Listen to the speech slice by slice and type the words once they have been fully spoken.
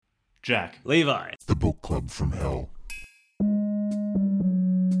Jack. Levi. The Book Club from Hell.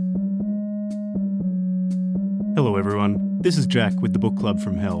 Hello everyone, this is Jack with the Book Club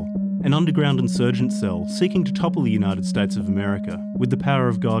from Hell, an underground insurgent cell seeking to topple the United States of America with the power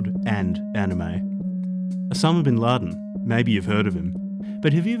of God and anime. Osama bin Laden, maybe you've heard of him,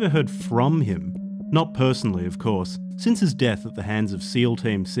 but have you ever heard from him? Not personally, of course. Since his death at the hands of SEAL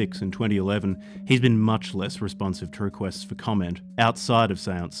Team 6 in 2011, he's been much less responsive to requests for comment outside of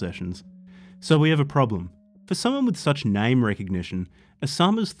seance sessions. So we have a problem. For someone with such name recognition,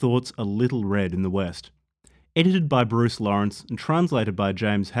 Osama's thoughts are little read in the West. Edited by Bruce Lawrence and translated by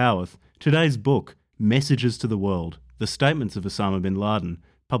James Howarth, today's book, Messages to the World, The Statements of Osama bin Laden,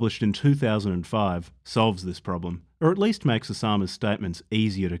 published in 2005, solves this problem, or at least makes Osama's statements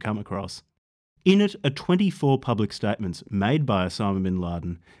easier to come across. In it are 24 public statements made by Osama bin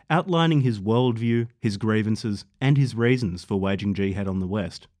Laden outlining his worldview, his grievances, and his reasons for waging jihad on the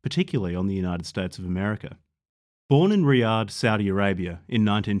West, particularly on the United States of America. Born in Riyadh, Saudi Arabia in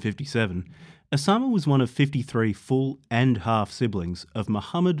 1957, Osama was one of 53 full and half siblings of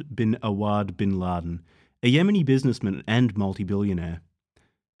Mohammed bin Awad bin Laden, a Yemeni businessman and multi-billionaire.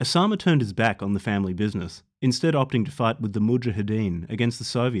 Osama turned his back on the family business, instead opting to fight with the Mujahideen against the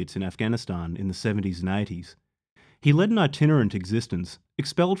Soviets in Afghanistan in the 70s and 80s. He led an itinerant existence,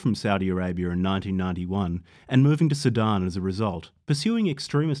 expelled from Saudi Arabia in 1991 and moving to Sudan as a result, pursuing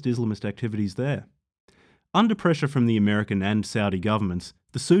extremist Islamist activities there. Under pressure from the American and Saudi governments,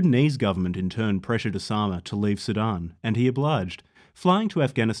 the Sudanese government in turn pressured Osama to leave Sudan, and he obliged, flying to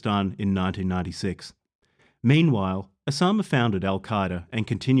Afghanistan in 1996. Meanwhile, Osama founded al-Qaeda and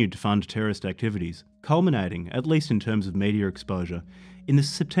continued to fund terrorist activities, culminating, at least in terms of media exposure, in the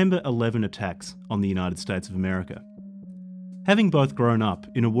September 11 attacks on the United States of America. Having both grown up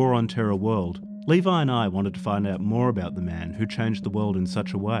in a war on terror world, Levi and I wanted to find out more about the man who changed the world in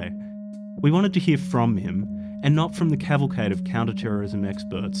such a way. We wanted to hear from him, and not from the cavalcade of counter-terrorism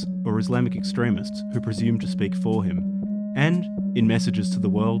experts or Islamic extremists who presume to speak for him. And, in Messages to the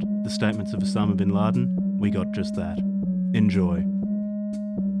World, the statements of Osama bin Laden, we got just that. Enjoy.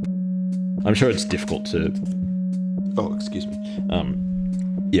 I'm sure it's difficult to... Oh, excuse me.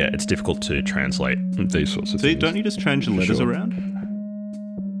 Yeah, it's difficult to translate these sorts of things. See, don't you just change the letters around?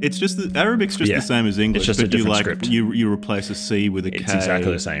 It's just that Arabic's just the same as English, it's just but a different script. You replace a C with a K. It's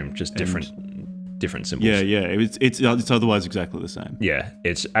exactly the same, just different symbols. Yeah. It's otherwise exactly the same. Yeah,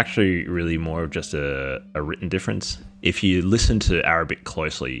 it's actually really more of just a written difference. If you listen to Arabic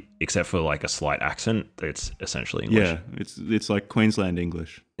closely, except for like a slight accent, it's essentially English. Yeah, it's like Queensland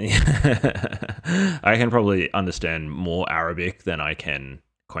English. I can probably understand more Arabic than I can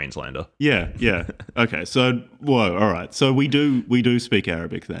Queenslander. Yeah. Okay, so all right. So we do speak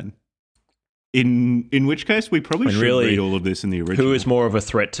Arabic then. In which case we probably should read all of this in the original. Who is more of a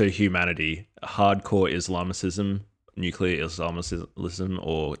threat to humanity? Hardcore Islamicism, nuclear Islamism,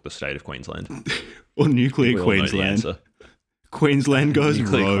 or the state of Queensland? Or nuclear Queensland. Queensland goes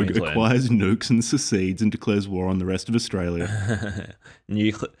rogue, Queensland. acquires nukes and secedes and declares war on the rest of Australia.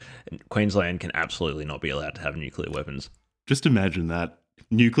 Queensland can absolutely not be allowed to have nuclear weapons. Just imagine that.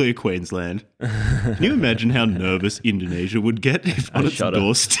 Nuclear Queensland. Can you imagine how nervous Indonesia would get if on its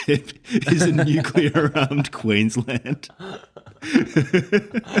doorstep is a nuclear-armed Queensland?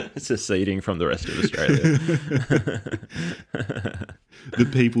 Seceding from the rest of Australia. The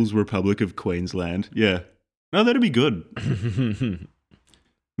People's Republic of Queensland. Yeah. No, that'd be good.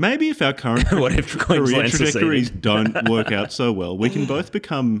 Maybe if our current career trajectories don't work out so well, we can both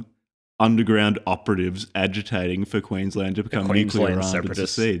become underground operatives agitating for Queensland to become nuclear armed and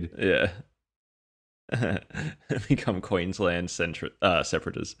secede. Yeah. Become Queensland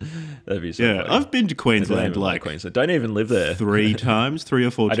separatists. That'd be so funny. I've been to Queensland Queensland. Don't even live there. 3 or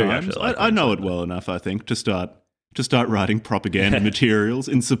 4 times. I know it well enough, I think, to start writing propaganda materials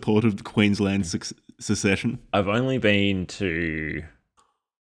in support of Queensland secession. I've been to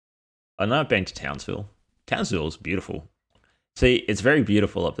Townsville. Townsville's beautiful. See, it's very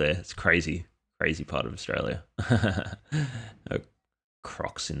beautiful up there. It's crazy part of Australia.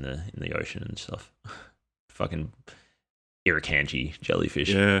 Crocs in the ocean and stuff. Fucking irukandji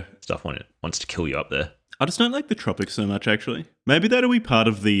jellyfish. Yeah. Stuff wants to kill you up there. I just don't like the tropics so much, actually. Maybe that'll be part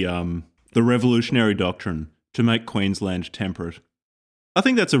of the revolutionary doctrine to make Queensland temperate. I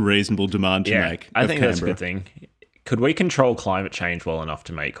think that's a reasonable demand to make. I think that's a good thing. Could we control climate change well enough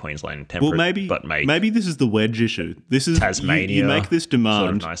to make Queensland temperate? Well, maybe this is the wedge issue. This is Tasmania. You make this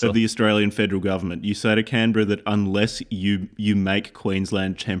demand of the Australian federal government. You say to Canberra that unless you make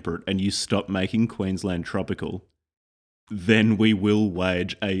Queensland temperate and you stop making Queensland tropical, then we will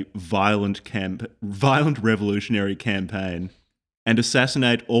wage a violent revolutionary campaign and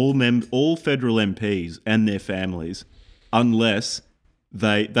assassinate all federal MPs and their families unless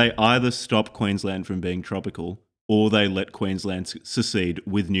they either stop Queensland from being tropical or they let Queensland secede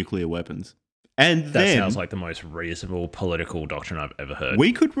with nuclear weapons. And That then sounds like the most reasonable political doctrine I've ever heard.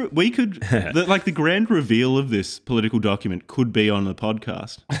 we could the grand reveal of this political document could be on the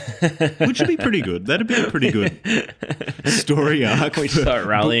podcast, which would be pretty good. That'd be a pretty good story arc. We start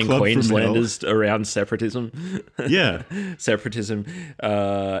rallying Book Club from Queenslanders around separatism. Yeah. Separatism.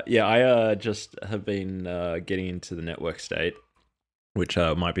 I just have been getting into the Network State, which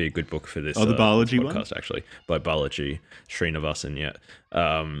might be a good book for this. The biology podcast, actually, by biology Srinivasan.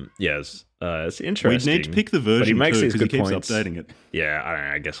 It's interesting. We'd need to pick the version, but he makes too, these good he keeps points. updating it. Yeah, I don't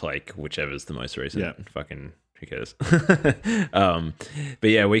know. I guess like whichever's the most recent. Yeah. Fucking who cares? But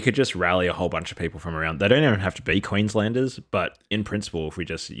yeah, we could just rally a whole bunch of people from around. They don't even have to be Queenslanders, but in principle, if we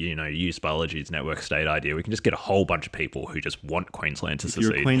just use biology's network state idea, we can just get a whole bunch of people who just want Queensland to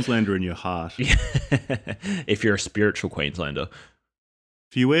secede. You're a Queenslander in your heart. If you're a spiritual Queenslander,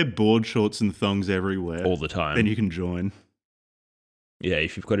 if you wear board shorts and thongs everywhere all the time, then you can join. Yeah,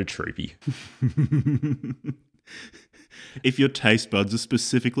 if you've got a troopy. If your taste buds are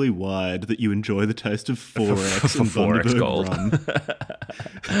specifically wired that you enjoy the taste of 4X and 4X Bundaberg gold, rum,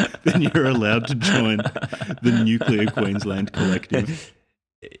 then you're allowed to join the Nuclear Queensland Collective.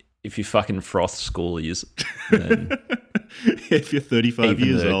 If you fucking froth schoolies, then if you're 35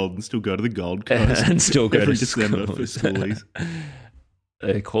 years old and still go to the Gold Coast and still go every to December for schoolies. schoolies.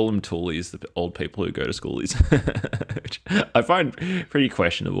 They call them toolies, the old people who go to schoolies, which I find pretty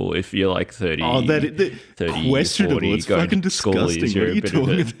questionable. If you're like 30, 30 questionable. 40, it's going fucking to disgusting. schoolies, What are you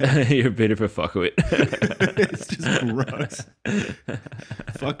talking about? You're a bit of a fuckwit. It's just gross.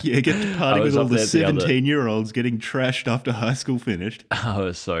 Fuck yeah, get to party with all the up there the 17-year-olds getting trashed after high school finished. Oh, it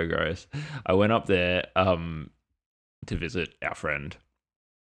was so gross. I went up there to visit our friend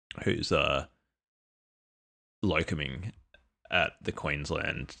who's locuming at the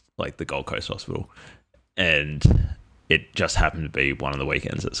Queensland, like the Gold Coast Hospital, and it just happened to be one of the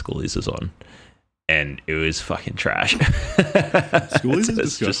weekends that Schoolies is on, and it was fucking trash. Schoolies is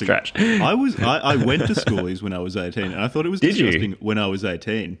disgusting. Just trash. I went to Schoolies when I was 18, and I thought it was disgusting when I was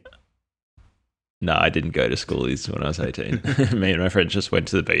 18. No, I didn't go to Schoolies when I was 18. Me and my friends just went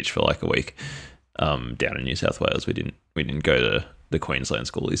to the beach for like a week down in New South Wales. We didn't go to the Queensland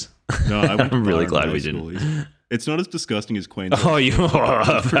Schoolies. No, I went to I'm really glad Byron we Bay didn't. Schoolies. It's not as disgusting as Queensland. Oh, you are.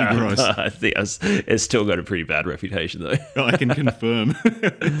 It's pretty gross. I think it's still got a pretty bad reputation, though. I can confirm.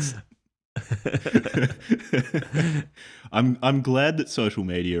 I'm glad that social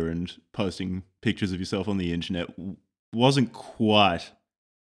media and posting pictures of yourself on the internet wasn't quite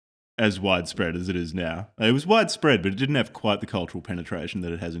as widespread as it is now. It was widespread, but it didn't have quite the cultural penetration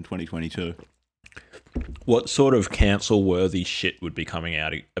that it has in 2022. What sort of cancel-worthy shit would be coming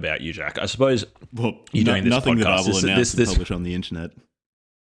out about you, Jack? I suppose. Well, you're doing this nothing podcast. that I will announce and this publish on the internet.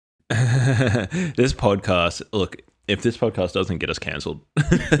 This podcast. Look, if this podcast doesn't get us cancelled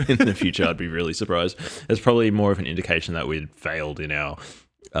in the future, I'd be really surprised. It's probably more of an indication that we'd failed in our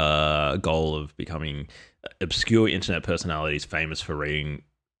goal of becoming obscure internet personalities famous for reading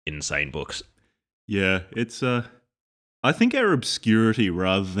insane books. Yeah, it's I think our obscurity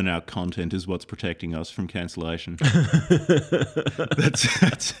rather than our content is what's protecting us from cancellation.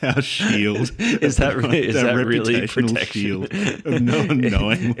 that's our shield. Is that really reputational protection? shield of no one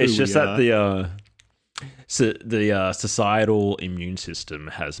knowing who It's just we that are. the societal immune system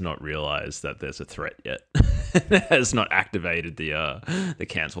has not realized that there's a threat yet. It has not activated the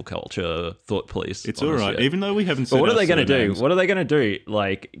cancel culture thought police. It's all right, yet. even though we haven't said But what are our they going to do? surnames. What are they going to do?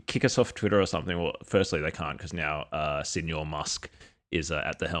 Like kick us off Twitter or something? Well, firstly, they can't because now Senior Musk is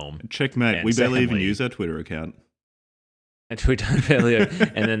at the helm. Checkmate. And We barely even secondly- use our Twitter account. And Twitter barely.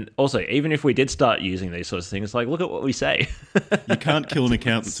 And then also, even if we did start using these sorts of things, like look at what we say. You can't kill an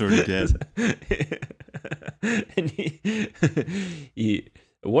account that's already dead. And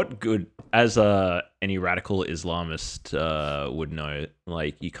what good, as any radical Islamist would know,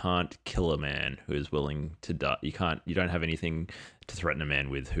 like you can't kill a man who is willing to die. You don't have anything to threaten a man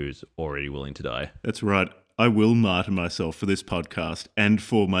with who's already willing to die. That's right. I will martyr myself for this podcast and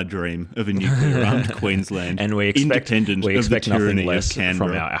for my dream of a nuclear-armed Queensland, And we expect independent of the nothing tyranny of less from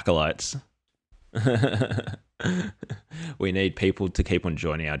Canberra. our acolytes. We need people to keep on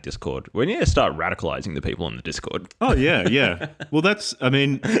joining our Discord. We need to start radicalizing the people on the Discord. Oh, yeah. Well,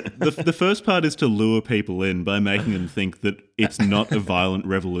 the first part is to lure people in by making them think that it's not a violent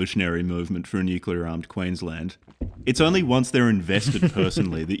revolutionary movement for a nuclear-armed Queensland. It's only once they're invested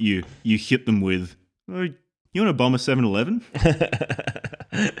personally that you hit them with, oh, you want to bomb a 7-Eleven?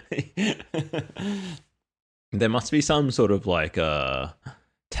 There must be some sort of like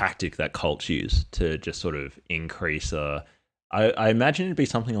tactic that cults use to just sort of increase. I imagine it'd be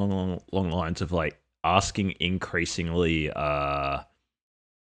something along the lines of like asking increasingly,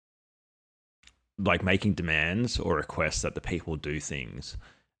 like making demands or requests that the people do things,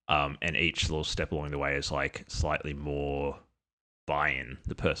 and each little step along the way is like slightly more buy-in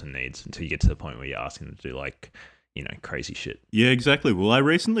the person needs until you get to the point where you're asking them to do like, crazy shit. Yeah, exactly. Well, I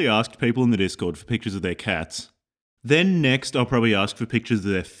recently asked people in the Discord for pictures of their cats. Then next, I'll probably ask for pictures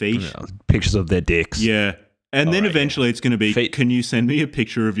of their feet. Yeah, pictures of their dicks. Yeah. And then eventually it's going to be, feet. Can you send me a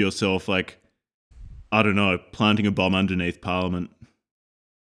picture of yourself, like, I don't know, planting a bomb underneath Parliament?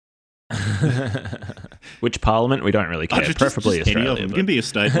 Which Parliament? We don't really care. Preferably just Australia. Any of them. It can be a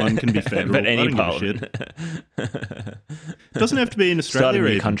state one, can be federal. But any I don't Parliament. give a shit. It doesn't have to be in Australia. Start a new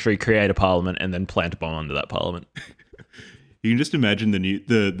even. country, create a Parliament, and then plant a bomb under that Parliament. You can just imagine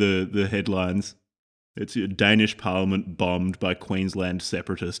the headlines. It's a Danish Parliament bombed by Queensland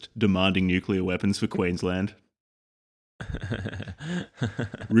separatist demanding nuclear weapons for Queensland.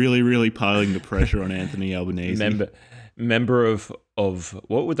 Really, really piling the pressure on Anthony Albanese. Member of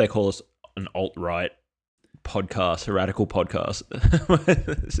what would they call us? An alt-right podcast, a radical podcast.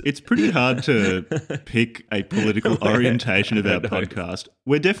 It's pretty hard to pick a political orientation of our podcast.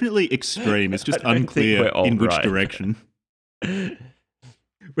 We're definitely extreme. It's just unclear in which direction.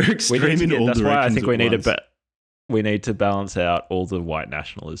 We're extreme in all directions. That's why I think we need to balance out all the white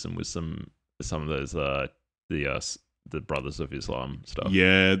nationalism with some of those the Brothers of Islam stuff.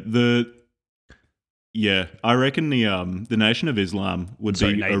 Yeah, I reckon the Nation of Islam would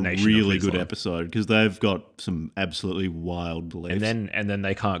be a really good episode because they've got some absolutely wild beliefs. And then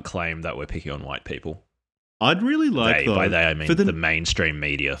they can't claim that we're picking on white people. I'd really like by they I mean the mainstream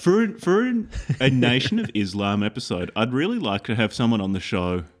media. For a Nation of Islam episode, I'd really like to have someone on the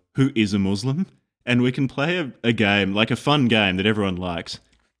show who is a Muslim, and we can play a game, like a fun game that everyone likes,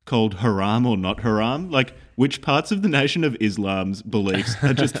 called Haram or Not Haram. Like, which parts of the Nation of Islam's beliefs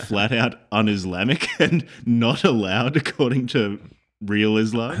are just flat out un-Islamic and not allowed according to real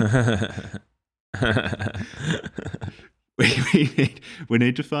Islam? We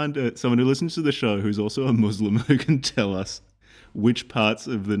need to find someone who listens to the show who's also a Muslim who can tell us which parts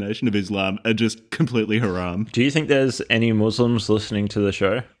of the Nation of Islam are just completely haram. Do you think there's any Muslims listening to the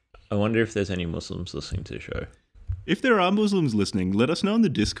show? I wonder if there's any Muslims listening to the show. If there are Muslims listening, let us know in the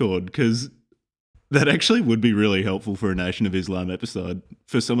Discord, because that actually would be really helpful for a Nation of Islam episode,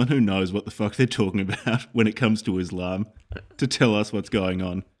 for someone who knows what the fuck they're talking about when it comes to Islam, to tell us what's going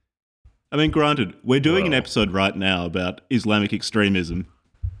on. I mean, granted, we're doing an episode right now about Islamic extremism,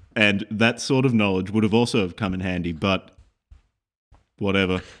 and that sort of knowledge would have also come in handy, but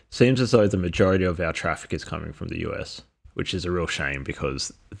whatever. Seems as though the majority of our traffic is coming from the US, which is a real shame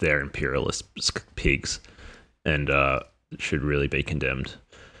because they're imperialist pigs and should really be condemned.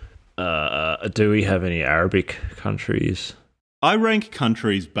 Do we have any Arabic countries? I rank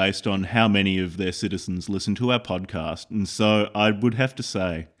countries based on how many of their citizens listen to our podcast, and so I would have to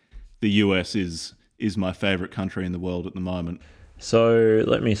say the US is my favourite country in the world at the moment. So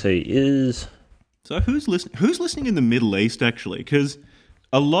let me see. So who's listening in the Middle East, actually? Because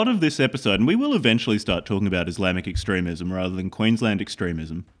a lot of this episode, and we will eventually start talking about Islamic extremism rather than Queensland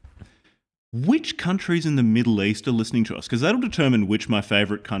extremism. Which countries in the Middle East are listening to us? Because that'll determine which my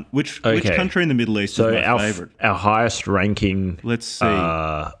favourite which country in the Middle East is my favourite. Our highest ranking, let's see,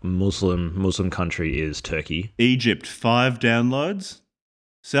 Muslim country is Turkey. Egypt, 5 downloads.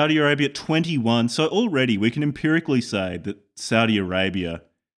 Saudi Arabia, 21. So already we can empirically say that Saudi Arabia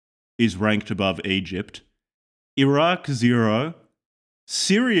is ranked above Egypt. Iraq, 0.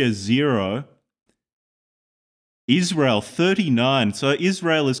 Syria, 0. Israel, 39. So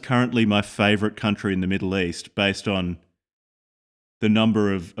Israel is currently my favourite country in the Middle East based on the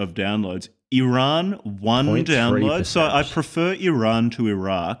number of downloads. Iran, 1 download. So I prefer Iran to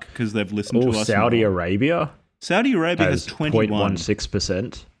Iraq because they've listened to us. Saudi Arabia? Saudi Arabia has 21.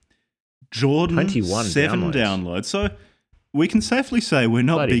 0.16%. Jordan, 21 7 downloads. So we can safely say we're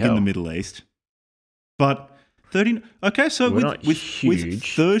not big in the Middle East. But 30. Okay, so with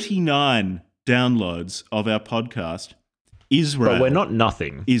 39 downloads of our podcast, Israel, but we're not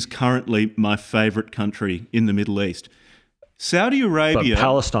nothing, is currently my favourite country in the Middle East. Saudi Arabia, but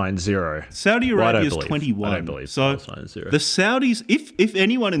Palestine, 0. Saudi Arabia is 21. I don't believe so Palestine is 0. The Saudis, if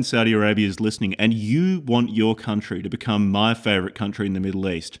anyone in Saudi Arabia is listening and you want your country to become my favourite country in the Middle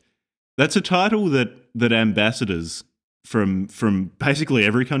East, that's a title that ambassadors from basically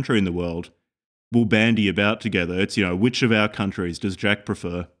every country in the world will bandy about together. It's, which of our countries does Jack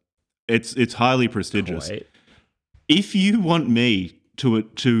prefer? It's highly prestigious. Kuwait. If you want me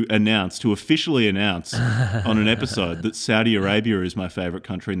to officially announce on an episode that Saudi Arabia is my favourite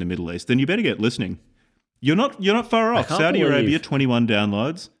country in the Middle East, then you better get listening. You're not far off. Saudi Arabia, 21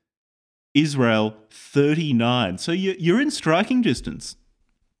 downloads. Israel, 39. So you're in striking distance.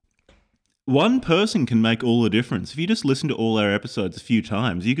 One person can make all the difference. If you just listen to all our episodes a few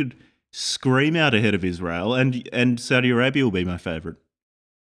times, you could scream out ahead of Israel, and Saudi Arabia will be my favourite.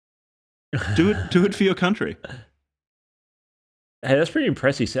 Do it for your country. Hey, that's pretty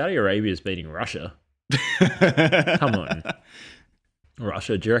impressive. Saudi Arabia is beating Russia. Come on.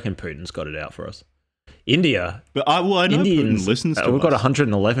 Russia, do you reckon Putin's got it out for us? India. But I know Putin listens to us. We've got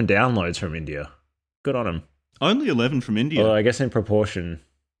 111 downloads from India. Good on him. Only 11 from India. Well, I guess in proportion.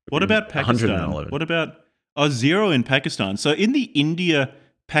 What about Pakistan? 111. What about... 0 in Pakistan. So in the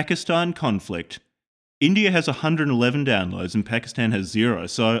India-Pakistan conflict, India has 111 downloads and Pakistan has 0.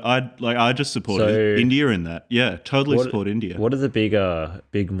 So I just support India in that. Yeah, totally support India. What are the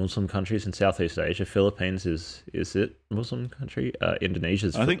big Muslim countries in Southeast Asia? Philippines is it Muslim country?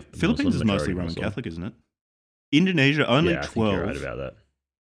 Indonesia's I think Philippines is mostly Roman Catholic, isn't it? Indonesia only 12. I think you're right about that.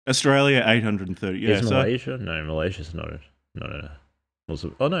 Australia 830. Yeah, is Malaysia? No, Malaysia's not a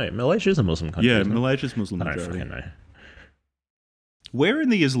Muslim. Oh no, Malaysia's a Muslim country. Yeah, Malaysia's Muslim majority. I don't fucking know. Where in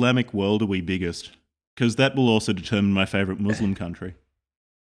the Islamic world are we biggest? Because that will also determine my favourite Muslim country.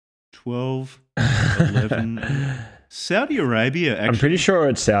 12, 11... Saudi Arabia, actually... I'm pretty sure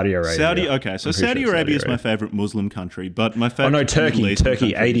it's Saudi Arabia. Okay, so Saudi Arabia is my favourite Muslim country, but my favourite... Oh no, Turkey,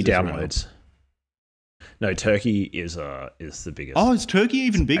 80 downloads. No, Turkey is the biggest. Oh, is Turkey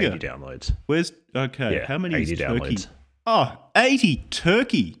even bigger? 80 downloads. How many is Turkey? Downloads. Oh, 80,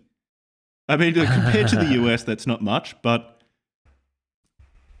 Turkey. I mean, compared to the US, that's not much, but...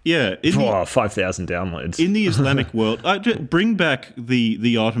 Yeah. 5,000 downloads. In the Islamic world, bring back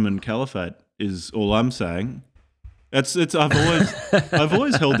the Ottoman Caliphate is all I'm saying. I've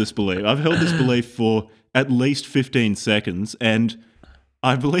always held this belief. I've held this belief for at least 15 seconds, and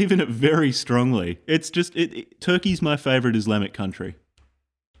I believe in it very strongly. It's just Turkey's my favorite Islamic country.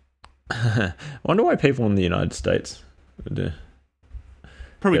 I wonder why people in the United States would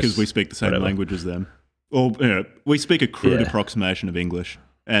probably because we speak the same language as them, or we speak a crude approximation of English.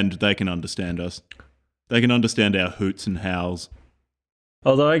 And they can understand us. They can understand our hoots and howls.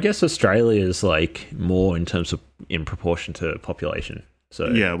 Although I guess Australia is like more in proportion to population. So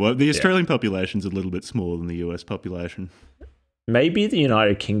yeah, well, the Australian population's a little bit smaller than the US population. Maybe the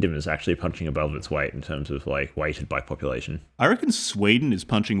United Kingdom is actually punching above its weight in terms of like weighted by population. I reckon Sweden is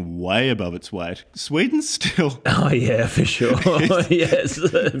punching way above its weight. Sweden's still... Oh yeah, for sure. Yes.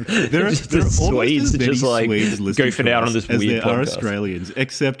 there are Swedes just like goofing out on this as weird there podcast. Are Australians,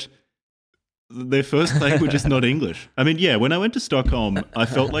 except their first language is not English. I mean, yeah, when I went to Stockholm, I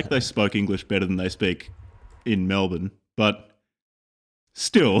felt like they spoke English better than they speak in Melbourne, but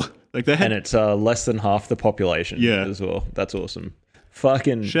still... Like they had, and it's less than half the population as well. That's awesome.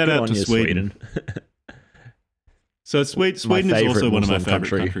 Fucking shout out to Sweden. So Sweden is also one of my favourite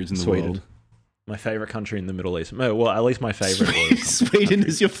countries in the world. My favourite country in the Middle East. Well, at least my favourite. Sweden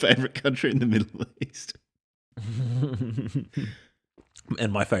is your favourite country in the Middle East.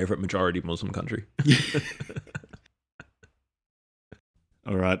 And my favourite majority Muslim country.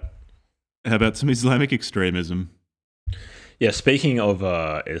 All right. How about some Islamic extremism? Yeah, speaking of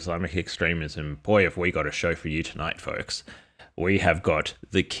Islamic extremism, boy, have we got a show for you tonight, folks. We have got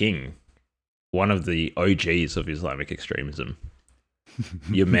the king, one of the OGs of Islamic extremism.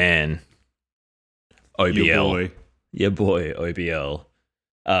 Your man, OBL. Your boy, OBL.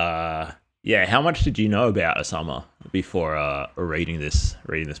 How much did you know about Osama before reading this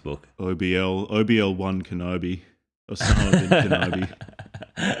book? OBL 1 Kenobi. Osama bin Kenobi.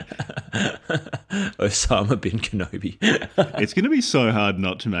 Osama bin Kenobi. It's going to be so hard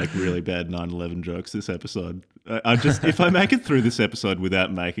not to make really bad 9/11 jokes this episode. If I make it through this episode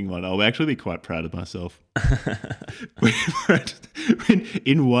without making one, I'll actually be quite proud of myself.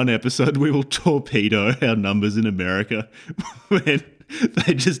 In one episode, we will torpedo our numbers in America when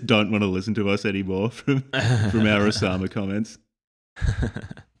they just don't want to listen to us anymore from our Osama comments.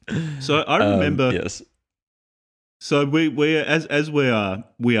 So I remember... yes. So we are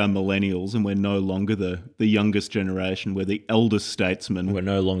millennials, and we're no longer the youngest generation. We're the eldest statesmen. We're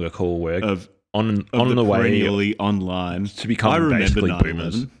no longer cool. We're on the way perennially online to become basically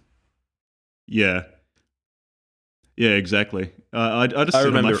boomers. Yeah, exactly. I just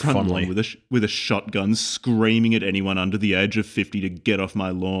sit on my front lawn with a shotgun, screaming at anyone under the age of 50 to get off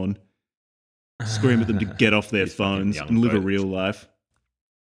my lawn. Scream at them to get off their phones and live a real life.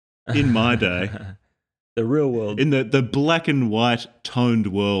 In my day. The real world. In the black and white toned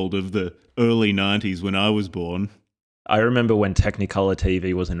world of the early 90s when I was born. I remember when Technicolor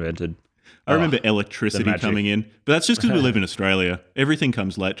TV was invented. I remember electricity coming in, but that's just because we live in Australia. Everything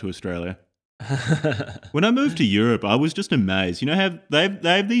comes late to Australia. When I moved to Europe, I was just amazed. You know how they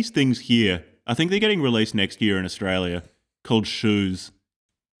have these things here. I think they're getting released next year in Australia called shoes.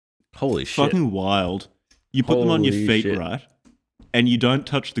 Holy shit. Fucking wild. You put them on your feet, right? And you don't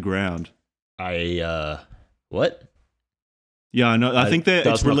touch the ground. What? Yeah, I know. I think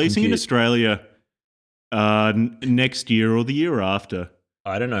it's releasing in Australia next year or the year after.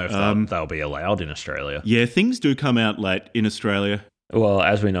 I don't know if they'll be allowed in Australia. Yeah, things do come out late in Australia. Well,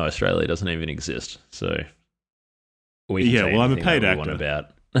 as we know, Australia doesn't even exist, so I'm a paid actor.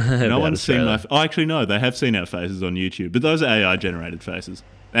 About no one's seen my... Oh, actually, no, they have seen our faces on YouTube, but those are AI-generated faces,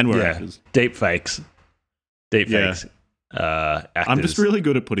 and we're actors. Deep fakes. Actors. I'm just really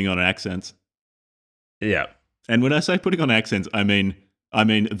good at putting on accents. Yeah. And when I say putting on accents, I mean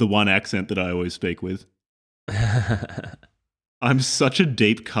the one accent that I always speak with. I'm such a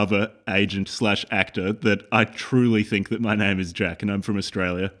deep cover agent / actor that I truly think that my name is Jack and I'm from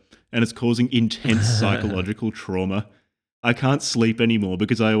Australia, and it's causing intense psychological trauma. I can't sleep anymore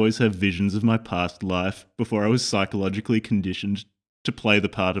because I always have visions of my past life before I was psychologically conditioned to play the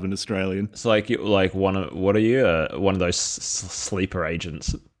part of an Australian. It's like what are you? One of those sleeper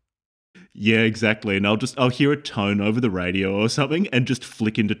agents. Yeah, exactly. And I'll hear a tone over the radio or something and just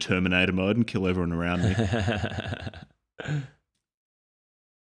flick into Terminator mode and kill everyone around me.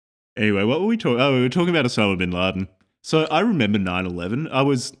 Anyway, what were we talking? Oh, we were talking about Osama bin Laden. So I remember 9/11. I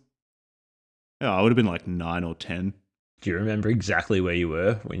would have been like 9 or 10. Do you remember exactly where you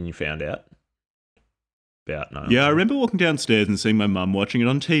were when you found out about 9/11? Yeah, I remember walking downstairs and seeing my mum watching it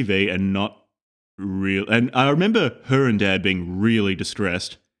on TV and not real. And I remember her and Dad being really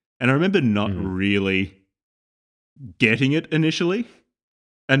distressed. And I remember not really getting it initially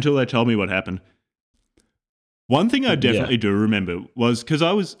until they told me what happened. One thing I definitely do remember was because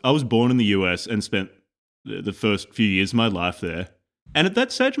I was born in the US and spent the first few years of my life there. And at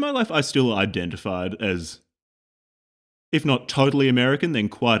that stage of my life, I still identified as, if not totally American, then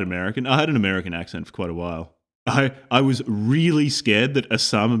quite American. I had an American accent for quite a while. I was really scared that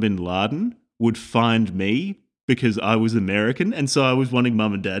Osama bin Laden would find me because I was American, and so I was wanting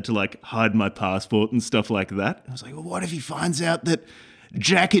Mum and Dad to like hide my passport and stuff like that. I was like, well, what if he finds out that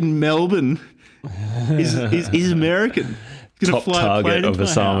Jack in Melbourne is American? Top target of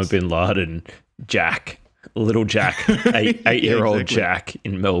Osama bin Laden, Jack, little Jack, eight-year-old Jack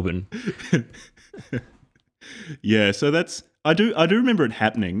in Melbourne. Yeah, so I do remember it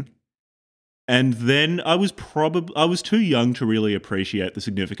happening, and then I was too young to really appreciate the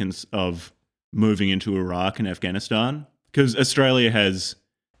significance of moving into Iraq and Afghanistan, because Australia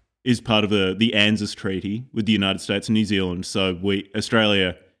is part of the ANZUS Treaty with the United States and New Zealand. So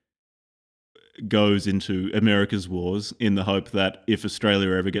Australia goes into America's wars in the hope that if Australia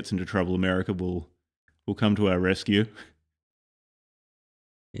ever gets into trouble, America will come to our rescue.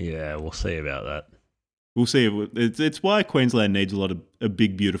 Yeah, we'll see about that. We'll see. It's why Queensland needs a lot of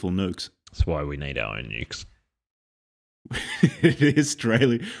big, beautiful nukes. That's why we need our own nukes.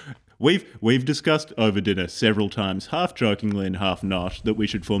 Australia. We've discussed over dinner several times, half jokingly and half not, that we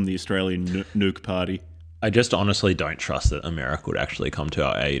should form the Australian nuke party. I just honestly don't trust that America would actually come to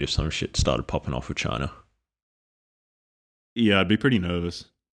our aid if some shit started popping off with China. Yeah, I'd be pretty nervous.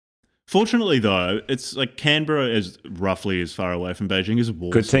 Fortunately, though, it's like Canberra is roughly as far away from Beijing as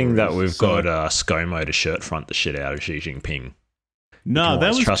Warsaw. Good thing that we've got ScoMo to shirt front the shit out of Xi Jinping. No,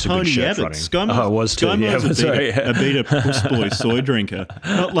 that was Tony Abbott. ScoMo, it was too. A beta puss boy soy drinker,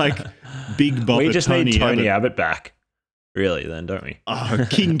 not like Big Bopper. We just need Tony Abbott back, really. Then, don't we? Oh,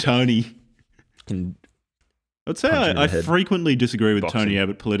 King Tony. I'd say I frequently disagree with Tony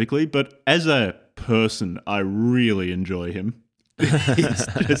Abbott politically, but as a person, I really enjoy him.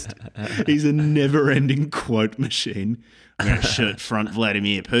 He's a never-ending quote machine. I'm going to shirt front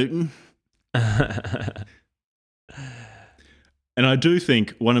Vladimir Putin. And I do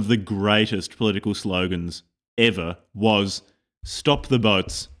think one of the greatest political slogans ever was, "Stop the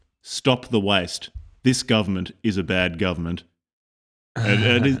boats, stop the waste. This government is a bad government."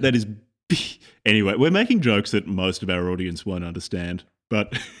 And that is... Anyway, we're making jokes that most of our audience won't understand.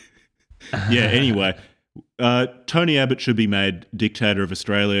 But yeah, anyway, Tony Abbott should be made dictator of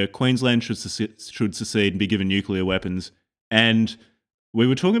Australia. Queensland should secede and be given nuclear weapons. And we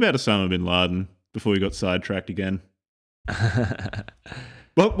were talking about Osama bin Laden before we got sidetracked again.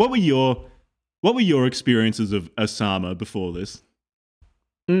 What were your experiences of Osama before this?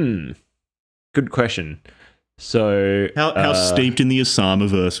 Good question. So how steeped in the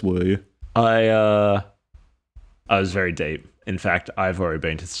Osama-verse were you? I was very deep. In fact, I've already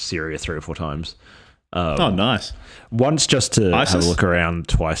been to Syria 3 or 4 times. Oh, nice. Once just to ISIS? have a look around,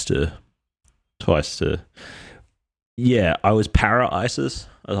 twice to. Yeah, I was para-ISIS.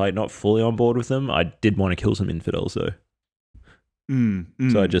 I was like not fully on board with them. I did want to kill some infidels though.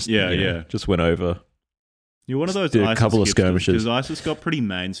 So I just just went over. You're one of those did a ISIS couple of skirmishes. because ISIS got pretty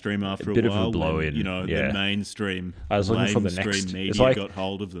mainstream after a bit while. of a blow-in. The mainstream. I was looking for the next. media It's like got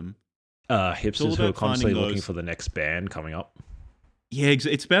hold of them. Hipsters who are about constantly finding looking those- for the next band coming up. Yeah,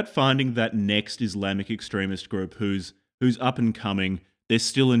 it's about finding that next Islamic extremist group who's up and coming. They're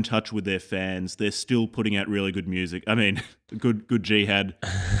still in touch with their fans. They're still putting out really good music. I mean, good jihad.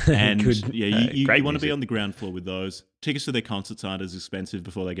 And you want to be on the ground floor with those. Tickets to their concerts aren't as expensive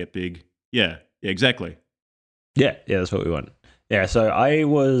before they get big. Yeah, exactly. Yeah, that's what we want. Yeah, so I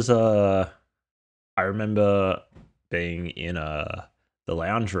was. I remember being in the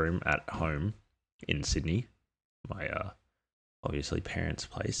lounge room at home in Sydney, my obviously parents'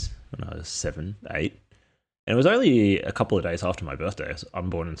 place when I was 7, 8. And it was only a couple of days after my birthday. I'm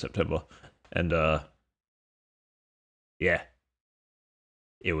born in September. And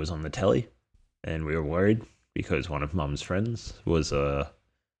it was on the telly. And we were worried because one of Mum's friends was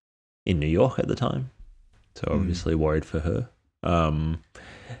in New York at the time. So obviously worried for her. And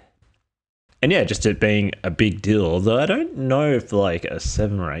yeah, just it being a big deal. Although I don't know if like a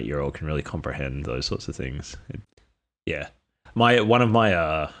 7 or 8 year old can really comprehend those sorts of things. One of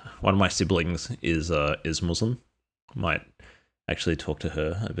my siblings is Muslim. Might actually talk to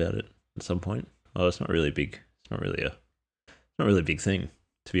her about it at some point. Oh, it's not really big. It's not really a big thing,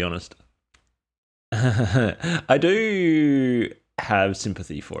 to be honest. I do have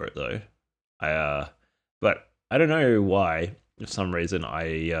sympathy for it though. But I don't know why. For some reason,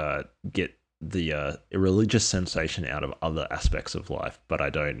 I get the religious sensation out of other aspects of life, but I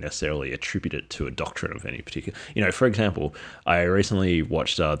don't necessarily attribute it to a doctrine of any particular. For example, I recently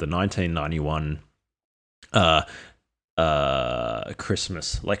watched the 1991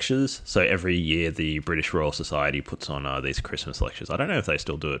 Christmas lectures. So every year, the British Royal Society puts on these Christmas lectures. I don't know if they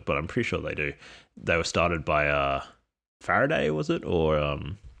still do it, but I'm pretty sure they do. They were started by Faraday, was it, or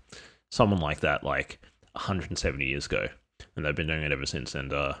someone like that, like 170 years ago, and they've been doing it ever since.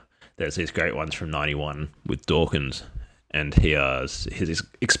 And there's these great ones from 91 with Dawkins, and he's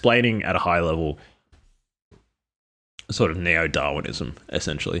explaining at a high level sort of neo-Darwinism,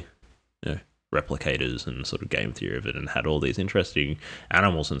 essentially, replicators and sort of game theory of it, and had all these interesting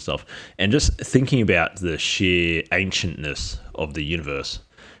animals and stuff. And just thinking about the sheer ancientness of the universe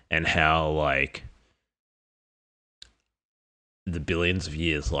and how, like, the billions of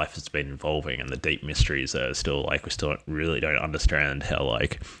years life has been evolving, and the deep mysteries are still, like, we still really don't understand how,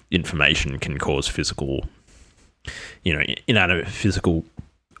 like, information can cause physical, inanimate physical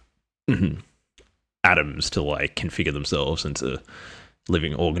atoms to, like, configure themselves into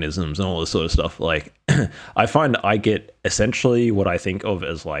living organisms and all this sort of stuff. Like, I find I get essentially what I think of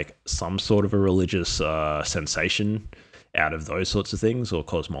as, like, some sort of a religious sensation out of those sorts of things, or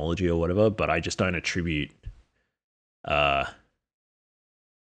cosmology or whatever, but I just don't attribute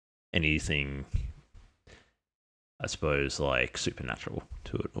anything, I suppose, like, supernatural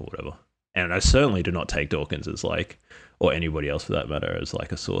to it or whatever. And I certainly do not take Dawkins as, like, or anybody else for that matter, as,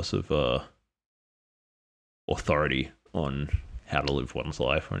 like, a source of authority on how to live one's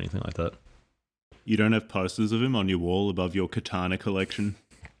life or anything like that. You don't have posters of him on your wall above your katana collection?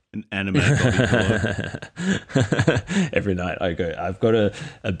 An anime body pillow? Every night I go, I've got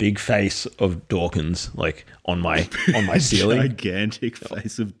a big face of Dawkins, like, on my ceiling. Gigantic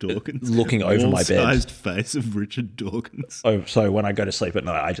face of Dawkins. Looking over my bed. Wall-sized face of Richard Dawkins. Oh, so when I go to sleep at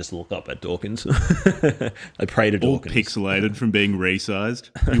night, I just look up at Dawkins. I pray to All Dawkins. pixelated from being resized.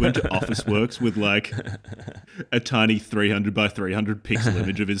 You went to Officeworks with, like, a tiny 300 by 300 pixel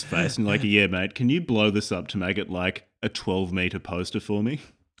image of his face, and like, yeah, mate, can you blow this up to make it like a 12-meter poster for me?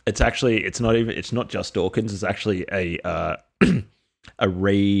 It's not just Dawkins. It's actually an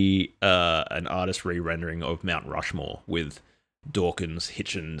artist re-rendering of Mount Rushmore with Dawkins,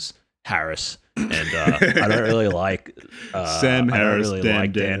 Hitchens, Harris, and I don't really like Sam Harris, I don't really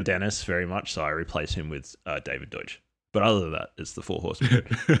like Dan Dennis very much, so I replace him with David Deutsch. But other than that, it's the Four Horsemen.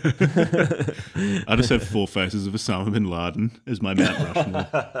 I just have 4 faces of Osama bin Laden as my Mount Rushmore.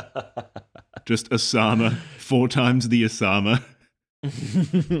 Just Osama, 4 times the Osama.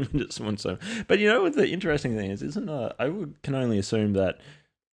 Just one so. But you know what the interesting thing is, isn't can only assume that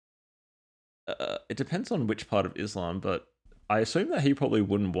it depends on which part of Islam, but I assume that he probably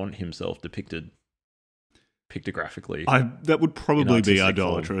wouldn't want himself depicted pictographically. That would probably be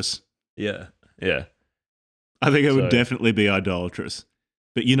idolatrous. Form. Yeah. I think it would definitely be idolatrous.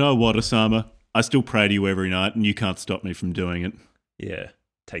 But you know what, Osama? I still pray to you every night, and you can't stop me from doing it. Yeah,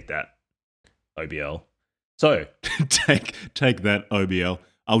 take that. OBL. So take that, OBL.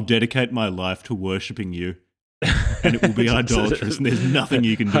 I'll dedicate my life to worshipping you, and it will be idolatrous, and there's nothing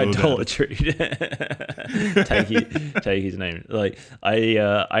you can do idolatry. Take his name. Like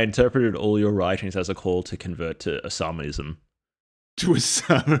I interpreted all your writings as a call to convert to Osamaism. To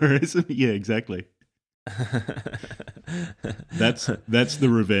Osamaism? Yeah, exactly. That's the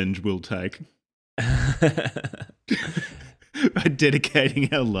revenge we'll take. By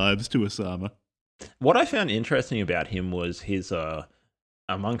dedicating our lives to Osama. What I found interesting about him was his,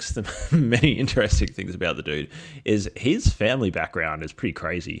 amongst the many interesting things about the dude, is his family background is pretty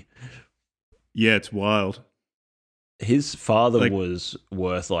crazy. Yeah, it's wild. His father was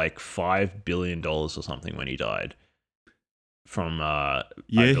worth like $5 billion or something when he died from, I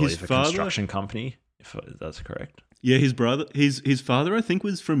believe, a construction company, if that's correct. Yeah, his father, I think,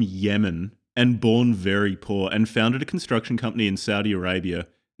 was from Yemen and born very poor and founded a construction company in Saudi Arabia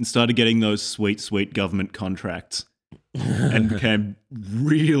and started getting those sweet government contracts and became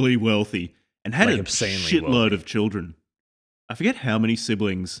really wealthy and had a shitload of children. I forget how many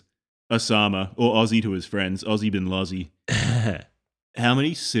siblings Osama, or Ozzy to his friends, Ozzy bin Lozzy, how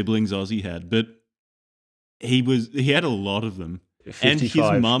many siblings Ozzy had, but he had a lot of them. 55 and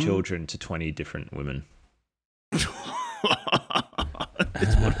his mum, children to 20 different women. It's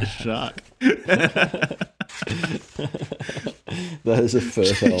what a shark. That is a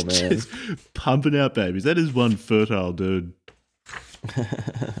fertile man. Just pumping out babies. That is one fertile dude.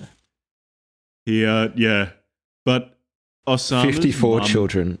 But Osama's 54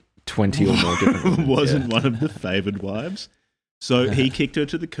 children, 20 or more different women. Wasn't one of the favoured wives. So he kicked her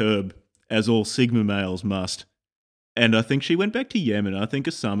to the curb, as all Sigma males must. And I think she went back to Yemen. I think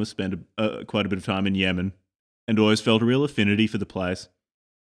Osama spent quite a bit of time in Yemen and always felt a real affinity for the place.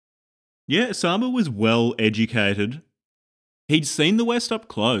 Yeah, Osama was well educated. He'd seen the West up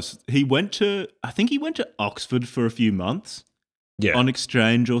close. I think he went to Oxford for a few months on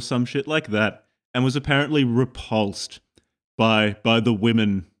exchange or some shit like that, and was apparently repulsed by the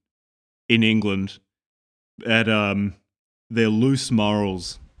women in England at their loose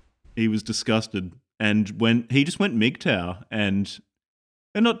morals. He was disgusted, and he just went MGTOW, and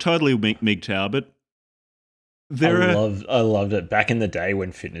not totally MGTOW, but I loved it back in the day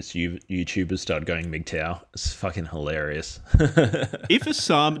when fitness YouTubers started going MGTOW. It's fucking hilarious.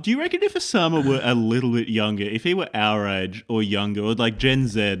 Do you reckon if Osama were a little bit younger, if he were our age or younger, or like Gen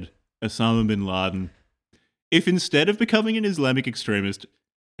Z, Osama bin Laden, if instead of becoming an Islamic extremist,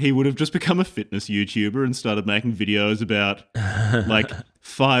 he would have just become a fitness YouTuber and started making videos about like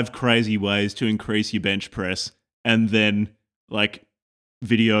 5 crazy ways to increase your bench press, and then like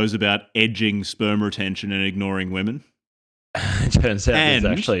videos about edging sperm retention and ignoring women. It turns out there's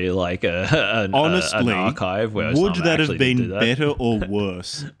actually like an archive where would that have been better or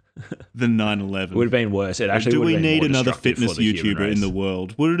worse than 9/11? Would have been worse. It actually do would we have been need more another destructive fitness for the human YouTuber race. in the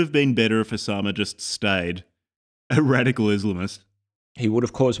world? Would it have been better if Osama just stayed a radical Islamist? He would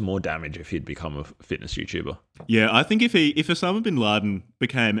have caused more damage if he'd become a fitness YouTuber. Yeah, I think if Osama bin Laden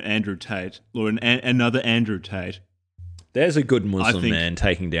became Andrew Tate, or another Andrew Tate, there's a good Muslim man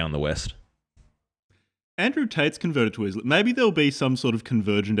taking down the West. Andrew Tate's converted to Islam. Maybe there'll be some sort of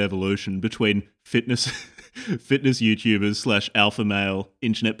convergent evolution between fitness YouTubers / alpha male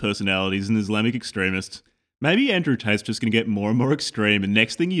internet personalities and Islamic extremists. Maybe Andrew Tate's just going to get more and more extreme, and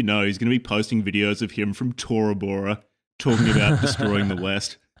next thing you know, he's going to be posting videos of him from Tora Bora talking about destroying the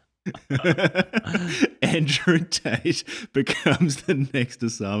West. Andrew Tate becomes the next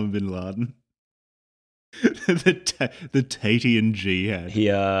Osama bin Laden. the Tatean jihad.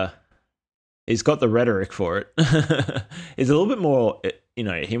 He's got the rhetoric for it. He's a little bit more,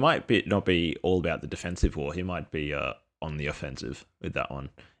 he might not be all about the defensive war. He might be on the offensive with that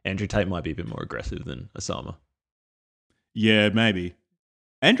one. Andrew Tate might be a bit more aggressive than Osama. Yeah, maybe.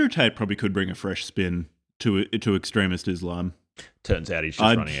 Andrew Tate probably could bring a fresh spin to extremist Islam. Turns out he's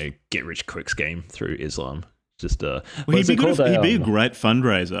just running a get-rich-quick scheme through Islam. Just he'd be a great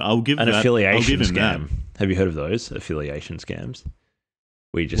fundraiser. I'll give an affiliation scam. That. Have you heard of those affiliation scams?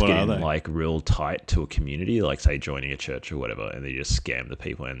 Where you just get in like real tight to a community, like say joining a church or whatever, and they just scam the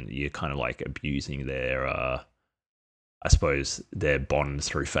people, and you're kind of like abusing their, I suppose, their bond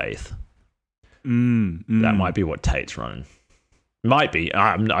through faith. That might be what Tate's running. Might be.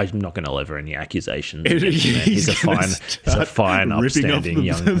 I'm not going to lever any accusations. He's a fine, upstanding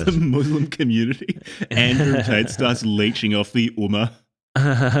young person. The Muslim community. Andrew Tate starts leeching off the Ummah.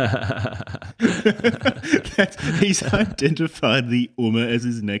 He's identified the Ummah as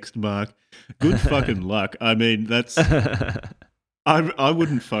his next mark. Good fucking luck. I mean, that's. I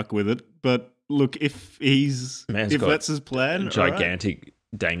wouldn't fuck with it, but look, if that's his plan, gigantic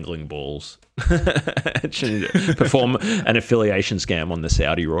dangling balls. Perform an affiliation scam on the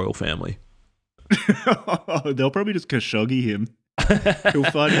Saudi royal family. They'll probably just Khashoggi him. He'll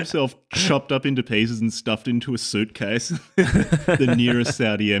find himself chopped up into pieces and stuffed into a suitcase. The nearest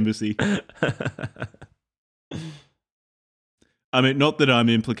Saudi embassy. I mean, not that I'm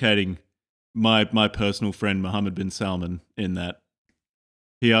implicating my personal friend Mohammed bin Salman in that.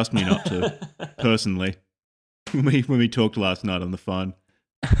 He asked me not to, personally, when we talked last night on the phone.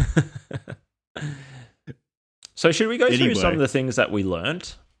 So should we go through some of the things that we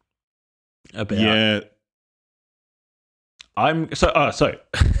learnt about? Yeah. So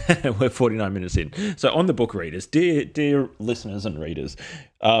we're 49 minutes in. So on the book readers, dear listeners and readers,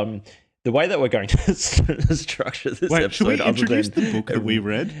 the way that we're going to structure this episode, should we introduce the book that we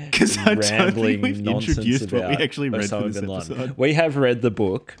read? Because I don't think we've introduced what we actually read for this episode. We have read the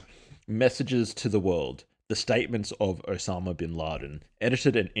book Messages to the World, The Statements of Osama bin Laden,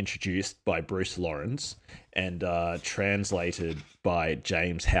 edited and introduced by Bruce Lawrence and translated by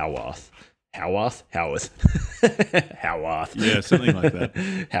James Howarth. Howarth? Yeah, something like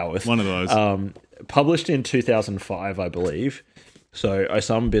that. Howarth. One of those. Published in 2005, I believe. So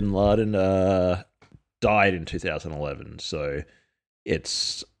Osama bin Laden died in 2011. So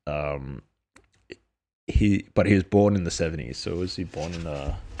it's he was born in the 70s. So was he born in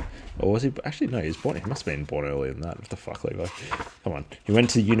or was he actually no? He must have been born earlier than that. What the fuck, Levi? Come on, he went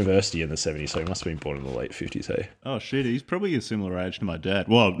to university in the 70s, so he must have been born in the late 50s. Hey. Oh shit, he's probably a similar age to my dad.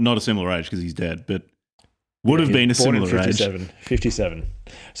 Well, not a similar age because he's dead, but would have been a similar 57, age. 57.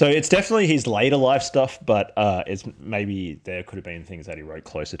 So it's definitely his later life stuff, but it's maybe there could have been things that he wrote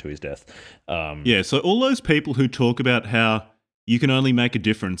closer to his death. Yeah, so all those people who talk about how you can only make a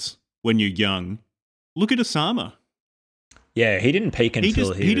difference when you're young, look at Osama. Yeah, he didn't peak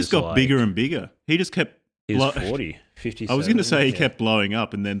until he just got bigger and bigger. He just kept... He was 40, 57. I was going to say he kept blowing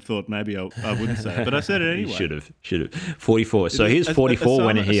up and then thought maybe I wouldn't say it, but I said it anyway. Should have. 44. So he was 44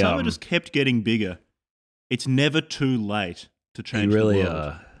 when he... Osama just kept getting bigger. It's never too late to change the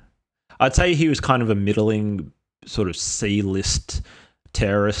world. I'd say he was kind of a middling sort of C-list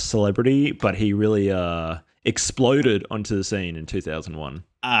terrorist celebrity, but he really exploded onto the scene in 2001.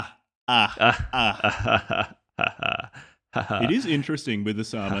 It is interesting with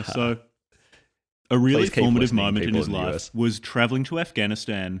Osama. So a really formative moment in his life was traveling to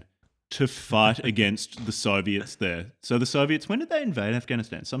Afghanistan to fight against the Soviets there. So the Soviets, when did they invade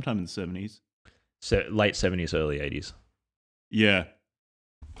Afghanistan? Sometime in the 70s. So late 70s, early 80s. Yeah.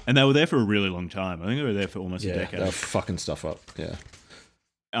 And they were there for a really long time. I think they were there for almost a decade. They were fucking stuff up. Yeah.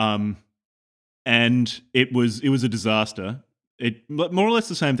 And it was a disaster. More or less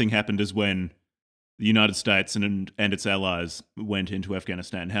the same thing happened as when the United States and its allies went into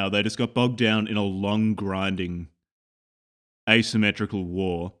Afghanistan, how they just got bogged down in a long, grinding, asymmetrical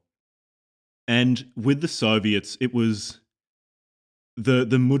war. And with the Soviets, it was the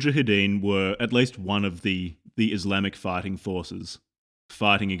Mujahideen were at least one of the Islamic fighting forces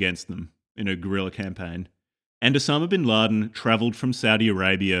fighting against them in a guerrilla campaign. And Osama bin Laden travelled from Saudi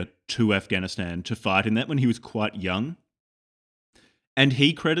Arabia to Afghanistan to fight in that when he was quite young. And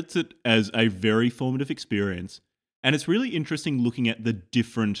he credits it as a very formative experience. And it's really interesting looking at the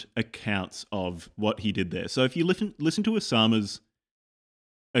different accounts of what he did there. So if you listen to Osama's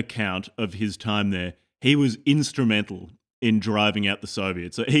account of his time there, he was instrumental in driving out the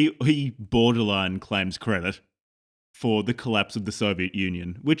Soviets. So he borderline claims credit for the collapse of the Soviet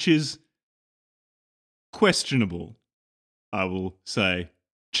Union, which is questionable, I will say,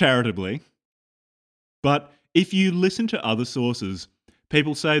 charitably. But if you listen to other sources,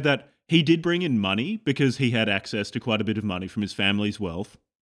 people say that he did bring in money because he had access to quite a bit of money from his family's wealth.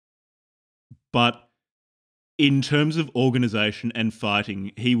 But in terms of organisation and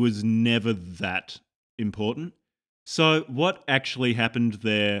fighting, he was never that important. So what actually happened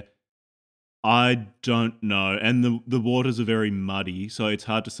there, I don't know. And the waters are very muddy, so it's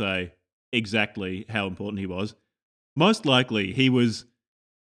hard to say exactly how important he was. Most likely, he was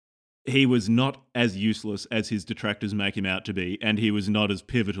not as useless as his detractors make him out to be, and he was not as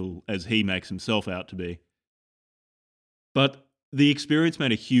pivotal as he makes himself out to be. But the experience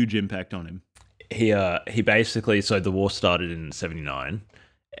made a huge impact on him. He basically, so the war started in 79,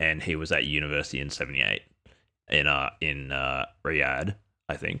 and he was at university in 78 in Riyadh,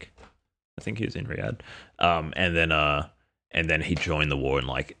 I think. I think he was in Riyadh. And then he joined the war in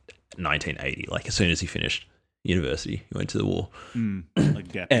like 1980. Like as soon as he finished university, he went to the war.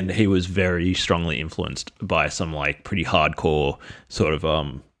 And he was very strongly influenced by some like pretty hardcore sort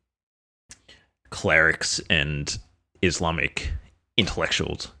of clerics and Islamic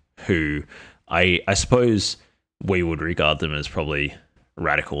intellectuals who I suppose we would regard them as probably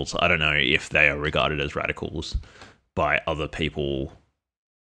radicals. I don't know if they are regarded as radicals by other people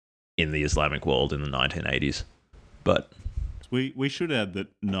in the Islamic world in the 1980s. But we should add that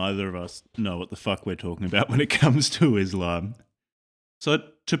neither of us know what the fuck we're talking about when it comes to Islam. So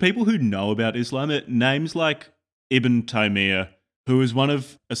to people who know about Islam, names like Ibn Taymiyyah, who is one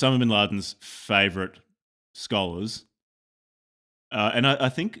of Osama bin Laden's favourite scholars, and I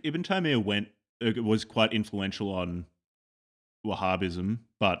think Ibn Taymiyyah was quite influential on Wahhabism,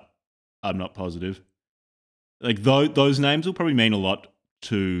 but I'm not positive. Like those names will probably mean a lot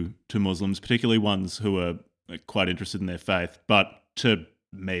to Muslims, particularly ones who are quite interested in their faith. But to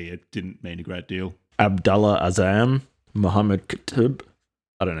me, it didn't mean a great deal. Abdullah Azam, Muhammad Qutb.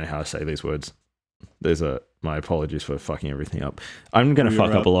 I don't know how to say these words. My apologies for fucking everything up. I'm going to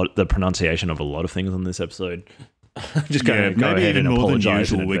fuck up the pronunciation of a lot of things on this episode. I'm just going to go ahead and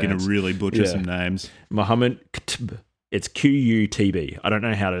apologize. We're going to really butcher some names. Muhammad Qutb. It's Qutb. I don't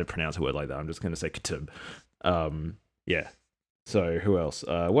know how to pronounce a word like that. I'm just going to say Qutb. Yeah. So who else?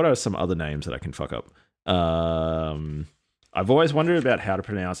 What are some other names that I can fuck up? I've always wondered about how to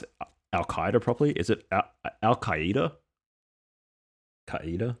pronounce Al Qaeda properly. Is it Al Qaeda?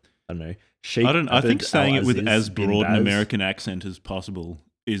 Qaeda? I don't know. I think saying it with as broad an American accent as possible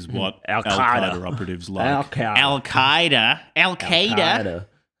is what Al Qaeda operatives like. Al Qaeda.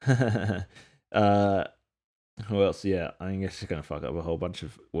 Who else? Yeah, I think it's just gonna fuck up a whole bunch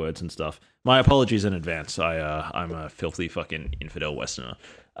of words and stuff. My apologies in advance. I'm a filthy fucking infidel Westerner,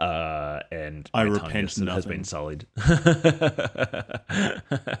 and I repent. Tongue has been sullied.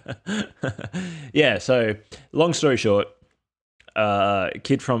 Yeah. So, long story short,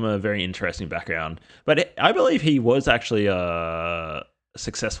 kid from a very interesting background, but I believe he was actually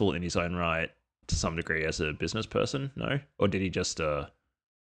successful in his own right to some degree as a business person. No, or did he just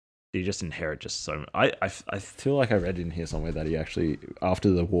inherit just so? I feel like I read in here somewhere that he actually,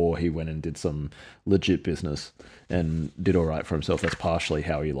 after the war, he went and did some legit business and did all right for himself. That's partially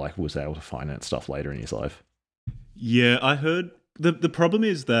how he was able to finance stuff later in his life. Yeah, I heard the problem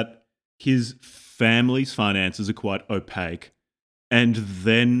is that his family's finances are quite opaque, and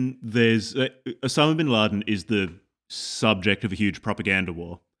then there's Osama bin Laden is the subject of a huge propaganda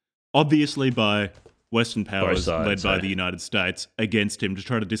war, obviously by Western powers led by the United States against him to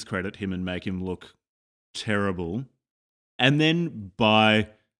try to discredit him and make him look terrible. And then by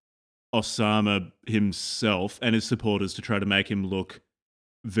Osama himself and his supporters to try to make him look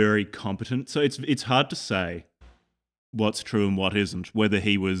very competent. So it's hard to say what's true and what isn't, whether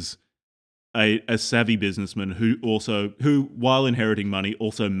he was a savvy businessman who, while inheriting money,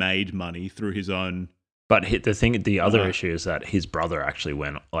 also made money through his own. But the other issue is that his brother actually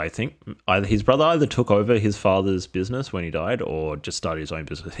went. I think his brother either took over his father's business when he died, or just started his own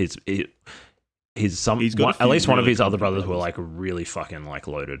business. At least one of his other brothers were like really fucking like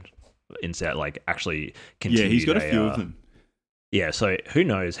loaded. Instead, like actually continued. Yeah, he's got a few of them. Yeah, so who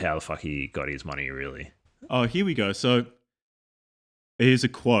knows how the fuck he got his money really? Oh, here we go. So here's a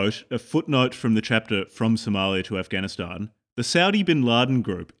quote, a footnote from the chapter From Somalia to Afghanistan. The Saudi bin Laden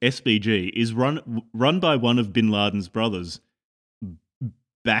Group, SBG, is run by one of bin Laden's brothers,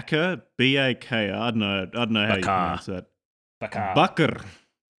 Bakr, B-A-K-R, I don't know how you pronounce that. Bakr,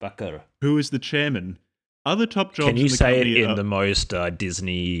 who is the chairman. Other top jobs. Can you in the say company it in the most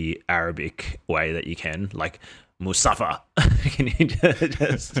Disney Arabic way that you can, like Mustafa? Can you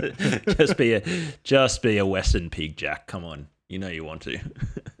just be a Western pig, Jack? Come on, you know you want to.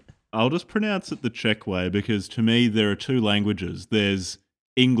 I'll just pronounce it the Czech way because to me there are two languages. There's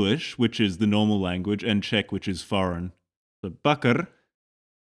English, which is the normal language, and Czech, which is foreign. So Bakr,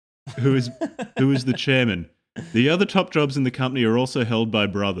 who is the chairman. The other top jobs in the company are also held by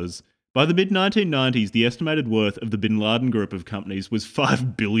brothers. By the mid-1990s, the estimated worth of the bin Laden group of companies was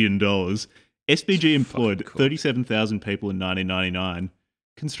 $5 billion. SBG employed 37,000 people in 1999.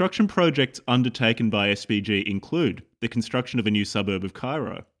 Construction projects undertaken by SBG include the construction of a new suburb of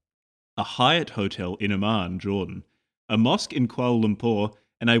Cairo, a Hyatt hotel in Amman, Jordan, a mosque in Kuala Lumpur,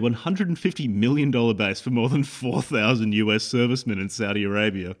 and a $150 million base for more than 4,000 US servicemen in Saudi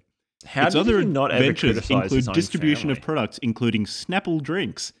Arabia. How its did other he not ever ventures criticize his include own distribution family? of products, including Snapple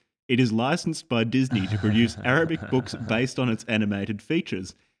drinks. It is licensed by Disney to produce Arabic books based on its animated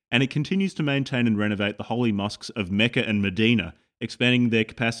features, and it continues to maintain and renovate the holy mosques of Mecca and Medina, expanding their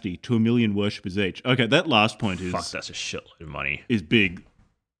capacity to 1 million worshippers each. Okay, that last point is... Fuck, that's a shitload of money. ...is big.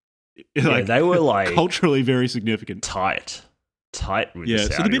 Yeah, they were like... culturally very significant. Tight with the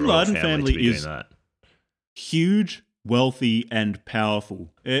Saudi so the bin Laden royal family is huge, wealthy, and powerful.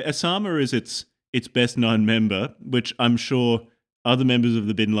 Osama is its best-known member, which I'm sure other members of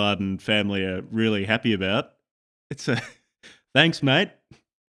the bin Laden family are really happy about. It's Thanks, mate.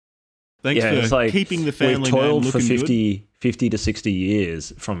 Thanks it's for like keeping the family we've toiled name for looking 50 to 60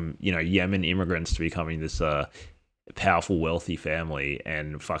 years from, Yemen immigrants to becoming this powerful, wealthy family,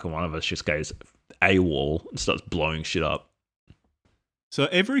 and fucking one of us just goes AWOL and starts blowing shit up. So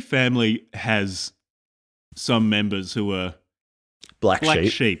every family has some members who are Black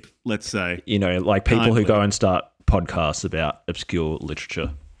sheep, let's say. Like people who Kindly. go and start podcasts about obscure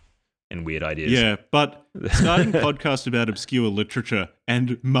literature and weird ideas. Yeah, but starting podcasts about obscure literature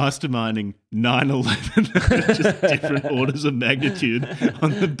and masterminding 9/11 are just different orders of magnitude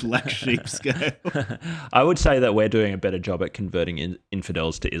on the black sheep scale. I would say that we're doing a better job at converting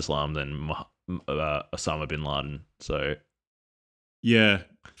infidels to Islam than Osama bin Laden. So, Yeah,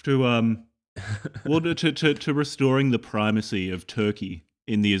 to restoring the primacy of Turkey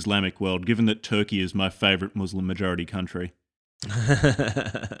in the Islamic world, given that Turkey is my favorite Muslim majority country.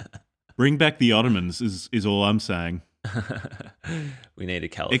 Bring back the Ottomans is all I'm saying. We need a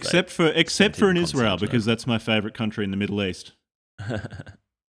caliphate. Except for in Israel, because that's my favorite country in the Middle East.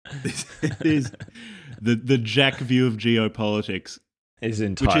 It is the Jack view of geopolitics. Is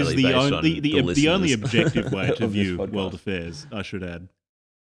entirely which is based on the only listeners objective way to of this view podcast. world affairs, I should add.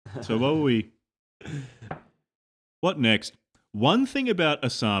 So what next? One thing about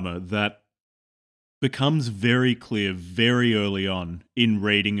Osama that becomes very clear very early on in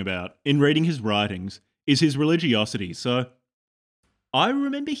reading his writings is his religiosity. So I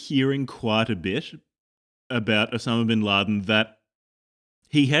remember hearing quite a bit about Osama bin Laden that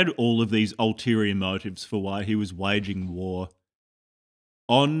he had all of these ulterior motives for why he was waging war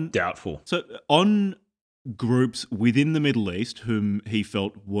Doubtful. on groups within the Middle East whom he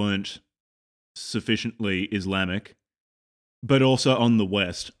felt weren't sufficiently Islamic, but also on the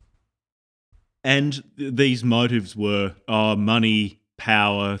West. And these motives were money,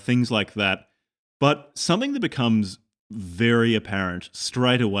 power, things like that. But something that becomes very apparent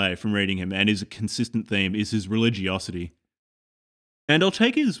straight away from reading him and is a consistent theme is his religiosity. And I'll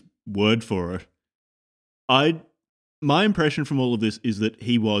take his word for it. My impression from all of this is that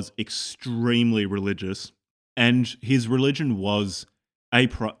he was extremely religious, and his religion was a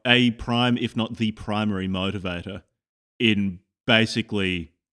prime, if not the primary motivator in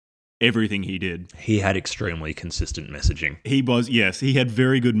basically everything he did. He had extremely consistent messaging. He had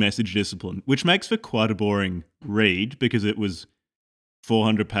very good message discipline, which makes for quite a boring read because it was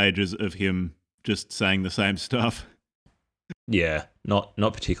 400 pages of him just saying the same stuff. Yeah, not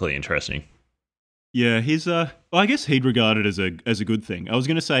particularly interesting. Yeah, I guess he'd regard it as a good thing. I was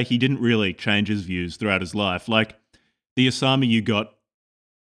going to say he didn't really change his views throughout his life. Like, the Osama you got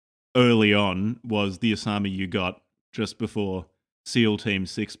early on was the Osama you got just before SEAL Team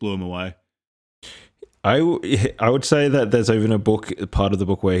 6 blew him away. I would say that there's even part of the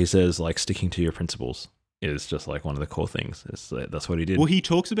book where he says, like, sticking to your principles is just like one of the core things. That's what he did. Well, he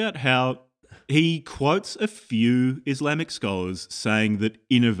talks about how he quotes a few Islamic scholars saying that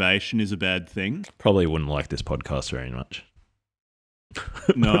innovation is a bad thing. Probably wouldn't like this podcast very much.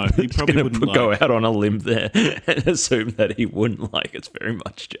 No, he probably wouldn't go out on a limb there and assume that he wouldn't like it very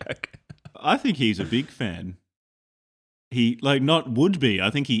much, Jack. I think he's a big fan. He, not would be. I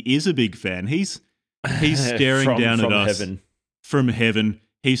think he is a big fan. He's staring down at us heaven. From heaven.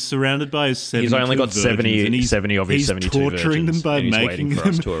 He's surrounded by his 72 He's only got virgins, 70 of his 72 virgins. He's torturing them by and he's making waiting for them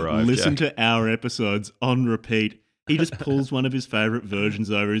us to arrive, listen Jack. to our episodes on repeat. He just pulls one of his favorite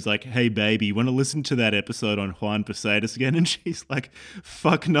virgins over. He's like, "Hey, baby, you want to listen to that episode on Juan Posadas again?" And she's like,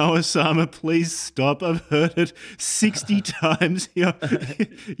 "Fuck no, Osama, please stop. I've heard it 60 times.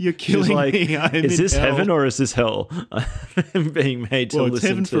 You're killing me. I'm is in this hell." heaven or is this hell? I'm being made to Well, listen it's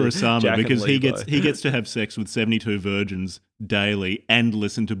heaven to for Osama Jack because and he Levi. gets to have sex with 72 virgins daily and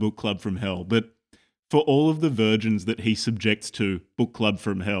listen to Book Club from Hell. But for all of the virgins that he subjects to Book Club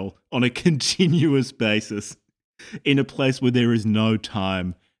from Hell on a continuous basis, in a place where there is no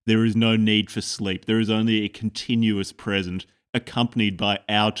time, there is no need for sleep, there is only a continuous present accompanied by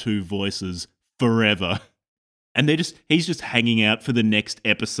our two voices forever. And he's just hanging out for the next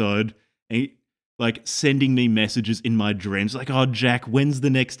episode, and sending me messages in my dreams like, "Oh, Jack, when's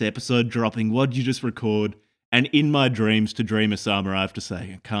the next episode dropping? What'd you just record?" And in my dreams to dream Osama, I have to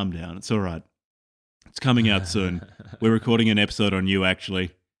say, "Calm down, it's all right. It's coming out soon. We're recording an episode on you,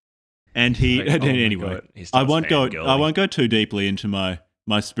 actually." And anyway, I won't go too deeply into my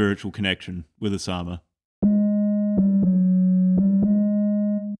spiritual connection with Osama.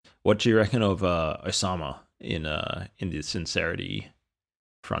 What do you reckon of Osama in the sincerity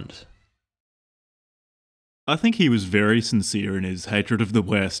front? I think he was very sincere in his hatred of the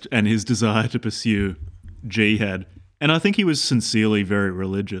West and his desire to pursue jihad. And I think he was sincerely very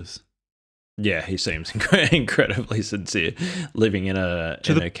religious. Yeah, he seems incredibly sincere, living in a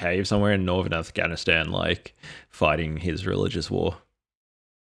cave somewhere in northern Afghanistan, like fighting his religious war.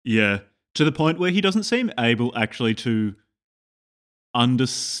 Yeah, to the point where he doesn't seem able actually to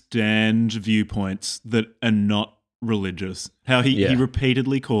understand viewpoints that are not religious. How he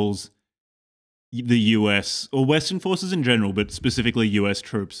repeatedly calls the US, or Western forces in general, but specifically US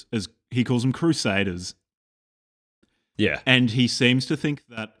troops, as he calls them crusaders. Yeah. And he seems to think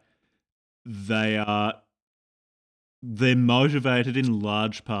that they're motivated in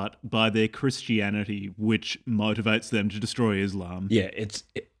large part by their Christianity, which motivates them to destroy Islam. Yeah,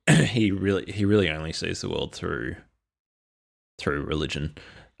 he really only sees the world through religion.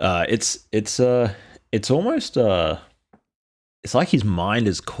 It's almost it's like his mind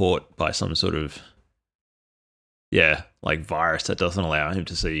is caught by some sort of like virus that doesn't allow him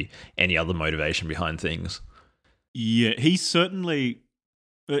to see any other motivation behind things. Yeah, he's certainly.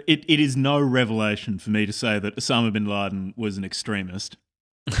 It is no revelation for me to say that Osama bin Laden was an extremist.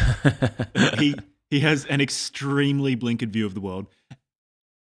 He has an extremely blinkered view of the world.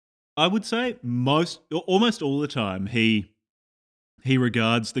 I would say almost all the time he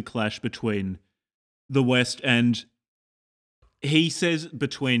regards the clash between the West and, he says,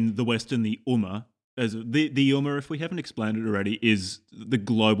 between the West and the Ummah, as the Ummah, if we haven't explained it already, is the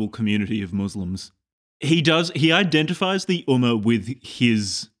global community of Muslims. He identifies the Ummah with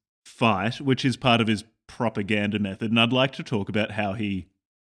his fight, which is part of his propaganda method, and I'd like to talk about how he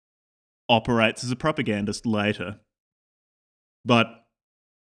operates as a propagandist later. But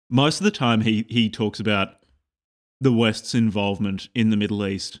most of the time he talks about the West's involvement in the Middle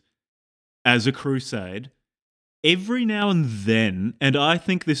East as a crusade. Every now and then, and I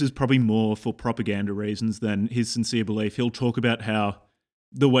think this is probably more for propaganda reasons than his sincere belief, he'll talk about how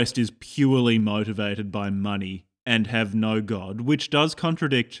the West is purely motivated by money and have no God, which does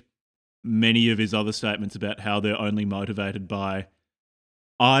contradict many of his other statements about how they're only motivated by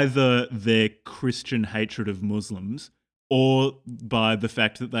either their Christian hatred of Muslims or by the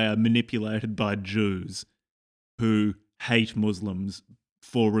fact that they are manipulated by Jews who hate Muslims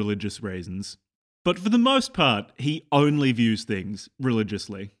for religious reasons. But for the most part, he only views things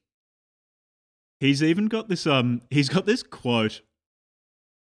religiously. He's even got this quote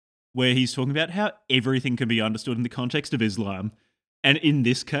where he's talking about how everything can be understood in the context of Islam. And in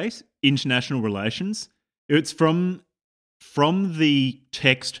this case, international relations. It's from the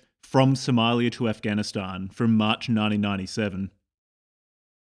text From Somalia to Afghanistan from March 1997,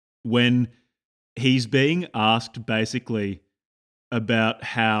 when he's being asked basically about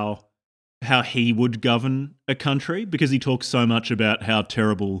how he would govern a country, because he talks so much about how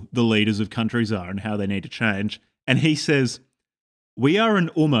terrible the leaders of countries are and how they need to change. And he says, "We are an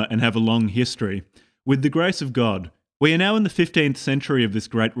ummah and have a long history. With the grace of God, we are now in the 15th century of this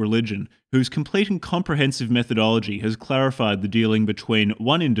great religion, whose complete and comprehensive methodology has clarified the dealing between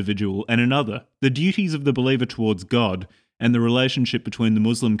one individual and another, the duties of the believer towards God, and the relationship between the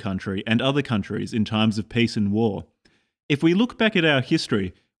Muslim country and other countries in times of peace and war. If we look back at our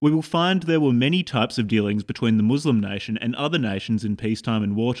history, we will find there were many types of dealings between the Muslim nation and other nations in peacetime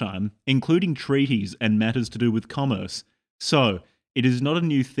and wartime, including treaties and matters to do with commerce. So, it is not a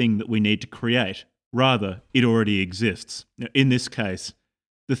new thing that we need to create. Rather, it already exists." Now, in this case,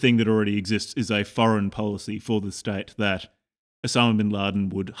 the thing that already exists is a foreign policy for the state that Osama bin Laden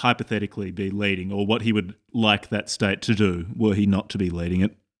would hypothetically be leading, or what he would like that state to do were he not to be leading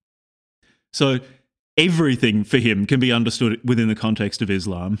it. So everything for him can be understood within the context of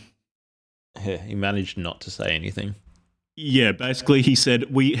Islam. Yeah, he managed not to say anything. Yeah, basically he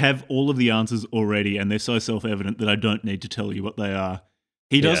said, we have all of the answers already and they're so self-evident that I don't need to tell you what they are.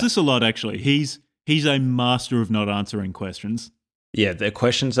 He does this a lot, actually. He's a master of not answering questions. Yeah, they're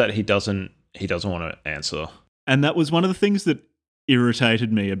questions that he doesn't want to answer. And that was one of the things that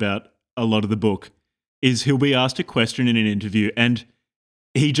irritated me about a lot of the book, is he'll be asked a question in an interview and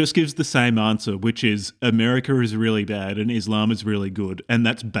he just gives the same answer, which is America is really bad and Islam is really good. And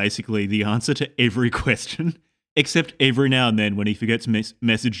that's basically the answer to every question, except every now and then when he forgets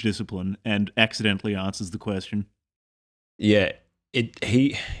message discipline and accidentally answers the question. Yeah,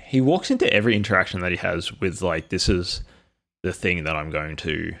 he walks into every interaction that he has with, like, this is the thing that I'm going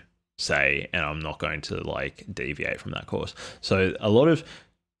to say and I'm not going to, like, deviate from that course. So a lot of,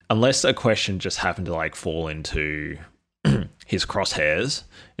 unless a question just happened to, like, fall into his crosshairs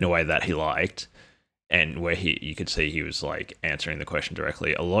in a way that he liked, and where you could see he was, like, answering the question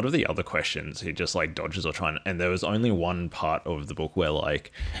directly, a lot of the other questions he just, like, dodges or trying. And there was only one part of the book where,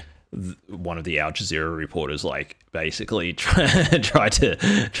 like, one of the Al Jazeera reporters, like, basically tried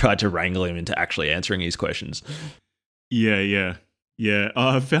to wrangle him into actually answering his questions. Yeah.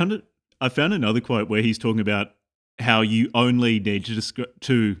 I found it I found another quote where he's talking about how you only need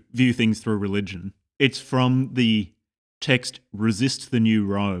to view things through religion. It's from the text Resist the New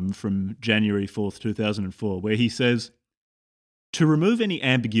Rome from January 4th, 2004, where he says, "To remove any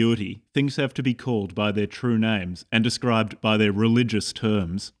ambiguity, things have to be called by their true names and described by their religious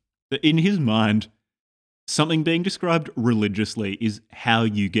terms." In his mind, something being described religiously is how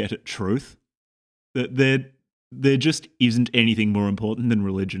you get at truth. That there just isn't anything more important than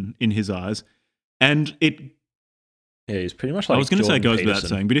religion in his eyes. And he's pretty much like I was going to say Jordan goes without Peterson.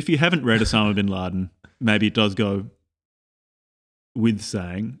 saying, but if you haven't read Osama bin Laden, maybe it does go with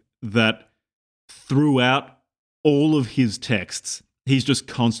saying that throughout all of his texts, he's just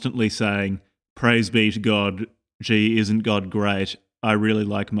constantly saying, praise be to God, gee, isn't God great? I really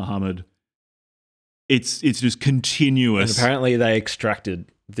like Muhammad. It's just continuous. And apparently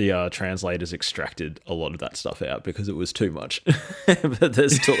the translators extracted a lot of that stuff out because it was too much. But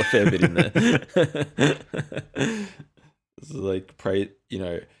there's still a fair bit in there. It's like,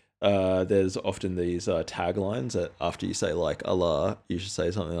 there's often these taglines that after you say like Allah, you should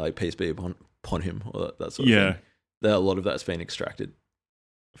say something like peace be upon him, or that sort of thing. A lot of that's been extracted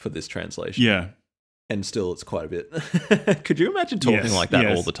for this translation. Yeah. And still, it's quite a bit. Could you imagine talking like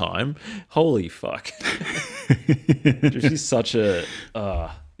that all the time? Holy fuck. She's such a,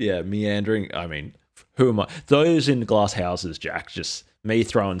 meandering. I mean, who am I? Those in glass houses, Jack, just me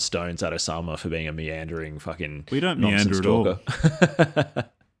throwing stones at Osama for being a meandering fucking We don't meander at all.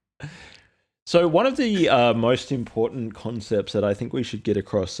 So one of the most important concepts that I think we should get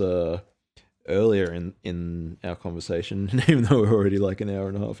across earlier in our conversation, even though we're already like an hour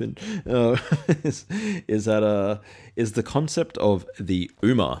and a half in, is the concept of the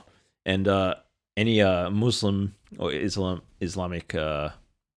Ummah. And any Muslim or Islamic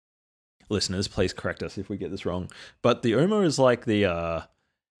listeners, please correct us if we get this wrong. But the Ummah is like the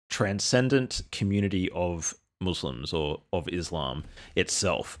transcendent community of Muslims or of Islam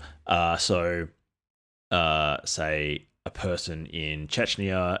itself. So, say a person in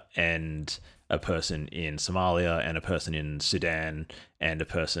Chechnya and a person in Somalia and a person in Sudan and a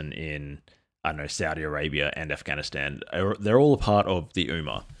person in, I don't know, Saudi Arabia and Afghanistan. They're all a part of the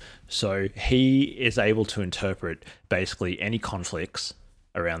Ummah. So he is able to interpret basically any conflicts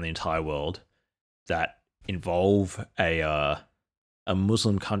around the entire world that involve a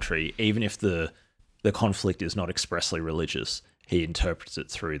Muslim country, even if the conflict is not expressly religious. He interprets it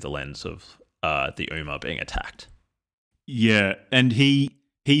through the lens of the Ummah being attacked. Yeah, and he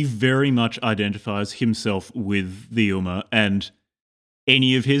very much identifies himself with the Ummah, and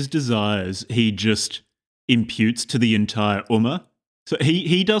any of his desires he just imputes to the entire Ummah. So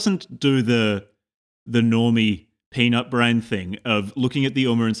he doesn't do the normie peanut brain thing of looking at the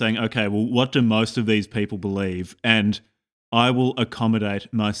Ummah and saying, okay, well, what do most of these people believe? And I will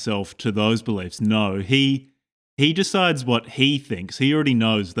accommodate myself to those beliefs. No, he decides what he thinks. He already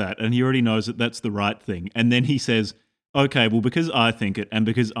knows that, and he already knows that that's the right thing. And then he says, okay, well, because I think it and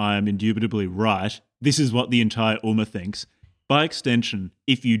because I am indubitably right, this is what the entire Ummah thinks. By extension,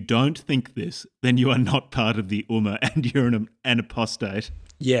 if you don't think this, then you are not part of the Ummah and you're an apostate.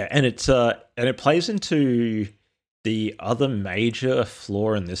 Yeah, and it plays into the other major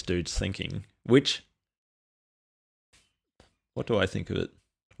flaw in this dude's thinking, which, what do I think of it?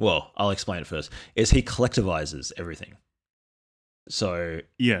 Well, I'll explain it first. Is he collectivizes everything. So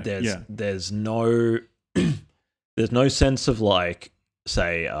there's no there's no sense of like,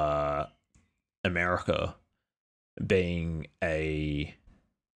 say, America being a,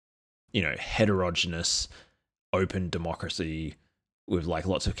 heterogeneous, open democracy with like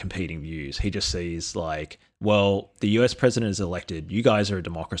lots of competing views. He just sees like, well, the US president is elected. You guys are a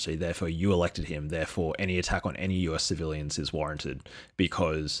democracy. Therefore, you elected him. Therefore, any attack on any US civilians is warranted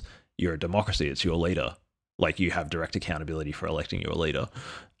because you're a democracy. It's your leader. Like, you have direct accountability for electing your leader.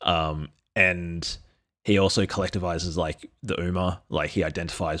 And he also collectivizes like the Ummah. Like, he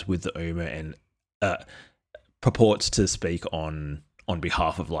identifies with the Ummah and purports to speak on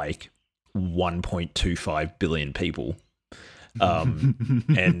behalf of like 1.25 billion people.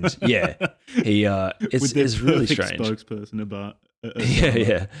 And yeah, he it's really strange. Spokesperson about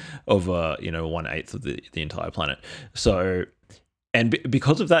of 1/8 of the entire planet. So, and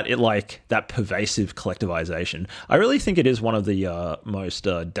because of that, it like that pervasive collectivization. I really think it is one of the most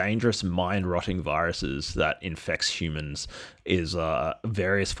dangerous mind-rotting viruses that infects humans. Is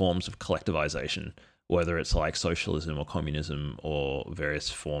various forms of collectivization, whether it's like socialism or communism or various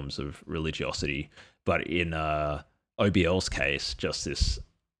forms of religiosity. But in OBL's case, just this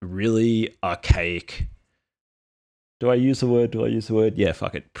really archaic. Do I use the word? Yeah,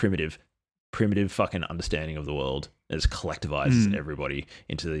 fuck it. Primitive fucking understanding of the world It just collectivizes everybody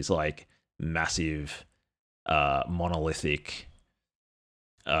into these like massive, monolithic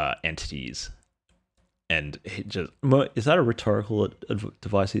entities. And it just, is that a rhetorical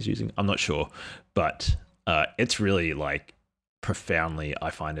device he's using? I'm not sure, but it's really like profoundly,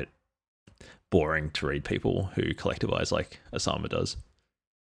 I find it boring to read people who collectivize like Osama does.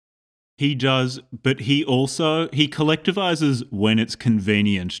 He does, but he collectivizes when it's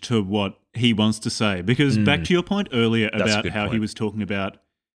convenient to what he wants to say. Because back to your point earlier about how he was talking about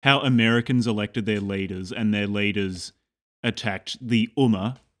how Americans elected their leaders and their leaders attacked the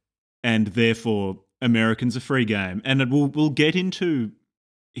Ummah, and therefore Americans are free game. And we'll get into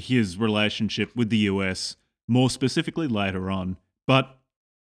his relationship with the US more specifically later on. But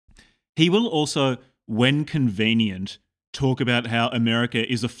he will also, when convenient, talk about how America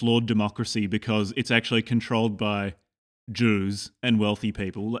is a flawed democracy because it's actually controlled by Jews and wealthy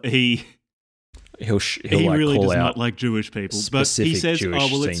people. He really does not like Jewish people, but he says,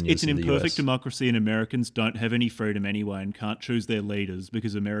 it's an imperfect democracy and Americans don't have any freedom anyway and can't choose their leaders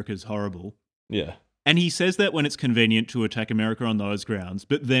because America's horrible. Yeah. And he says that when it's convenient to attack America on those grounds,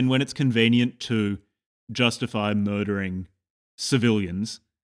 but then when it's convenient to justify murdering civilians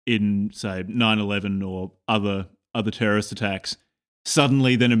in, say, 9/11 or other terrorist attacks,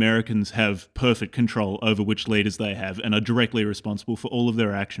 suddenly then Americans have perfect control over which leaders they have and are directly responsible for all of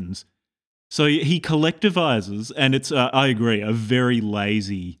their actions. So he collectivizes, and it's, I agree, a very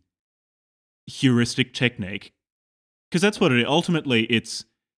lazy heuristic technique. Because that's what it is. Ultimately, it's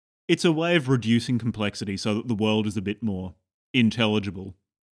a way of reducing complexity so that the world is a bit more intelligible.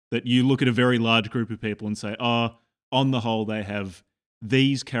 That you look at a very large group of people and say, on the whole, they have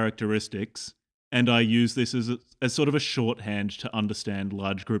these characteristics, and I use this as sort of a shorthand to understand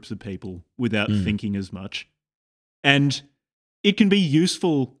large groups of people without thinking as much. And it can be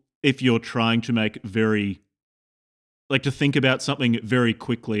useful if you're trying to to think about something very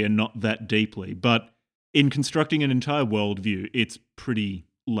quickly and not that deeply. But in constructing an entire worldview, it's pretty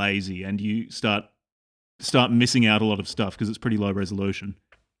lazy and you start missing out a lot of stuff because it's pretty low resolution.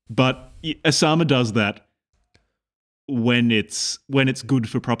 But Osama does that when it's good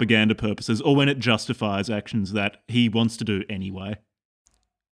for propaganda purposes or when it justifies actions that he wants to do anyway.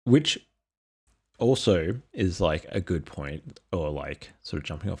 Which also is like a good point, or like sort of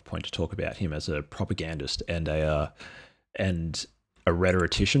jumping off point, to talk about him as a propagandist and a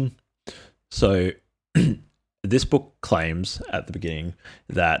rhetorician. So this book claims at the beginning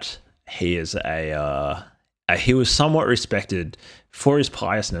that he is he was somewhat respected for his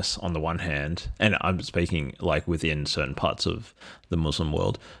piousness on the one hand, and I'm speaking like within certain parts of the Muslim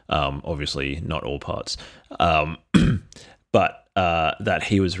world, obviously not all parts, but that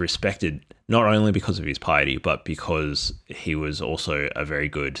he was respected not only because of his piety, but because he was also a very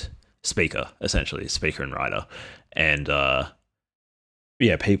good speaker, essentially, speaker and writer. And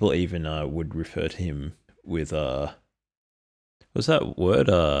people even would refer to him with, what's that word?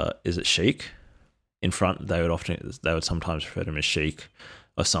 Is it sheikh? In front, they would sometimes refer to him as Sheikh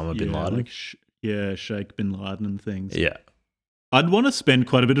Osama bin Laden. Like Sheikh bin Laden and things. Yeah. I'd want to spend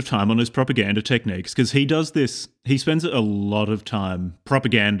quite a bit of time on his propaganda techniques because he does this. He spends a lot of time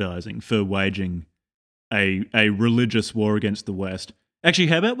propagandizing for waging a religious war against the West. Actually,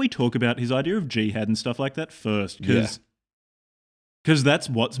 how about we talk about his idea of jihad and stuff like that first? Because that's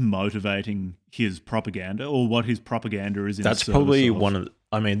what's motivating his propaganda, or what his propaganda is in That's probably one of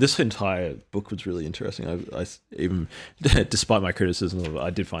this entire book was really interesting. I even, despite my criticism of it, I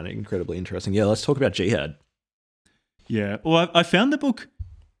did find it incredibly interesting. Yeah, let's talk about jihad. Yeah, well, I found the book.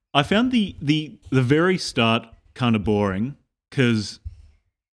 I found the very start kind of boring because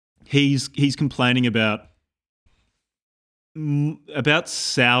he's complaining about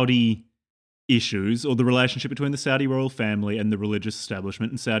Saudi issues, or the relationship between the Saudi royal family and the religious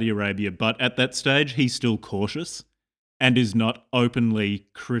establishment in Saudi Arabia. But at that stage, he's still cautious and is not openly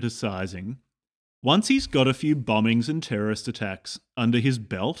criticizing. Once he's got a few bombings and terrorist attacks under his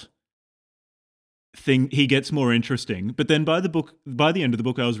belt, he gets more interesting. But then by the end of the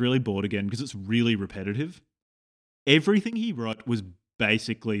book, I was really bored again because it's really repetitive. Everything he wrote was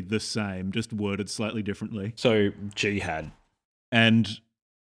basically the same, just worded slightly differently. So jihad. And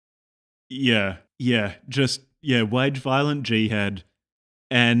wage violent jihad.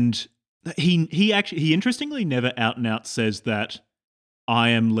 And he interestingly never out and out says that I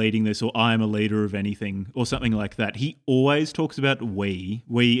am leading this or I am a leader of anything or something like that. He always talks about we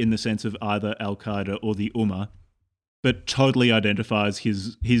in the sense of either Al-Qaeda or the Ummah, but totally identifies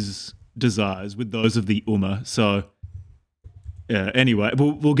his desires with those of the Ummah. So anyway,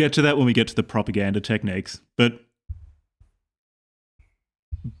 we'll get to that when we get to the propaganda techniques. But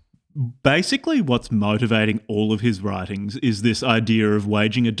basically what's motivating all of his writings is this idea of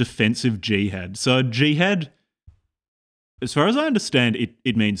waging a defensive jihad. So jihad, as far as I understand,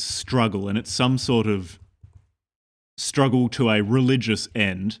 it means struggle, and it's some sort of struggle to a religious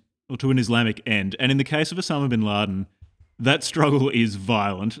end or to an Islamic end. And in the case of Osama bin Laden, that struggle is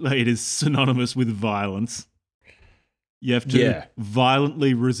violent. Like, it is synonymous with violence. You have to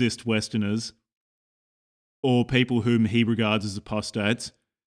violently resist Westerners or people whom he regards as apostates.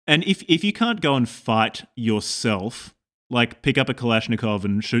 And if you can't go and fight yourself, like pick up a Kalashnikov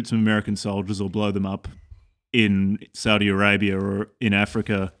and shoot some American soldiers or blow them up in Saudi Arabia or in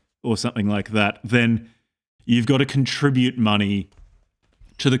Africa or something like that, then you've got to contribute money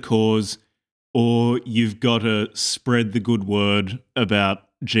to the cause, or you've got to spread the good word about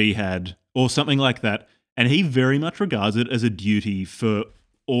jihad or something like that. And he very much regards it as a duty for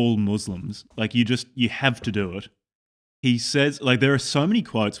all Muslims. Like, you have to do it. He says, like, there are so many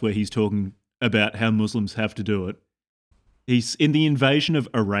quotes where he's talking about how Muslims have to do it. He's in the invasion of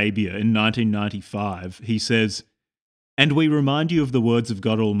Arabia in 1995. He says, "And we remind you of the words of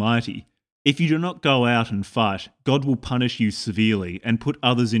God Almighty. If you do not go out and fight, God will punish you severely and put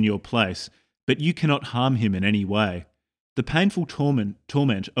others in your place, but you cannot harm him in any way. The painful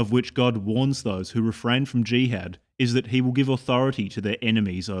torment of which God warns those who refrain from jihad is that he will give authority to their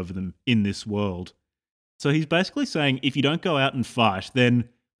enemies over them in this world." So he's basically saying, if you don't go out and fight, then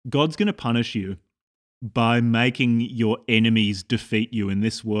God's going to punish you by making your enemies defeat you in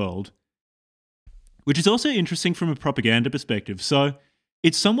this world, which is also interesting from a propaganda perspective. So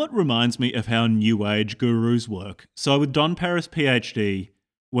it somewhat reminds me of how New Age gurus work. So with Don Paris, PhD,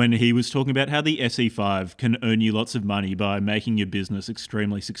 when he was talking about how the SE5 can earn you lots of money by making your business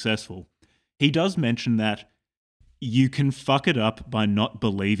extremely successful, he does mention that you can fuck it up by not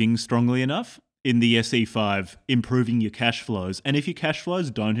believing strongly enough in the SE5, improving your cash flows. And if your cash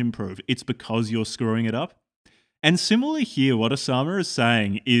flows don't improve, it's because you're screwing it up. And similarly here, what Osama is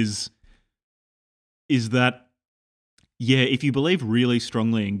saying is that, yeah, if you believe really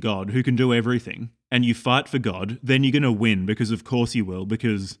strongly in God, who can do everything, and you fight for God, then you're going to win, because of course you will,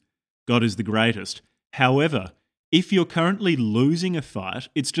 because God is the greatest. However, if you're currently losing a fight,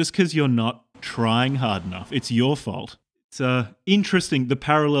 it's just because you're not trying hard enough. It's your fault. It's interesting, the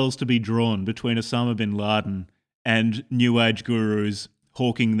parallels to be drawn between Osama bin Laden and New Age gurus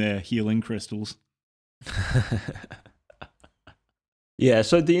hawking their healing crystals. Yeah,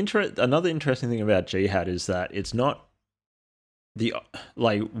 so another interesting thing about jihad is that it's not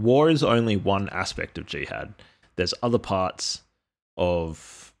war is only one aspect of jihad. There's other parts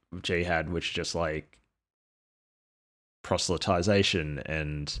of jihad which just like proselytization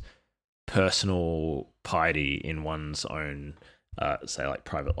and personal piety in one's own, say, like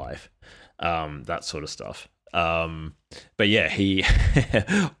private life, that sort of stuff. But yeah, he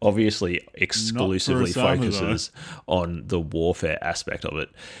obviously exclusively focuses on the warfare aspect of it.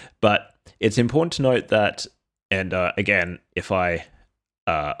 But it's important to note that, and again, if I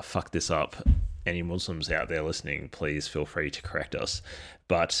fuck this up, any Muslims out there listening, please feel free to correct us.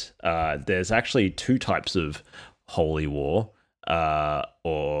 But there's actually two types of holy war,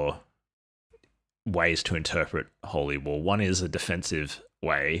 or ways to interpret holy war. One is a defensive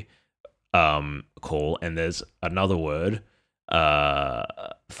way, call, and there's another word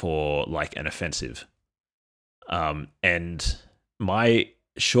for like an offensive. And my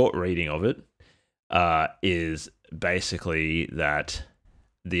short reading of it is basically that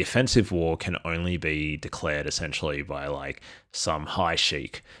the offensive war can only be declared essentially by like some high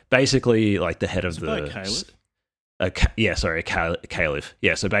sheikh, basically like the head of the caliph.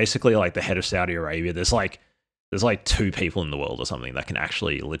 Yeah, so basically like the head of Saudi Arabia. There's like two people in the world or something that can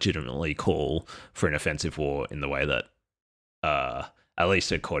actually legitimately call for an offensive war in the way that, at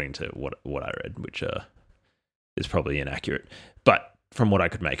least according to what I read, which is probably inaccurate, but from what I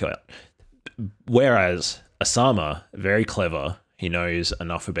could make out. Whereas Osama, very clever, he knows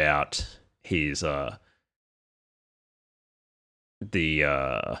enough about his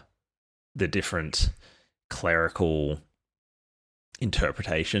the different clerical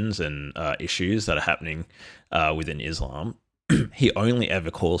interpretations and issues that are happening within Islam. He only ever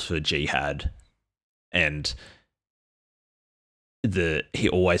calls for jihad, and he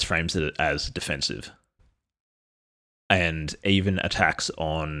always frames it as defensive, and even attacks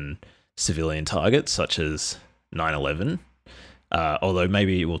on civilian targets such as 9/11. Although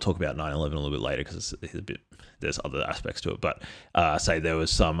maybe we'll talk about 9/11 a little bit later because there's other aspects to it. But say there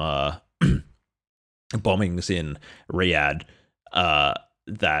was some bombings in Riyadh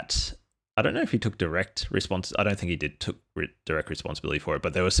that I don't know if he took direct response. I don't think he took direct responsibility for it,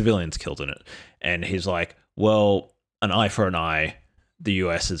 but there were civilians killed in it. And he's like, well, an eye for an eye the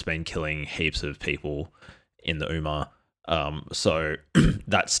US has been killing heaps of people in the Ummah. So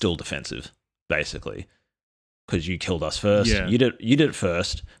that's still defensive, basically, because you killed us first. Yeah. You did it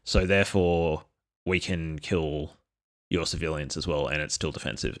first, so therefore we can kill your civilians as well, and it's still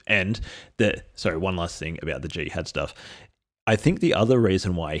defensive. And one last thing about the jihad stuff. I think the other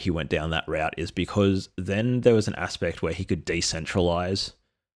reason why he went down that route is because then there was an aspect where he could decentralize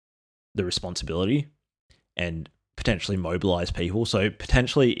the responsibility and potentially mobilize people. So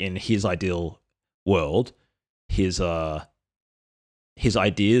potentially in his ideal world, his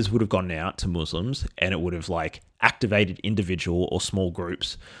ideas would have gone out to Muslims, and it would have like activated individual or small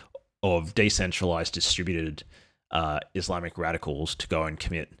groups of decentralized, distributed Islamic radicals to go and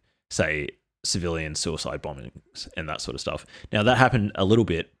commit, say, civilian suicide bombings and that sort of stuff. Now that happened a little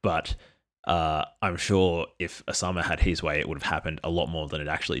bit, but I'm sure if Osama had his way, it would have happened a lot more than it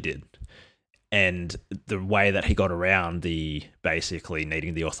actually did. And the way that he got around the basically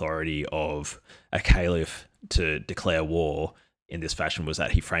needing the authority of a caliph to declare war in this fashion was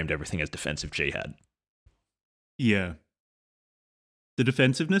that he framed everything as defensive jihad. Yeah. The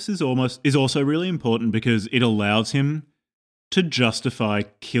defensiveness is also really important because it allows him to justify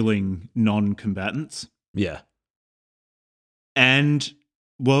killing non-combatants. Yeah. And,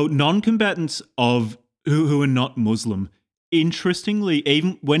 well, non-combatants of who are not Muslim. Interestingly,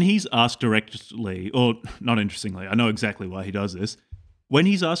 even when he's asked directly, or not interestingly, I know exactly why he does this. When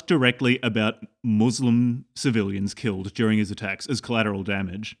he's asked directly about Muslim civilians killed during his attacks as collateral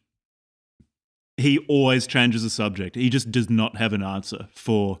damage, he always changes the subject. He just does not have an answer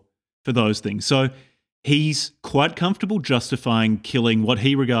for those things. So he's quite comfortable justifying killing what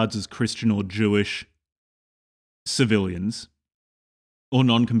he regards as Christian or Jewish civilians or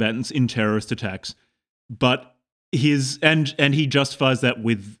non-combatants in terrorist attacks, but and he justifies that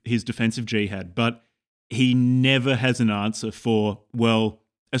with his defensive jihad, but he never has an answer for, well,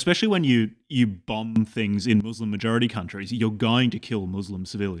 especially when you bomb things in Muslim majority countries, you're going to kill Muslim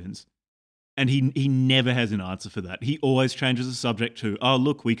civilians. And he never has an answer for that. He always changes the subject to, oh,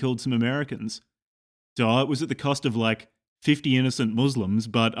 look, we killed some Americans. So it was at the cost of like 50 innocent Muslims,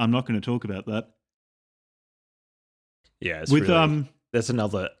 but I'm not going to talk about that. Yeah, it's really, there's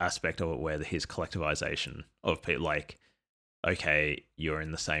another aspect of it where his collectivization of people, like, okay, you're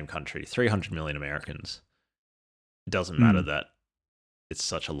in the same country, 300 million Americans. It doesn't matter that it's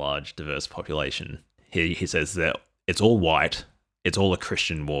such a large, diverse population. He says that it's all white, it's all a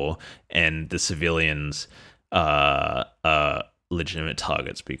Christian war, and the civilians are legitimate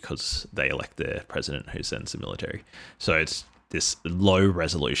targets because they elect their president who sends the military. So it's this low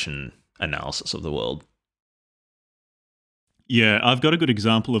resolution analysis of the world. Yeah, I've got a good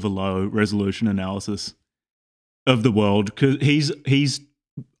example of a low resolution analysis of the world because he's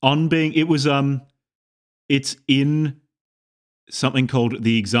on being. It was it's in something called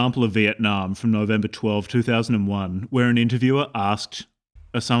The Example of Vietnam from November 12, 2001, where an interviewer asked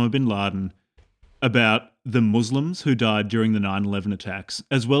Osama bin Laden about the Muslims who died during the 9/11 attacks,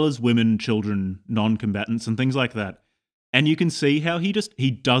 as well as women, children, non-combatants, and things like that. And you can see how he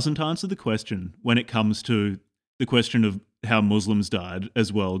doesn't answer the question when it comes to the question of how Muslims died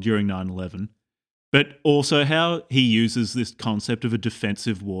as well during 9/11, but also how he uses this concept of a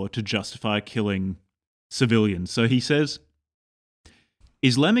defensive war to justify killing civilians. So he says,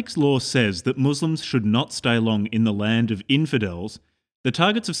 Islamic law says that Muslims should not stay long in the land of infidels. The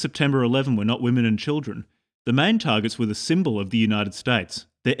targets of September 11 were not women and children. The main targets were the symbol of the United States,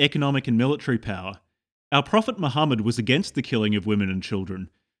 their economic and military power. Our Prophet Muhammad was against the killing of women and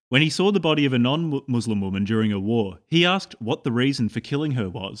children. When he saw the body of a non-Muslim woman during a war, he asked what the reason for killing her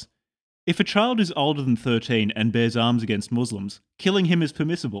was. If a child is older than 13 and bears arms against Muslims, killing him is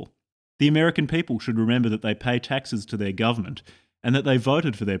permissible. The American people should remember that they pay taxes to their government and that they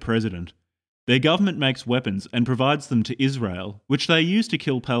voted for their president. Their government makes weapons and provides them to Israel, which they use to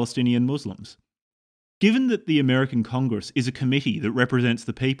kill Palestinian Muslims. Given that the American Congress is a committee that represents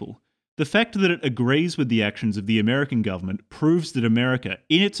the people, the fact that it agrees with the actions of the American government proves that America,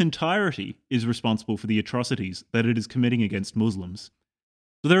 in its entirety, is responsible for the atrocities that it is committing against Muslims.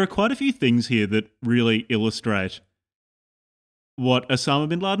 So there are quite a few things here that really illustrate what Osama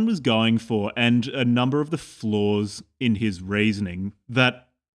bin Laden was going for and a number of the flaws in his reasoning that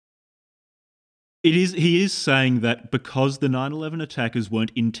he is saying that because the 9/11 attackers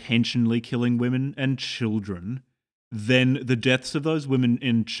weren't intentionally killing women and children, then the deaths of those women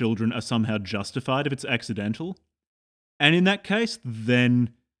and children are somehow justified if it's accidental. And in that case, then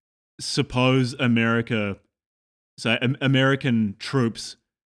suppose American troops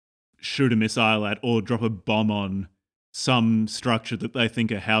shoot a missile at or drop a bomb on some structure that they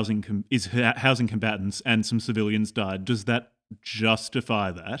think are housing combatants and some civilians died. Does that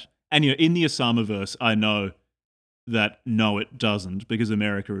justify that. And in the Osama verse, I know that no, it doesn't, because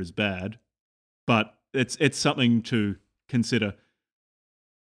America is bad. But it's something to consider.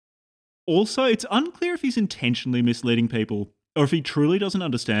 Also, it's unclear if he's intentionally misleading people or if he truly doesn't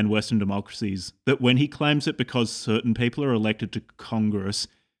understand Western democracies, that when he claims that because certain people are elected to Congress,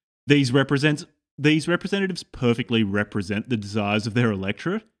 these representatives perfectly represent the desires of their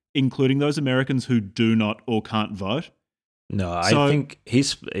electorate, including those Americans who do not or can't vote. No, I think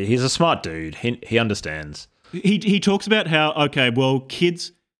he's a smart dude. He understands. He talks about how, okay, well,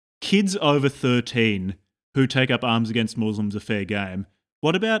 kids over 13 who take up arms against Muslims are fair game.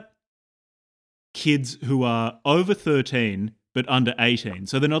 What about kids who are over 13 but under 18?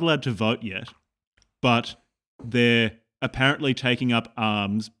 So they're not allowed to vote yet, but they're apparently taking up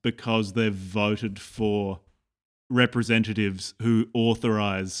arms because they've voted for representatives who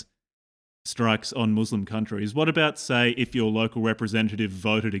authorize strikes on Muslim countries. What about, say, if your local representative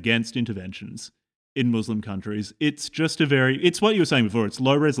voted against interventions in Muslim countries? It's it's what you were saying before, it's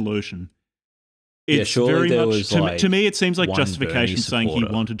low resolution. It's surely very there much, was to me, it seems like one justification Bernie saying he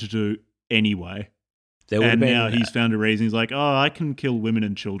supporter. wanted to do anyway. And Now he's found a reason. He's like, I can kill women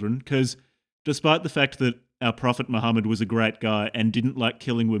and children, because despite the fact that our Prophet Muhammad was a great guy and didn't like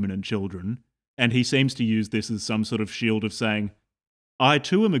killing women and children, and he seems to use this as some sort of shield of saying, I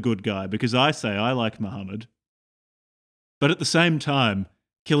too am a good guy because I say I like Muhammad. But at the same time,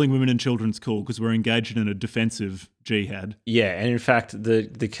 killing women and children's cool because we're engaged in a defensive jihad. Yeah, and in fact,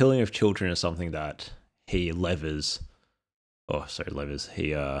 the killing of children is something that he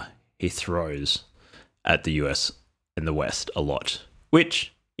he throws at the US and the West a lot.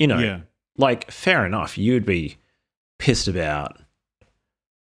 Which, like, fair enough, you'd be pissed about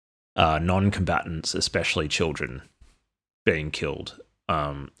non-combatants, especially children, being killed.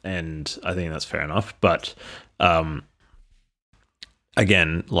 And I think that's fair enough. But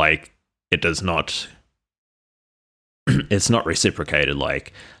again, like, it does not... it's not reciprocated.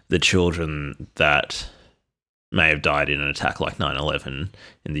 Like, the children that may have died in an attack like 9/11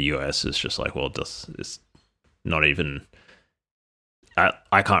 in the US is just like, well, this is not even...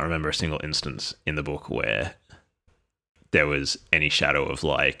 I can't remember a single instance in the book where there was any shadow of,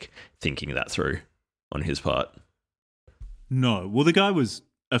 like, thinking that through on his part. No. Well, the guy was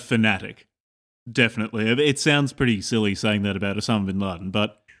a fanatic, definitely. It sounds pretty silly saying that about Osama bin Laden,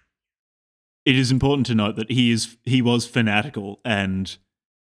 but it is important to note that he was fanatical, and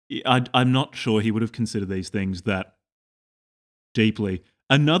I'm not sure he would have considered these things that deeply.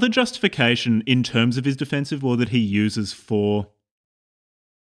 Another justification in terms of his defensive war that he uses for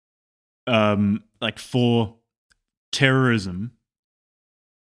terrorism.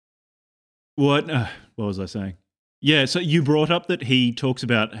 What was I saying? Yeah, so you brought up that he talks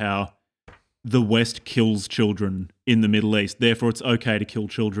about how the West kills children in the Middle East, therefore it's okay to kill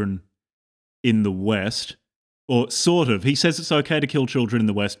children in the West. Or sort of. He says it's okay to kill children in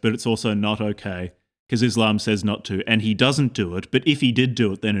the West, but it's also not okay because Islam says not to, and he doesn't do it, but if he did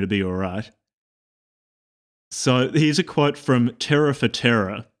do it, then it'd be all right. So here's a quote from Terror for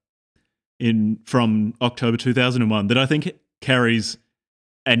Terror from October 2001 that I think carries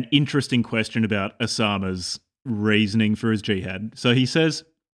an interesting question about Osama's reasoning for his jihad. So he says,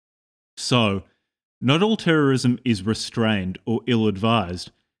 not all terrorism is restrained or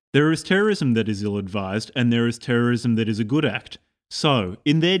ill-advised. There is terrorism that is ill-advised, and there is terrorism that is a good act. So,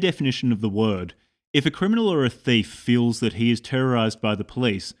 in their definition of the word, if a criminal or a thief feels that he is terrorized by the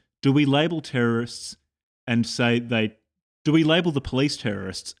police, do we label the police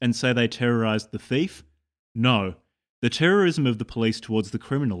terrorists and say they terrorized the thief? No. The terrorism of the police towards the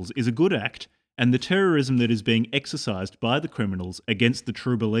criminals is a good act, and the terrorism that is being exercised by the criminals against the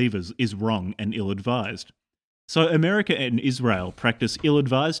true believers is wrong and ill-advised. So America and Israel practice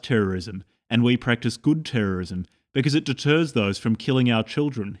ill-advised terrorism, and we practice good terrorism because it deters those from killing our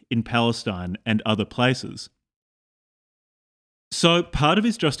children in Palestine and other places. So part of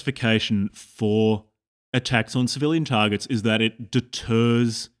his justification for attacks on civilian targets is that it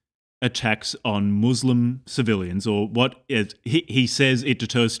deters attacks on Muslim civilians, or he says it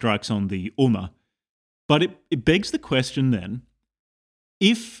deters strikes on the Ummah. But it begs the question then,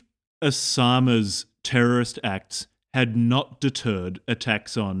 if Osama's terrorist acts had not deterred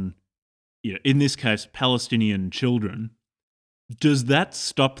attacks on, in this case, Palestinian children, does that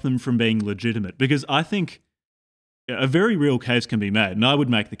stop them from being legitimate? Because I think a very real case can be made, and I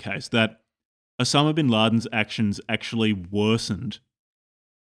would make the case that Osama bin Laden's actions actually worsened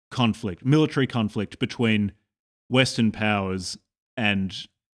military conflict between Western powers and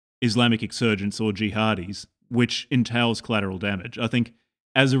Islamic insurgents or jihadis, which entails collateral damage. I think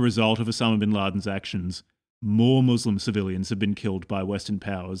as a result of Osama bin Laden's actions, more Muslim civilians have been killed by Western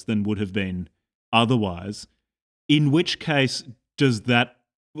powers than would have been otherwise. In which case, does that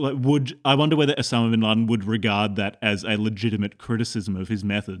I wonder whether Osama bin Laden would regard that as a legitimate criticism of his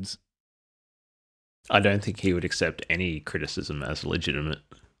methods? I don't think he would accept any criticism as legitimate.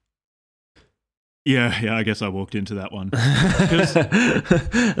 Yeah, I guess I walked into that one.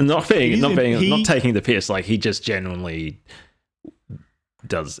 not taking the piss, like he just genuinely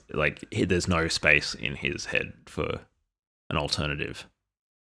does, like there's no space in his head for an alternative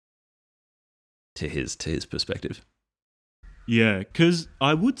to his perspective. Yeah, because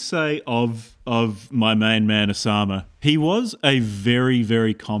I would say of my main man Osama, he was a very,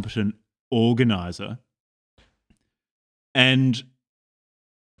 very competent organizer, and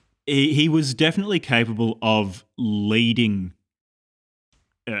he was definitely capable of leading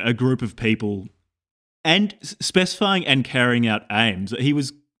a group of people and specifying and carrying out aims. He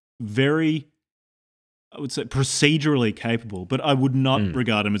was very, I would say, procedurally capable, but I would not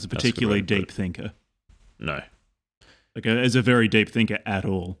regard him as a particularly deep thinker. No. Like as a very deep thinker at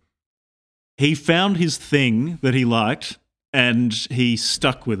all. He found his thing that he liked and he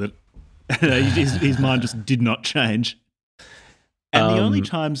stuck with it. His mind just did not change. And the only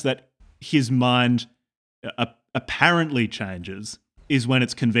times that his mind apparently changes is when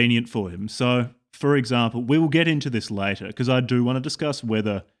it's convenient for him. So, for example, we will get into this later because I do want to discuss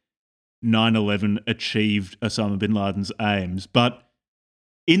whether 9/11 achieved Osama bin Laden's aims. But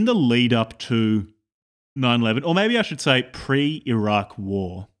in the lead up to 9/11, or maybe I should say pre-Iraq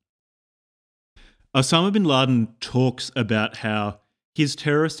war, Osama bin Laden talks about how his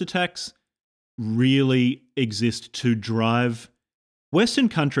terrorist attacks really exist to drive Western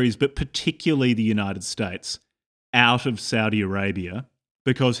countries, but particularly the United States, out of Saudi Arabia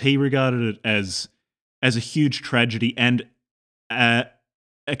because he regarded it as a huge tragedy and a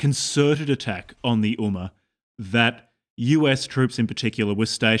concerted attack on the Ummah that US troops in particular were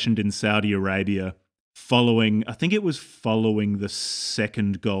stationed in Saudi Arabia following the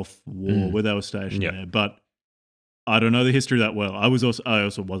Second Gulf War where they were stationed there. But I don't know the history that well. I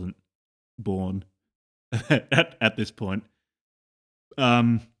also wasn't born at this point.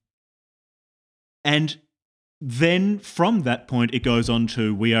 And then from that point, it goes on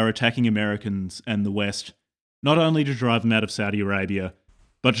to we are attacking Americans and the West, not only to drive them out of Saudi Arabia,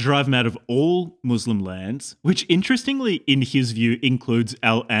 but to drive them out of all Muslim lands, which interestingly, in his view, includes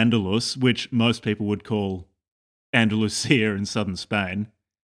Al-Andalus, which most people would call Andalusia in southern Spain.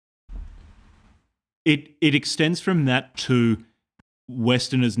 It extends from that to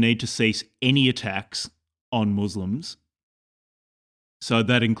Westerners need to cease any attacks on Muslims. So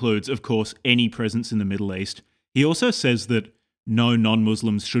that includes, of course, any presence in the Middle East. He also says that no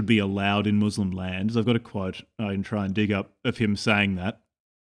non-Muslims should be allowed in Muslim lands. I've got a quote I can try and dig up of him saying that.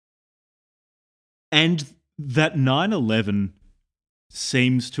 And that 9/11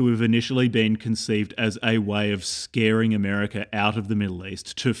 seems to have initially been conceived as a way of scaring America out of the Middle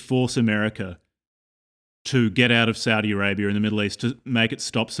East, to force America to get out of Saudi Arabia in the Middle East, to make it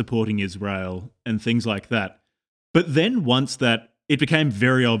stop supporting Israel and things like that. But then once that, it became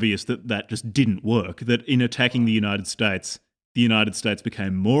very obvious that that just didn't work, that in attacking the United States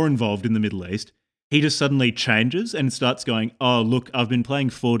became more involved in the Middle East. He just suddenly changes and starts going, oh, look, I've been playing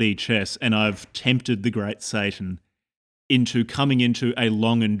 4D chess and I've tempted the great Satan into coming into a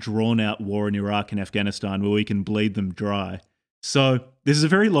long and drawn-out war in Iraq and Afghanistan where we can bleed them dry. So this is a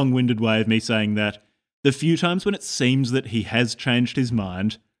very long-winded way of me saying that the few times when it seems that he has changed his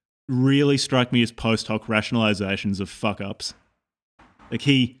mind really strike me as post hoc rationalizations of fuck-ups. Like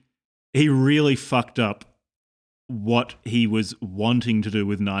he really fucked up what he was wanting to do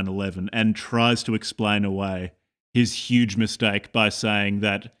with 9/11 and tries to explain away his huge mistake by saying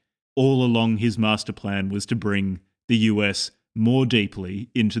that all along his master plan was to bring the US more deeply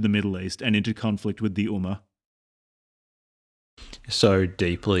into the Middle East and into conflict with the Ummah. So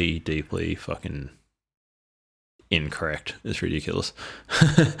deeply, deeply fucking incorrect. It's ridiculous.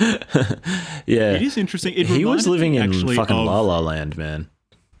 Yeah. It is interesting. He was living in fucking La La Land, man.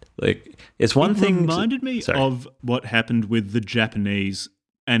 Like, it's one thing. It reminded me of what happened with the Japanese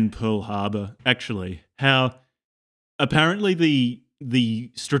and Pearl Harbor, actually. How apparently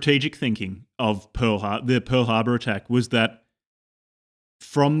the strategic thinking of the Pearl Harbor attack was that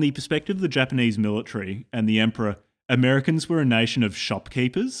from the perspective of the Japanese military and the emperor, Americans were a nation of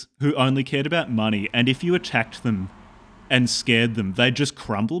shopkeepers who only cared about money, and if you attacked them and scared them, they'd just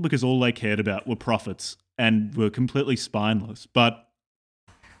crumble because all they cared about were profits and were completely spineless. But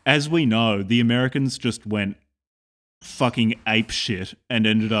as we know, the Americans just went fucking apeshit and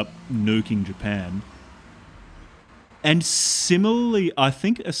ended up nuking Japan. And similarly, I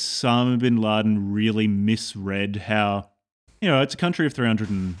think Osama bin Laden really misread how, it's a country of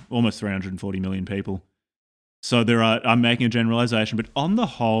almost 340 million people. So I'm making a generalization, but on the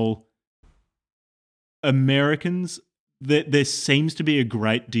whole, Americans, there seems to be a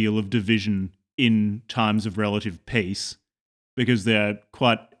great deal of division in times of relative peace because they're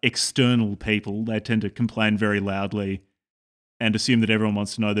quite external people. They tend to complain very loudly and assume that everyone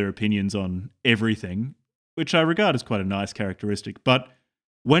wants to know their opinions on everything, which I regard as quite a nice characteristic. But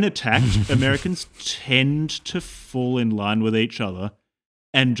when attacked, Americans tend to fall in line with each other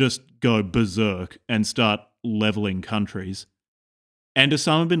and just go berserk and start leveling countries. And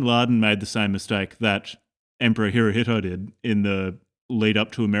Osama bin Laden made the same mistake that Emperor Hirohito did in the lead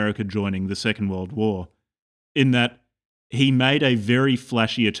up to America joining the Second World War, in that he made a very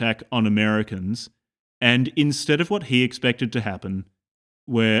flashy attack on Americans, and instead of what he expected to happen,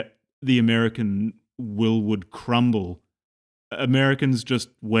 where the American will would crumble, Americans just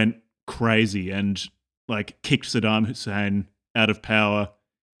went crazy and kicked Saddam Hussein out of power,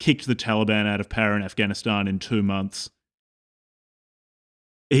 kicked the Taliban out of power in Afghanistan in 2 months.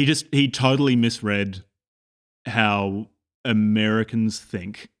 He totally misread how Americans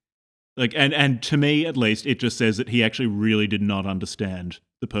think. And to me, at least, it just says that he actually really did not understand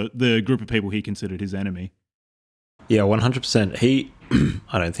the group of people he considered his enemy. Yeah, 100%.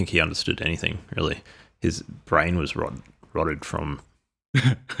 I don't think he understood anything, really. His brain was rotted from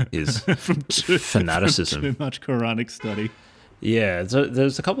his fanaticism. From too much Quranic study. Yeah, so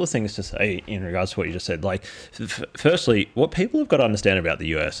there's a couple of things to say in regards to what you just said. Firstly, what people have got to understand about the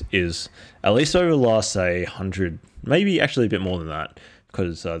US is, at least over the last, say, 100, maybe actually a bit more than that,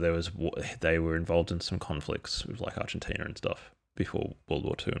 because they were involved in some conflicts with Argentina and stuff before World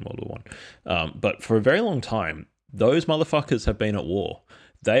War II and World War I. But for a very long time, those motherfuckers have been at war.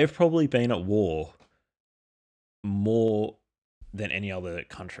 They have probably been at war more than any other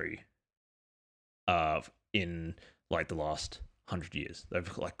country in the last 100 years. They've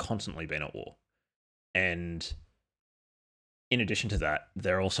constantly been at war. And in addition to that,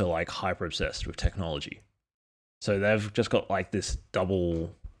 they're also hyper obsessed with technology. So they've just got this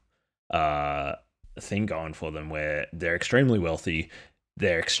double thing going for them where they're extremely wealthy,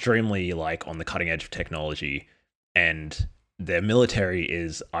 they're extremely on the cutting edge of technology, and their military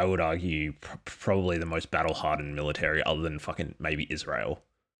is, I would argue, probably the most battle-hardened military other than fucking maybe Israel.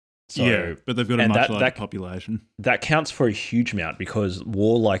 So, yeah, but they've got a much larger population. That counts for a huge amount because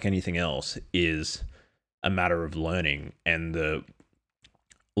war, like anything else, is a matter of learning, and the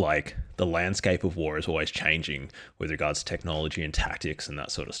landscape of war is always changing with regards to technology and tactics and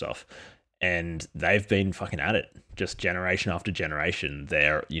that sort of stuff. And they've been fucking at it just generation after generation.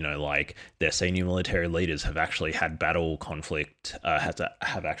 Their senior military leaders have actually had battle conflict,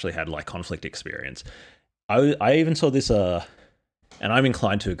 have actually had conflict experience. I even saw this, and I'm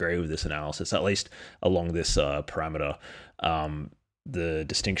inclined to agree with this analysis, at least along this parameter. The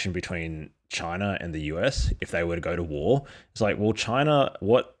distinction between China and the US, if they were to go to war, it's China,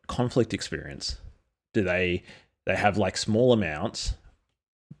 what conflict experience do they have? Small amounts,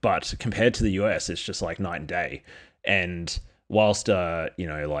 but compared to the US, it's just night and day. And whilst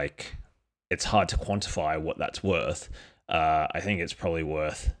it's hard to quantify what that's worth, I think it's probably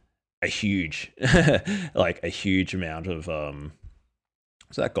worth a huge a huge amount of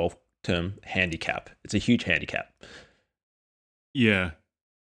what's that golf term? Handicap. It's a huge handicap. Yeah.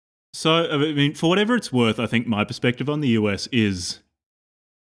 So, I mean, for whatever it's worth, I think my perspective on the US is,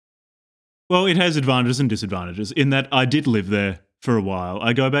 well, it has advantages and disadvantages in that I did live there for a while.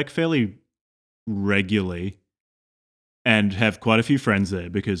 I go back fairly regularly and have quite a few friends there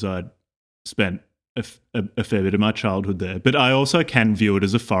because I'd spent a fair bit of my childhood there. But I also can view it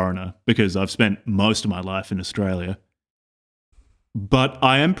as a foreigner because I've spent most of my life in Australia. But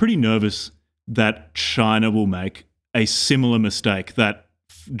I am pretty nervous that China will make a similar mistake that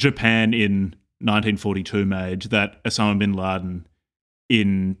Japan in 1942 made, that Osama bin Laden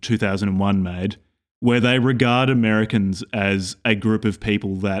in 2001 made, where they regard Americans as a group of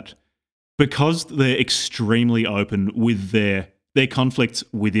people that, because they're extremely open with their conflicts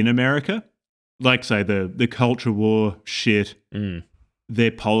within America, say the culture war shit,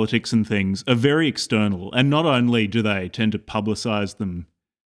 their politics and things are very external. And not only do they tend to publicize them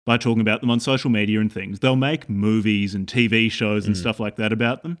by talking about them on social media and things, they'll make movies and TV shows and stuff like that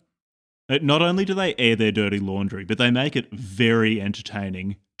about them. Not only do they air their dirty laundry, but they make it very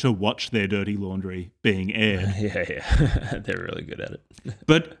entertaining to watch their dirty laundry being aired. Yeah. They're really good at it.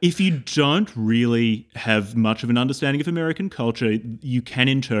 But if you don't really have much of an understanding of American culture, you can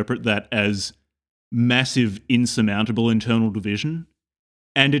interpret that as massive, insurmountable internal division.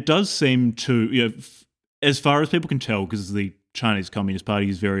 And it does seem to, as far as people can tell, because the Chinese Communist Party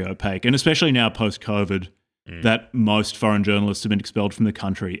is very opaque, and especially now post-COVID, that most foreign journalists have been expelled from the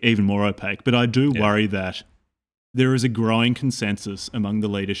country, even more opaque. But I do worry that there is a growing consensus among the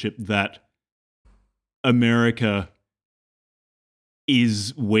leadership that America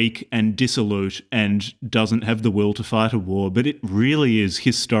is weak and dissolute and doesn't have the will to fight a war. But it really is,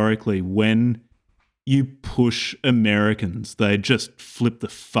 historically, when you push Americans, they just flip the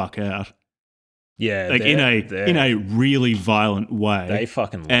fuck out. Yeah, like in a really violent way. They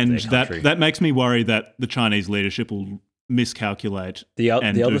fucking love and their country. that makes me worry that the Chinese leadership will miscalculate. The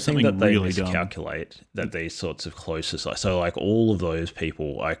other thing that they really miscalculate that these sorts of close societies, so like all of those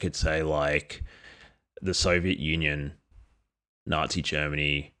people, I could say like the Soviet Union, Nazi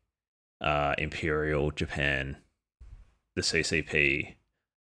Germany, Imperial Japan, the CCP,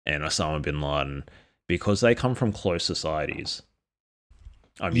 and Osama bin Laden, because they come from closed societies.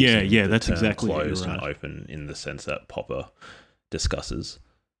 I'm using the that's term exactly closed right. and open in the sense that Popper discusses.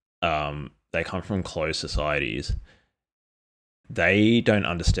 They come from closed societies. They don't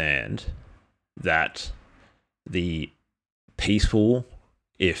understand that the peaceful,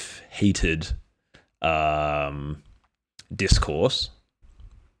 if heated, discourse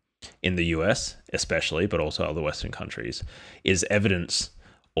in the US, especially, but also other Western countries, is evidence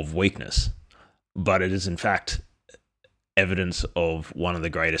of weakness. But it is, in fact, evidence of one of the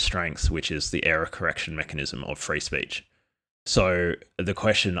greatest strengths, which is the error correction mechanism of free speech. So the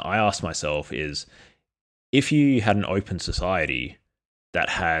question I ask myself is, if you had an open society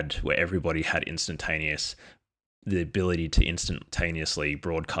where everybody had the ability to instantaneously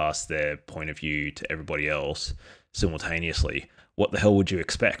broadcast their point of view to everybody else simultaneously, what the hell would you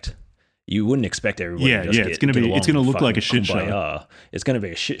expect? You wouldn't expect everybody to just it's going to look like a shit show. It's going to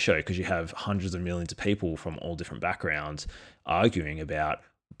be a shit show because you have hundreds of millions of people from all different backgrounds arguing about.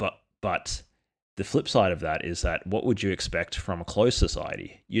 But the flip side of that is that what would you expect from a closed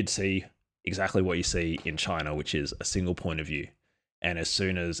society? You'd see exactly what you see in China, which is a single point of view. And as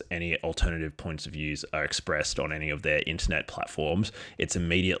soon as any alternative points of views are expressed on any of their internet platforms, it's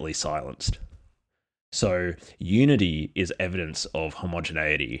immediately silenced. So unity is evidence of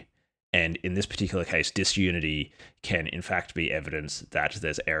homogeneity. And in this particular case, disunity can in fact be evidence that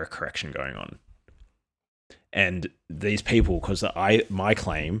there's error correction going on. And these people, because my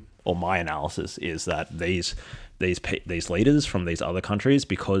claim or my analysis is that these leaders from these other countries,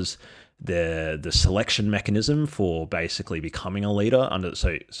 because the selection mechanism for basically becoming a leader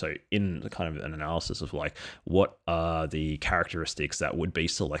so in the kind of an analysis of like what are the characteristics that would be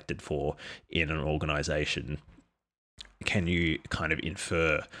selected for in an organization, can you kind of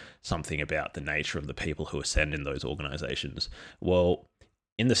infer something about the nature of the people who ascend in those organizations? Well,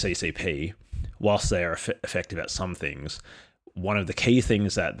 in the CCP, whilst they are effective at some things, one of the key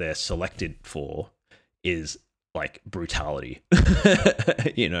things that they're selected for is like brutality,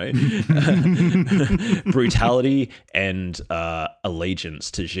 brutality and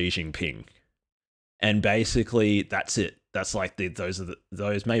allegiance to Xi Jinping. And basically that's it. That's like those,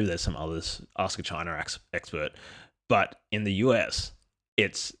 maybe there's some others, ask a China expert. But in the US,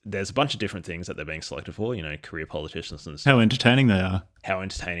 there's a bunch of different things that they're being selected for, career politicians and stuff. How entertaining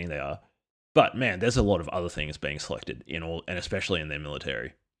they are. But man, there's a lot of other things being selected and especially in their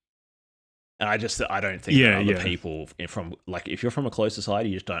military. And I don't think that other people from, like, if you're from a closed society,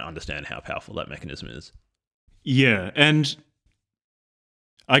 you just don't understand how powerful that mechanism is. Yeah, and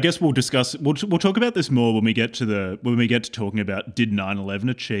I guess we'll talk about this more when we get to talking about, did 9/11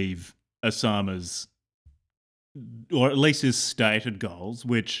 achieve Osama's, or at least his stated goals,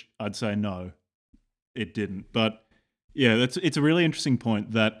 which I'd say no, it didn't. But yeah, it's a really interesting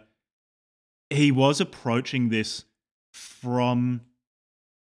point that he was approaching this from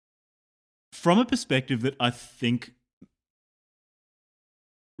a perspective that I think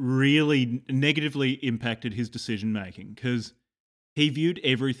really negatively impacted his decision making, because he viewed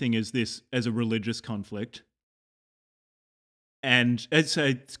everything as a religious conflict. And it's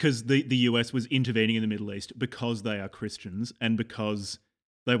because the US was intervening in the Middle East because they are Christians and because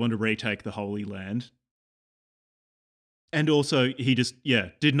they want to retake the Holy Land. And also, he just,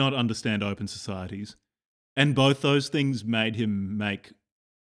 did not understand open societies. And both those things made him make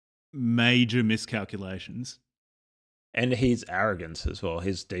major miscalculations. And his arrogance as well.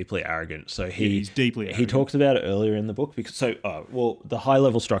 He's deeply arrogant. So he's deeply arrogant. He talks about it earlier in the book. Because the high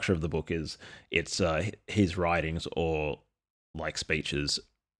level structure of the book is it's his writings or like speeches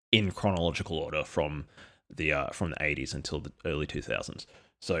in chronological order from the 80s until the early 2000s.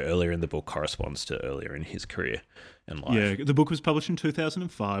 So earlier in the book corresponds to earlier in his career and life. Yeah, the book was published in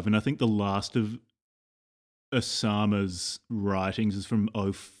 2005, and I think the last of Osama's writings is from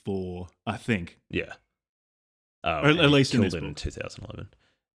 2004, I think. Yeah. Or at least in killed this in book. 2011.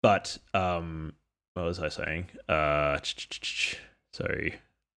 But what was I saying? Sorry,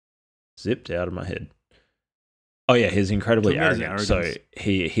 zipped out of my head. Oh yeah, he's incredibly Talking about his arrogant. So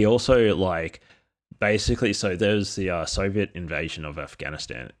arrogance. he also like basically, so there's the Soviet invasion of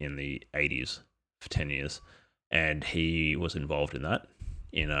Afghanistan in the 80s for 10 years, and he was involved in that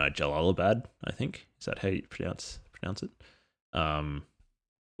in Jalalabad, I think. Is that how you pronounce it?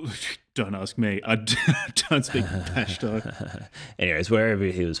 Don't ask me. I don't speak Pashto. Anyways, wherever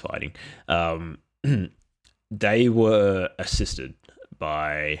he was fighting, they were assisted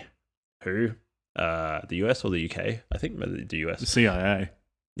by who? The US or the UK? I think the US. The CIA.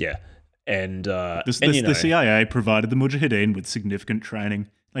 Yeah. And, The CIA provided the Mujahideen with significant training.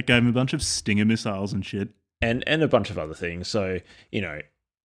 Like, gave them a bunch of Stinger missiles and shit. and a bunch of other things. So,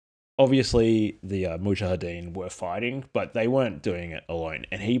 obviously the Mujahideen were fighting, but they weren't doing it alone.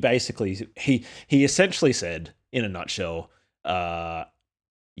 And he basically, he essentially said, in a nutshell,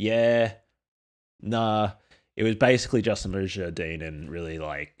 yeah, nah, it was basically just the Mujahideen, and really,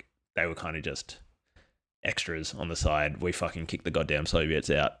 like, they were kind of just extras on the side. We fucking kicked the goddamn Soviets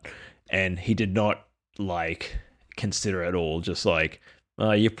out. And he did not, like, consider at all, just like,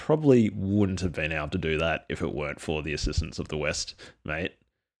 you probably wouldn't have been able to do that if it weren't for the assistance of the West, mate.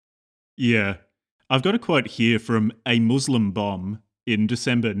 Yeah. I've got a quote here from A Muslim Bomb in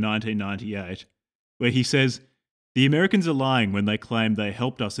December 1998, where he says, "The Americans are lying when they claim they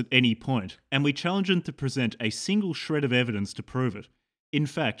helped us at any point, and we challenge them to present a single shred of evidence to prove it. In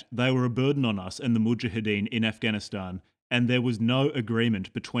fact, they were a burden on us and the Mujahideen in Afghanistan, and there was no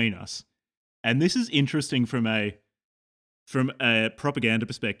agreement between us." And this is interesting from a propaganda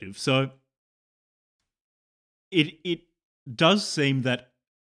perspective. So it does seem that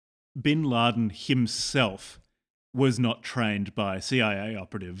bin Laden himself was not trained by CIA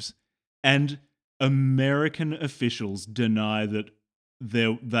operatives, and American officials deny that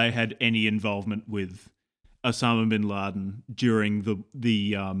they had any involvement with Osama bin Laden during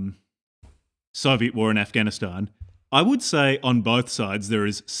the Soviet war in Afghanistan. I would say on both sides there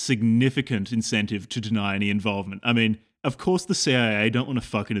is significant incentive to deny any involvement. I mean, of course the CIA don't want to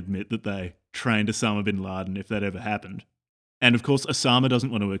fucking admit that they trained Osama bin Laden if that ever happened. And of course Osama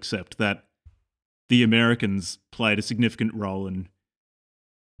doesn't want to accept that the Americans played a significant role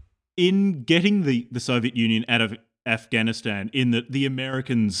in getting the Soviet Union out of Afghanistan, in that the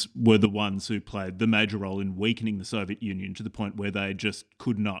Americans were the ones who played the major role in weakening the Soviet Union to the point where they just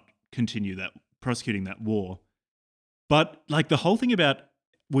could not continue prosecuting that war. But like the whole thing about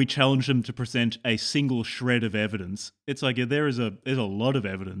we challenge them to present a single shred of evidence, it's like there's a lot of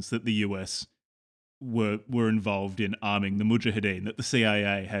evidence that the US were involved in arming the Mujahideen, that the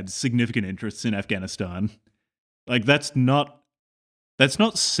CIA had significant interests in Afghanistan. Like that's not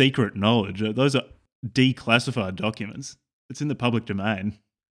secret knowledge. Those are declassified documents. It's in the public domain.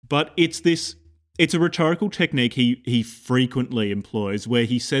 But it's a rhetorical technique he frequently employs where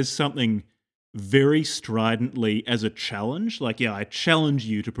he says something very stridently as a challenge, like, yeah, I challenge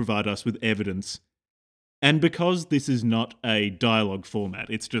you to provide us with evidence. And because this is not a dialogue format,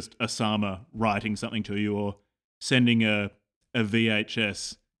 it's just Osama writing something to you or sending a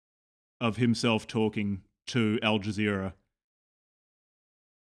VHS of himself talking to Al Jazeera.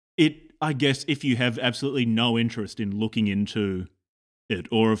 I guess if you have absolutely no interest in looking into it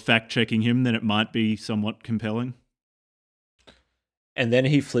or fact-checking him, then it might be somewhat compelling. And then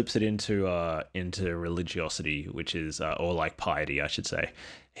he flips it into religiosity, which is or like piety, I should say.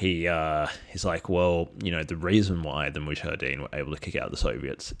 He's like, well, the reason why the Mujahideen were able to kick out the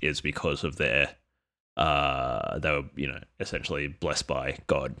Soviets is because of their they were essentially blessed by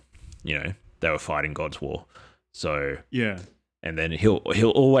God. They were fighting God's war. So yeah. And then he'll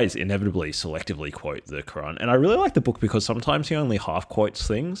always inevitably selectively quote the Quran. And I really like the book because sometimes he only half quotes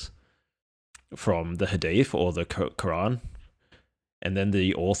things from the Hadith or the Quran. And then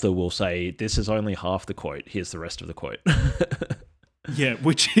the author will say, this is only half the quote. Here's the rest of the quote. Yeah,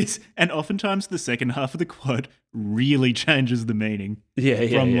 and oftentimes the second half of the quote really changes the meaning.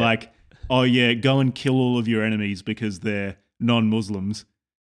 From like, oh yeah, go and kill all of your enemies because they're non-Muslims,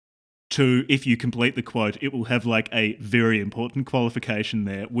 to if you complete the quote, it will have like a very important qualification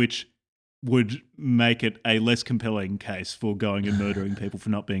there, which would make it a less compelling case for going and murdering people for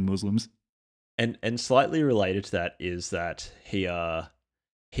not being Muslims. And slightly related to that is that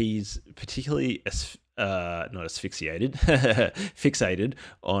he's particularly not asphyxiated, fixated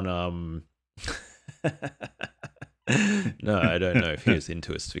on No, I don't know if he was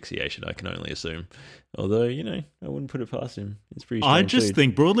into asphyxiation. I can only assume. Although, I wouldn't put it past him. It's pretty strange. I just dude.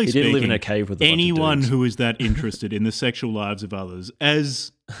 think, broadly he speaking, did live in a cave with anyone who is that interested in the sexual lives of others,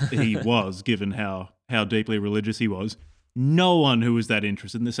 as he was, given how how deeply religious he was. No one who was that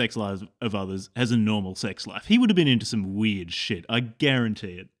interested in the sex lives of others has a normal sex life. He would have been into some weird shit. I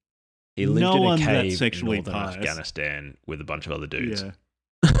guarantee it. He lived No in a one that cave in sexually northern pious. Afghanistan with a bunch of other dudes. Yeah.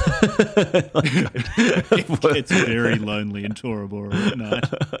 It gets very lonely in Tora Bora at night.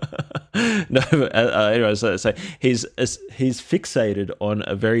 No, but, anyway, so he's fixated on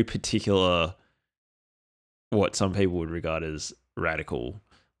a very particular, what some people would regard as radical,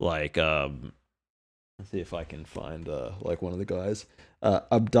 like let's see if I can find like one of the guys,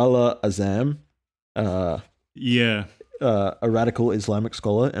 Abdullah Azam, Yeah. a radical Islamic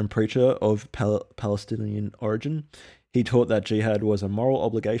scholar and preacher of Palestinian origin. He taught that jihad was a moral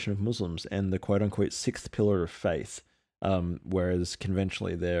obligation of Muslims and the quote-unquote sixth pillar of faith, whereas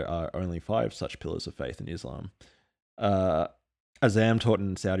conventionally there are only 5 such pillars of faith in Islam. Azam taught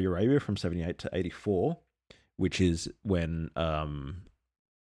in Saudi Arabia from 78 to 84, which is when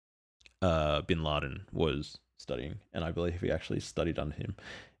bin Laden was studying, and I believe he actually studied under him.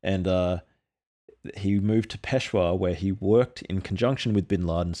 And he moved to Peshawar, where he worked in conjunction with bin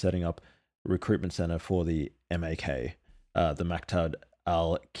Laden, setting up a recruitment center for the MAK, the Maktad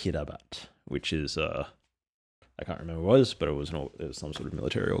al-Kidabat, which is I can't remember what it was, but it was some sort of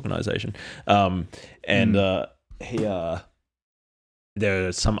military organization. There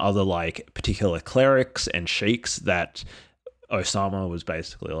are some other like particular clerics and sheiks that Osama was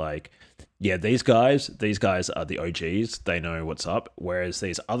basically like, yeah, these guys are the OGs. They know what's up. Whereas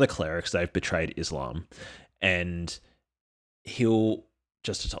these other clerics, they've betrayed Islam. And he'll,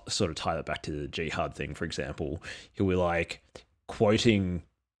 just to sort of tie that back to the jihad thing, for example, he'll be like quoting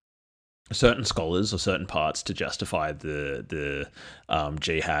certain scholars or certain parts to justify the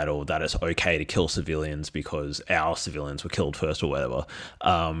jihad, or that it's okay to kill civilians because our civilians were killed first or whatever.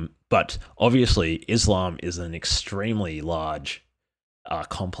 But obviously Islam is an extremely large,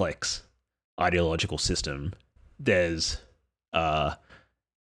 complex ideological system. There's only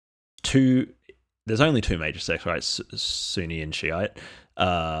 2 major sects, right? Sunni and Shiite.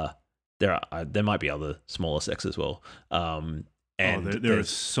 There might be other smaller sects as well. And there are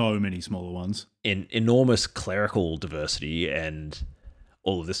so many smaller ones. Enormous clerical diversity and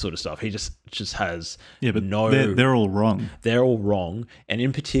all of this sort of stuff. He just has they're all wrong. They're all wrong. And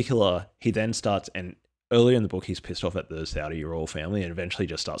in particular, he then starts, and earlier in the book, he's pissed off at the Saudi royal family and eventually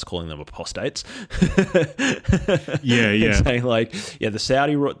just starts calling them apostates. Yeah. And saying like, yeah, the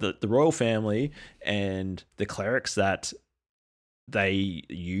Saudi, the royal family and the clerics that they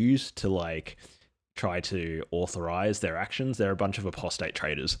use to like try to authorize their actions, they're a bunch of apostate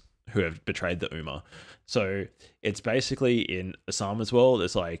traitors who have betrayed the Ummah. So it's basically, in Osama's world,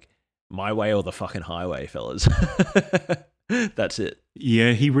 it's like, my way or the fucking highway, fellas. That's it.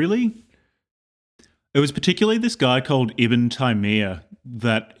 Yeah, it was particularly this guy called Ibn Taymiyyah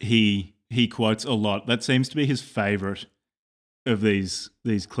that he quotes a lot. That seems to be his favorite of these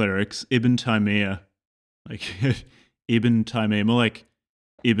clerics. Ibn Taymiyyah. Like, Ibn Taymiyyah, more like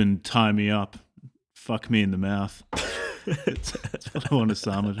Ibn tie me up. Fuck me in the mouth. That's what I want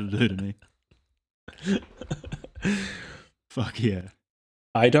Osama to do to me. Fuck yeah.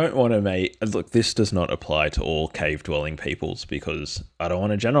 I don't want to look, this does not apply to all cave-dwelling peoples because I don't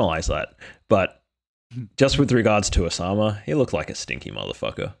want to generalize that. But just with regards to Osama, he looked like a stinky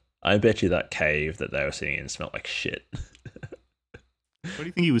motherfucker. I bet you that cave that they were sitting in smelled like shit. Why do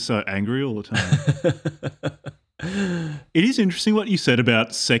you think he was so angry all the time? It is interesting what you said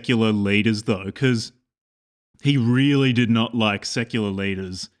about secular leaders, though, because he really did not like secular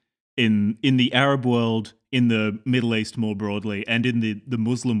leaders in the Arab world, in the Middle East more broadly, and in the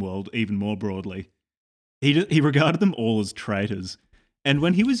Muslim world even more broadly. He regarded them all as traitors. And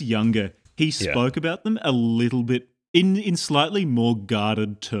when he was younger, he spoke about them a little bit in slightly more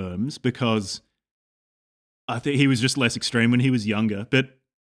guarded terms, because I think he was just less extreme when he was younger. But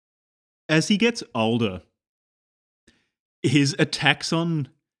as he gets older, his attacks on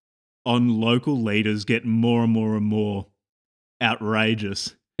local leaders get more and more and more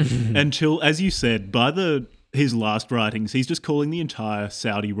outrageous until, as you said, by his last writings, he's just calling the entire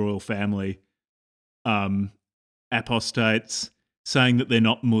Saudi royal family apostates, saying that they're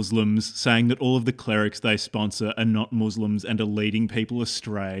not Muslims, saying that all of the clerics they sponsor are not Muslims and are leading people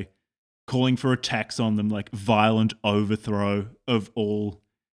astray, calling for attacks on them, like violent overthrow of all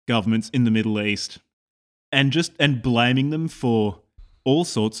governments in the Middle East. And blaming them for all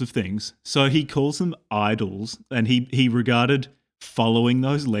sorts of things. So he calls them idols, and he regarded following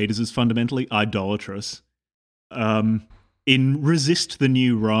those leaders as fundamentally idolatrous. In Resist the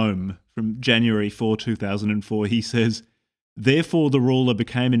New Rome from January 4, 2004, he says, "Therefore the ruler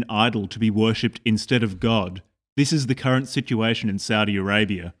became an idol to be worshipped instead of God. This is the current situation in Saudi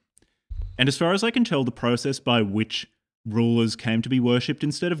Arabia." And as far as I can tell, the process by which rulers came to be worshipped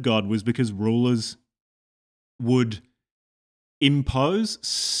instead of God was because rulers would impose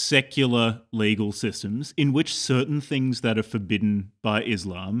secular legal systems in which certain things that are forbidden by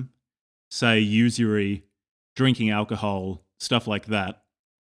Islam, say usury, drinking alcohol, stuff like that,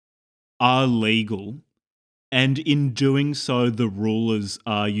 are legal. And in doing so, the rulers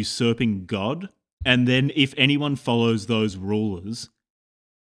are usurping God. And then if anyone follows those rulers,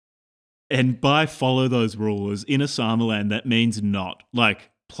 and by follow those rulers, in Osama land, that means not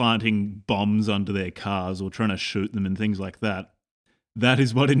like planting bombs under their cars or trying to shoot them and things like that. That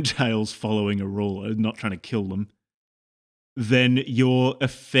is what entails following a ruler, not trying to kill them. Then you're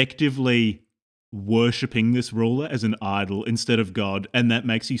effectively worshipping this ruler as an idol instead of God, and that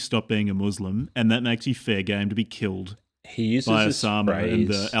makes you stop being a Muslim, and that makes you fair game to be killed He uses by this Osama phrase, and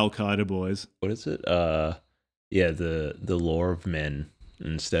the Al-Qaeda boys. what is it? Yeah, the law of men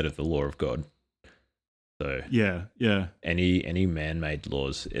instead of the law of God. So Yeah. any man-made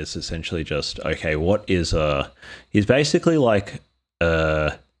laws is essentially just, okay, what is he's basically like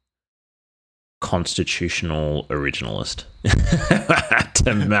a constitutional originalist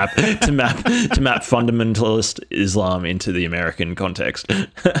to map fundamentalist Islam into the American context.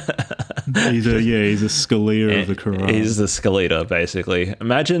 He's a Scalia of the Quran. He's the Scalia, basically.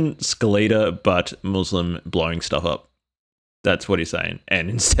 Imagine Scalia, but Muslim blowing stuff up. That's what he's saying. And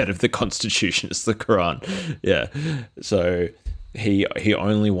instead of the Constitution, it's the Quran. Yeah. So he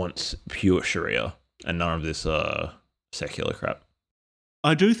only wants pure Sharia and none of this secular crap.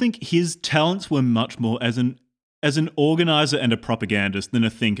 I do think his talents were much more as an organizer and a propagandist than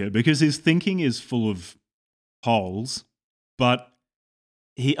a thinker, because his thinking is full of holes. But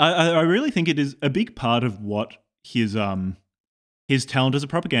I really think it is a big part of what his talent as a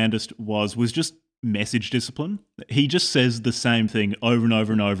propagandist was just message discipline. He just says the same thing over and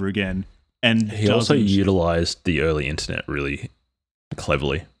over and over again, and he also utilized the early internet really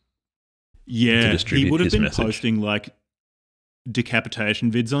cleverly. Yeah, he would have his been message. posting like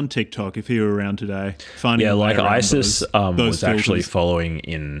decapitation vids on TikTok if he were around today. Finding Yeah, a way like around ISIS those was actually filters. following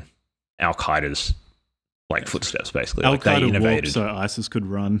in Al Qaeda's like footsteps, basically. Like they Al-Qaeda innovated. warped so ISIS could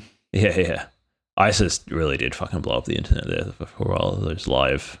run. Yeah. ISIS really did fucking blow up the internet there for a while. Those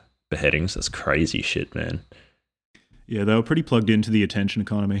live beheadings, that's crazy shit, man. Yeah, they were pretty plugged into the attention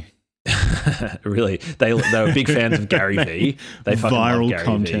economy. Really, they were big fans of Gary Vee. They fucking Viral love Gary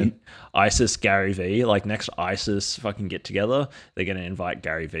content. Vee. ISIS, Gary Vee. Like next ISIS fucking get together, they're going to invite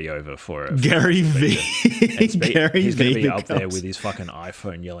Gary Vee over for it. Gary Vee. He's going to be up there becomes- with his fucking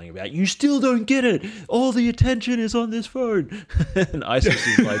iPhone yelling about, "You still don't get it. All the attention is on this phone." And ISIS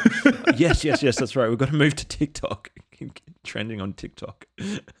is like, yes, that's right. We've got to move to TikTok. Trending on TikTok.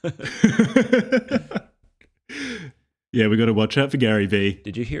 Yeah, we got to watch out for Gary Vee.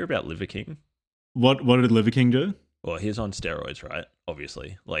 Did you hear about Liver King? What did Liver King do? Well, he's on steroids, right?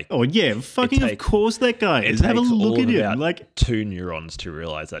 Obviously. Like, Oh yeah, fucking of takes- course that guy it is. Have a takes look all at of him. about Like, 2 neurons to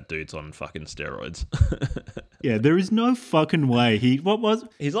realize that dude's on fucking steroids. yeah, there is no fucking way. He's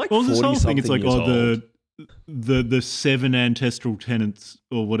like What was this whole thing? It's like, old. the 7 ancestral tenets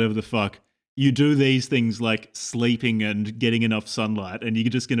or whatever the fuck. You do these things like sleeping and getting enough sunlight, and you're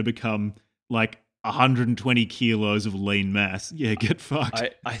just going to become like 120 kilos of lean mass. Yeah, get fucked.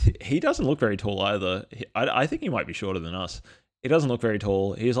 He doesn't look very tall either. I think he might be shorter than us. He doesn't look very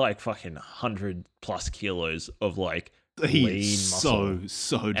tall. He's like fucking 100 plus kilos of like lean He's muscle.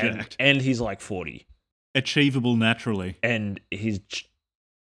 so jacked. And he's like 40. Achievable naturally. And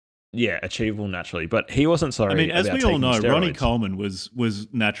achievable naturally. But he wasn't sorry. I mean, as about we all taking know, Ronnie steroids. Coleman was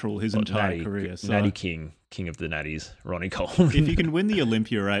natural his entire Natty, career. So Natty King of the Natties, Ronnie Coleman. if you can win the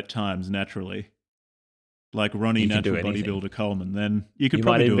Olympia 8 times naturally, like Ronnie You can do natural anything. bodybuilder Coleman, then you could you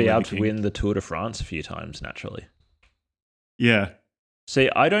might probably even do be able Olympic to King. win the Tour de France a few times naturally. Yeah. See,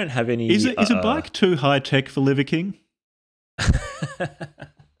 I don't have any. Is a bike too high tech for Liver King?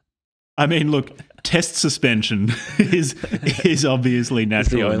 I mean, look, test suspension is obviously It's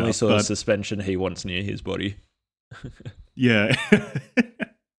natural the only enough, sort of but suspension he wants near his body. yeah.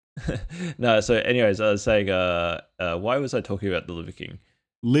 No, so anyways, I was saying, why was I talking about the Liver King?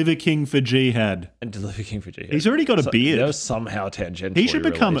 Liver King for jihad. And the Liver King for jihad. He's already got a beard. That was somehow tangentially He should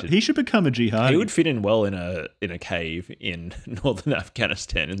become related. a jihadi. He would fit in well in a cave in northern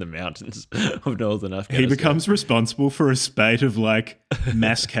Afghanistan, in the mountains of northern Afghanistan. He becomes responsible for a spate of like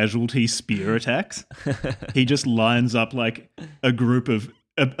mass casualty spear attacks. He just lines up like a group of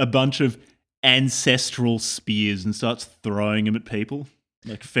a bunch of ancestral spears and starts throwing them at people.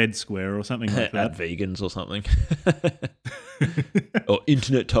 like Fed Square or something like At that. vegans or something. Or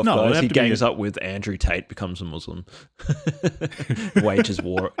internet tough No, it'd guys. have He to be gangs up with Andrew Tate, becomes a Muslim. Wages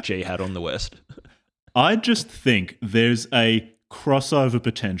war jihad on the West. I just think there's a crossover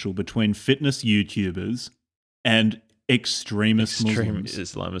potential between fitness YouTubers and extremist Extreme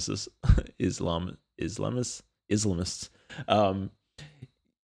Muslims. Islamists.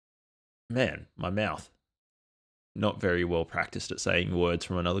 Man, my mouth. Not very well practiced at saying words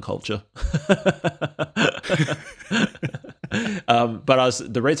from another culture. But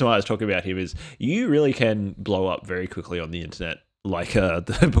the reason why I was talking about him is you really can blow up very quickly on the internet. Like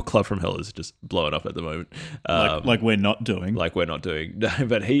the book club from hell is just blowing up at the moment. Like we're not doing. Like we're not doing. No,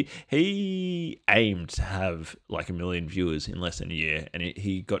 but he aimed to have like 1 million viewers in less than a year, and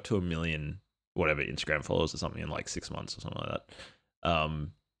he got to 1 million whatever Instagram followers or something in like 6 months or something like that.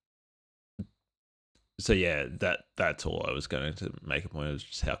 So yeah, that's all I was going to make a point of,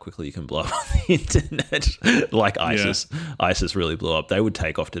 just how quickly you can blow up on the internet. Like ISIS. Yeah. ISIS really blew up. They would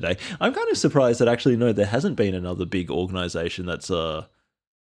take off today. I'm kind of surprised that actually, no, there hasn't been another big organization that's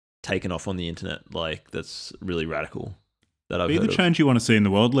taken off on the internet, like that's really radical. That I've Be heard the change you want to see in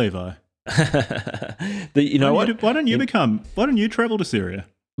the world, Levi. You know what? Why don't you travel to Syria?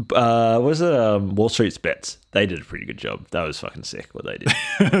 Was it Wall Street's Bets? They did a pretty good job. That was fucking sick what they did.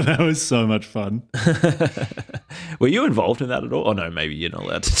 That was so much fun. Were you involved in that at all? Oh no, maybe you're not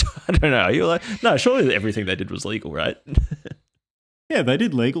allowed to. I don't know. You're like, no, surely everything they did was legal, right? Yeah, they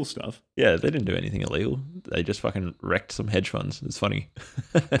did legal stuff. Yeah, they didn't do anything illegal. They just fucking wrecked some hedge funds. It's funny.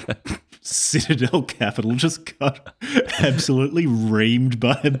 Citadel Capital just got absolutely reamed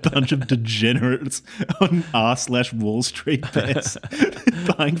by a bunch of degenerates on r/Wall Street Bets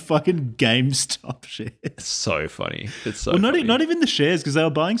buying fucking GameStop shares. It's so funny. It's so well, funny. not even the shares, because they were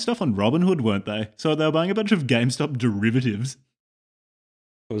buying stuff on Robinhood, weren't they? So they were buying a bunch of GameStop derivatives.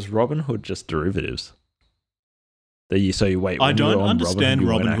 Was Robinhood just derivatives? So you wait. I don't understand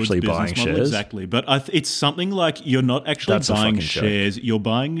Robinhood's actually business buying model shares? exactly, but it's something like you're not actually That's a buying fucking shares; you're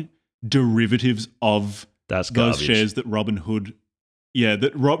buying derivatives of That's those garbage. shares that Robinhood. Yeah,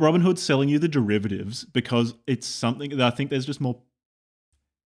 that Robinhood's selling you the derivatives because it's something that I think there's just more.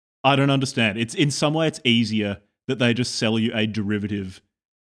 I don't understand. It's in some way it's easier that they just sell you a derivative,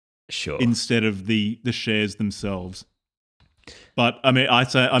 Sure, instead of the shares themselves. But I mean, I'm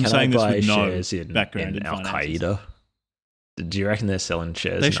saying this with no background in Al finances. Qaeda. Do you reckon they're selling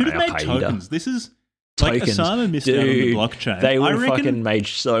shares? They in should have Al made Qaeda? tokens. This is like Tokens. Osama missed out on the blockchain. They would I have reckon fucking made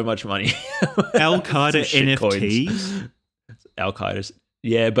so much money. Al Qaeda Some shit NFTs. Al Qaeda's.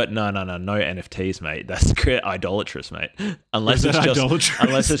 Yeah, but no NFTs, mate. That's idolatrous, mate. Unless Is it's that just idolatrous?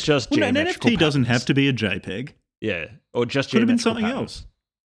 unless it's just Well, an geometrical NFT doesn't patterns. have to be a JPEG. Yeah, or just Could have been geometrical something patterns. else.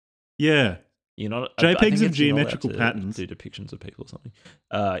 Yeah. You're not JPEGs I think of you're not geometrical allowed to patterns. do depictions of people or something.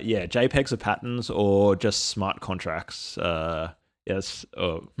 Yeah, JPEGs of patterns or just smart contracts. Yes.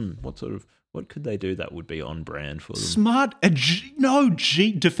 What could they do that would be on brand for them?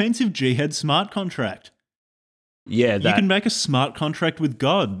 Defensive jihad smart contract. Yeah, You can make a smart contract with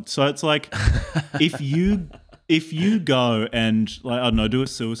God. So it's like if you go and, like, I don't know, do a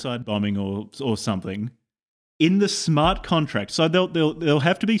suicide bombing or something in the smart contract. So there'll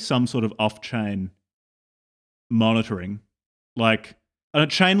have to be some sort of off-chain monitoring, like a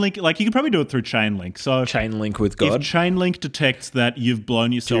chain link. Like you could probably do it through chain link. So chain link with God. If chain link detects that you've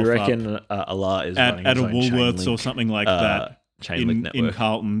blown Do yourself you reckon Allah is running at his a own chain Woolworths link, or something like that chain link in network?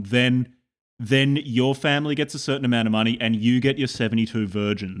 Carlton, then your family gets a certain amount of money and you get your 72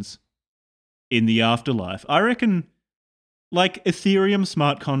 virgins in the afterlife. I reckon like Ethereum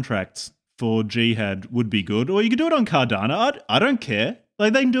smart contracts for jihad would be good, or you could do it on Cardano. I don't care.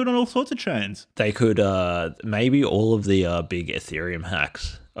 Like they can do it on all sorts of chains. They could maybe all of the big Ethereum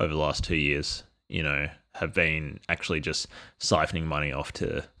hacks over the last 2 years, have been actually just siphoning money off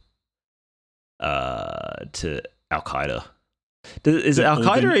to Al Qaeda. Is Al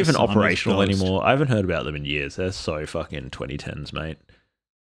Qaeda even operational anymore? I haven't heard about them in years. They're so fucking 2010s, mate.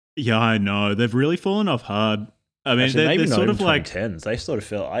 Yeah, I know. They've really fallen off hard. I mean, Actually, maybe they're not sort even of like 2010s. They sort of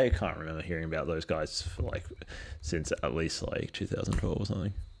feel. I can't remember hearing about those guys for since at least 2012 or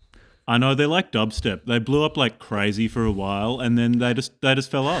something. I know they're like dubstep. They blew up like crazy for a while, and then they just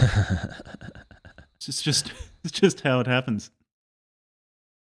fell off. it's just how it happens.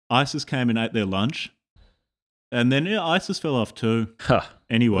 ISIS came and ate their lunch, and then ISIS fell off too. Huh.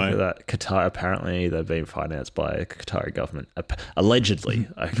 Anyway, Look at that. Qatar, apparently they've been financed by the Qatari government. Allegedly.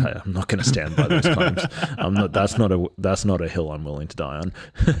 Okay, I'm not going to stand by those claims. That's not a hill I'm willing to die on.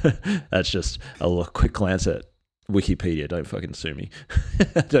 That's just a quick glance at Wikipedia, don't fucking sue me.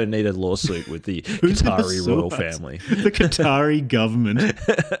 I don't need a lawsuit with the Who's gonna Qatari sue royal us? family. The Qatari government.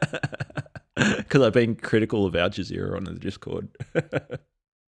 Because I've been critical of Al Jazeera on the Discord.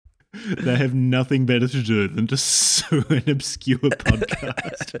 They have nothing better to do than to sue an obscure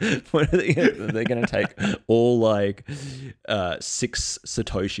podcast. What are they're going to take all like 6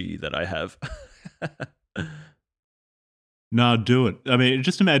 Satoshi that I have. Nah, do it. I mean,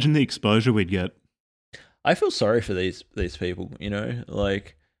 just imagine the exposure we'd get. I feel sorry for these people, you know?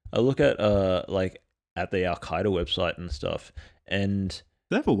 Like I look at at the Al Qaeda website and stuff, and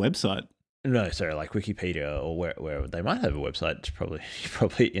They have a website. no, sorry, like Wikipedia or where they might have a website. You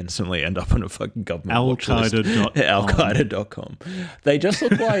probably instantly end up on a fucking government watch list. Al-Qaeda.com. They just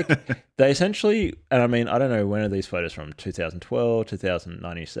look like they essentially, and I mean, I don't know, when are these photos from? 2012,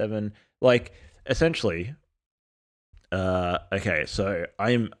 2097. Like essentially, okay, so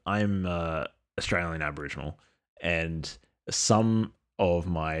I'm Australian Aboriginal, and some of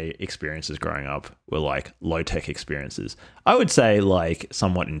my experiences growing up were like low-tech experiences. I would say like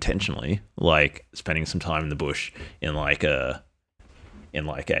somewhat intentionally, like spending some time in the bush in like a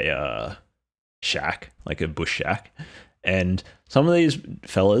shack, like a bush shack. And some of these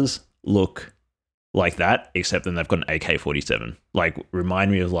fellas look like that, except then they've got an AK-47. Like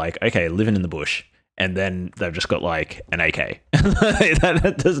remind me of like, okay, living in the bush, and then they've just got like an AK.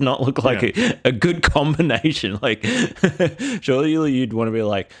 that does not look like a good combination. Like, surely you'd want to be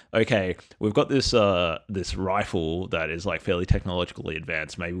like, okay, we've got this this rifle that is like fairly technologically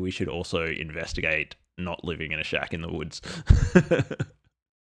advanced. Maybe we should also investigate not living in a shack in the woods.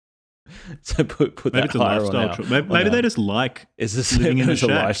 So put Maybe that it's a higher lifestyle on choice. Maybe they just like is this living in a it's a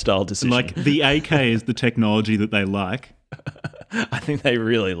shack. lifestyle decision? Like the AK is the technology that they like. I think they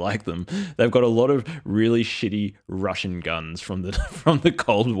really like them. They've got a lot of really shitty Russian guns from the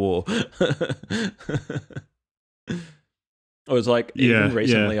Cold War. It was like even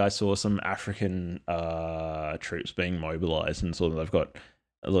recently I saw some African troops being mobilized, and sort of they've got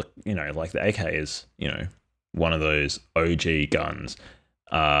like the AK is one of those OG guns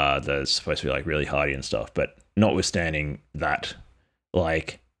that's supposed to be like really hardy and stuff, but notwithstanding that,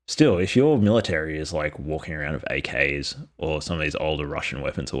 like. Still, if your military is like walking around with AKs or some of these older Russian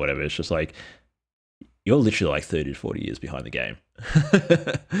weapons or whatever, it's just like you're literally like 30 to 40 years behind the game.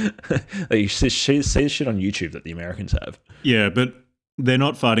 Like you see shit on YouTube that the Americans have. Yeah, but they're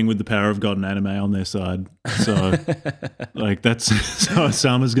not fighting with the power of God and anime on their side. So, like, so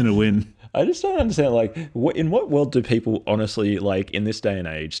Osama's going to win. I just don't understand, like, in what world do people honestly, like, in this day and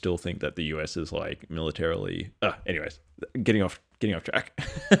age, still think that the US is, like, militarily... anyways, getting off track.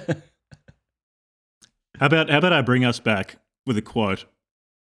 How about I bring us back with a quote?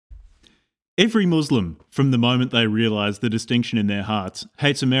 Every Muslim, from the moment they realise the distinction in their hearts,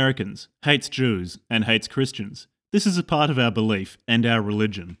 hates Americans, hates Jews, and hates Christians. This is a part of our belief and our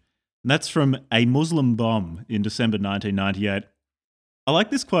religion. And that's from A Muslim Bomb in December 1998. I like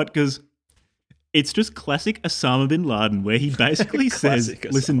this quote because it's just classic Osama bin Laden, where he basically says,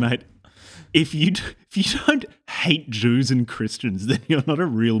 listen, mate, if you don't hate Jews and Christians, then you're not a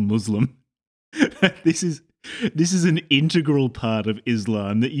real Muslim. This is an integral part of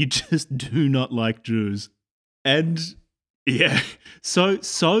Islam, that you just do not like Jews. And yeah, so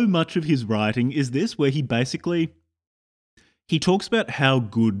much of his writing is this, where he talks about how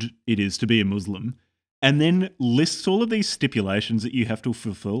good it is to be a Muslim, and then lists all of these stipulations that you have to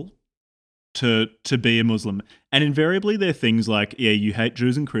fulfill to be a Muslim. And invariably they're things like, yeah, you hate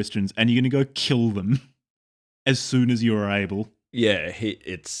Jews and Christians and you're going to go kill them as soon as you're able. Yeah,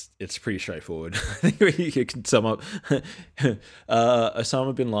 it's pretty straightforward. I think you can sum up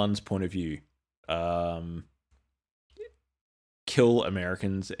Osama bin Laden's point of view. Kill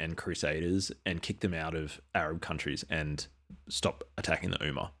Americans and Crusaders and kick them out of Arab countries and stop attacking the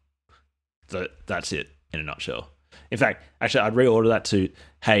Ummah. That's it in a nutshell. In fact, actually, I'd reorder that to,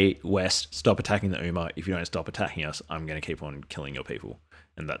 hey, West, stop attacking the Ummah. If you don't stop attacking us, I'm going to keep on killing your people.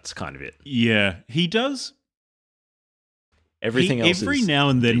 And that's kind of it. Yeah, he does. Everything else every is now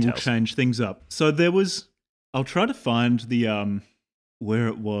and then details. will change things up. So I'll try to find the where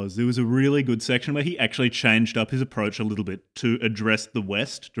it was. There was a really good section where he actually changed up his approach a little bit to address the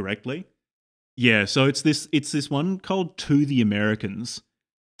West directly. Yeah, so it's this one called To the Americans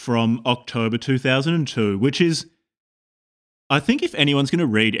from October 2002, which is, I think if anyone's going to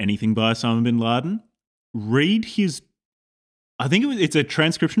read anything by Osama bin Laden, read his, I think it's a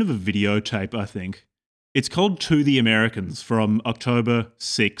transcription of a videotape, I think. It's called To the Americans from October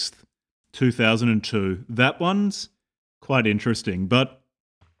 6th, 2002. That one's quite interesting, but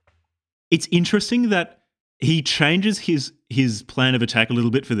it's interesting that he changes his plan of attack a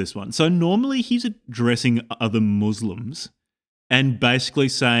little bit for this one. So normally he's addressing other Muslims and basically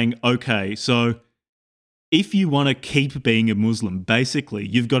saying, okay, so if you want to keep being a Muslim, basically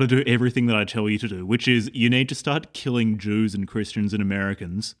you've got to do everything that I tell you to do, which is you need to start killing Jews and Christians and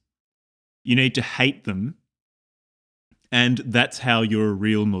Americans. You need to hate them. And that's how you're a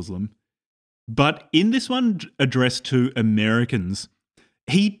real Muslim. But in this one addressed to Americans,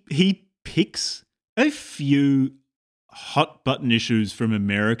 he picks a few hot button issues from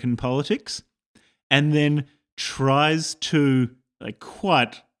American politics and then tries to, like,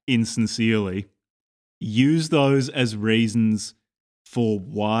 quite insincerely use those as reasons for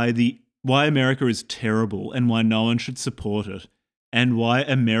why America is terrible and why no one should support it and why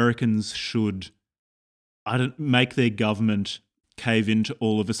Americans should make their government cave into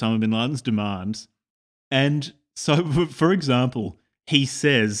all of Osama bin Laden's demands. And so, for example, he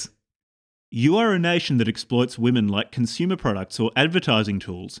says, "You are a nation that exploits women like consumer products or advertising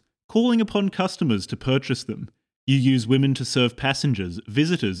tools, calling upon customers to purchase them. You use women to serve passengers,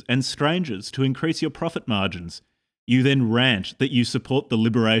 visitors, and strangers to increase your profit margins. You then rant that you support the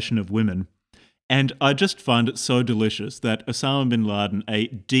liberation of women." And I just find it so delicious that Osama bin Laden, a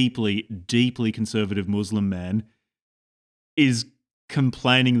deeply, deeply conservative Muslim man, is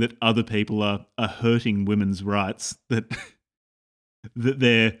complaining that other people are hurting women's rights, that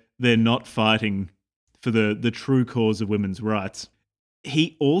they're not fighting for the true cause of women's rights.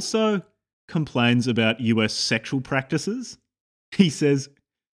 He also complains about US sexual practices. He says,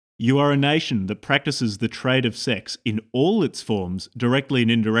 "You are a nation that practices the trade of sex in all its forms, directly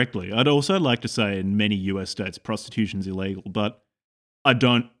and indirectly." I'd also like to say in many US states prostitution's illegal, but I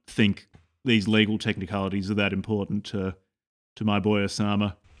don't think these legal technicalities are that important to my boy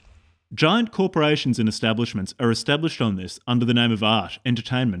Osama. "Giant corporations and establishments are established on this under the name of art,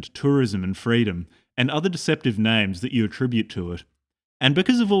 entertainment, tourism, and freedom, and other deceptive names that you attribute to it. And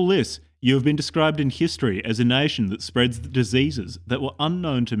because of all this, you have been described in history as a nation that spreads the diseases that were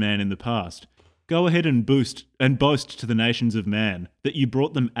unknown to man in the past. Go ahead and boast to the nations of man that you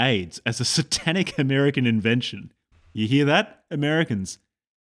brought them AIDS as a satanic American invention." You hear that, Americans?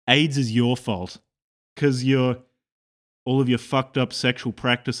 AIDS is your fault because all of your fucked up sexual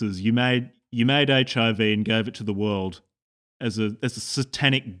practices. You made HIV and gave it to the world as a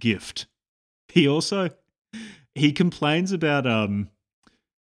satanic gift. He complains about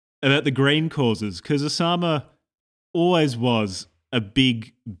the green causes, because Osama always was a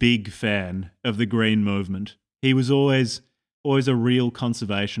big, big fan of the green movement. He was always a real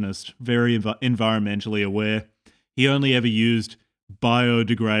conservationist, very environmentally aware. He only ever used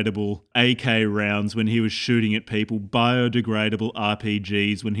biodegradable AK rounds when he was shooting at people, biodegradable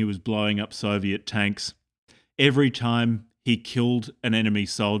RPGs when he was blowing up Soviet tanks. Every time he killed an enemy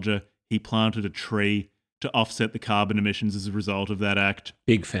soldier, he planted a tree to offset the carbon emissions as a result of that act.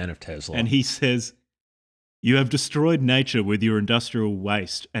 Big fan of Tesla. And he says, "You have destroyed nature with your industrial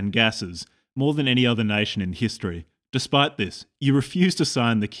waste and gases more than any other nation in history. Despite this, you refuse to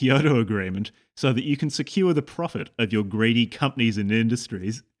sign the Kyoto Agreement so that you can secure the profit of your greedy companies and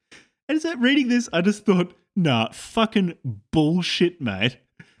industries." And as I'm reading this, I just thought, nah, fucking bullshit, mate.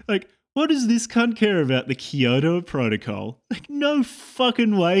 Like, what does this cunt care about the Kyoto Protocol? Like, no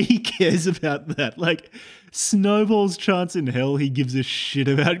fucking way he cares about that. Like, snowball's chance in hell he gives a shit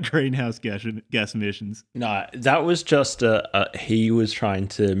about greenhouse gas emissions. No, that was just he was trying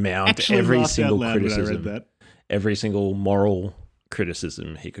to mount Actually every laughed out single loud when I read criticism, that. every single moral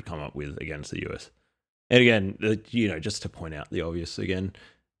criticism he could come up with against the US. And again, just to point out the obvious again,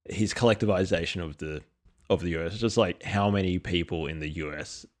 his collectivization of the US, just like how many people in the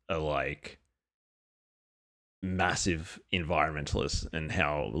US are like massive environmentalists, and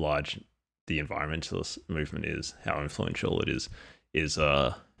how large the environmentalist movement is, how influential it is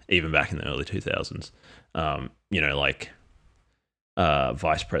even back in the early 2000s.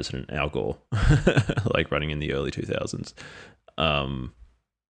 Vice President Al Gore, like running in the early 2000s.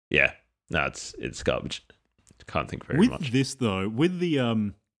 It's garbage. Can't think very much. With this though, with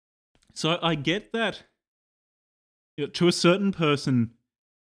the so I get that, to a certain person,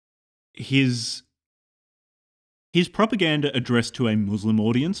 his propaganda addressed to a Muslim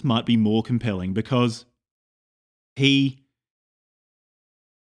audience might be more compelling because he'll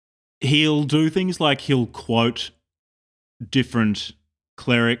do things like he'll quote different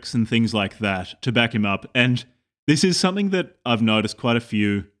clerics and things like that to back him up. And this is something that I've noticed quite a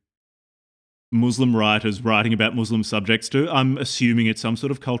few Muslim writers writing about Muslim subjects do. I'm assuming it's some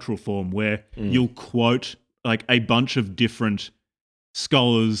sort of cultural form where you'll quote like a bunch of different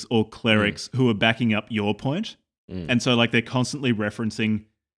scholars or clerics who are backing up your point. And so like they're constantly referencing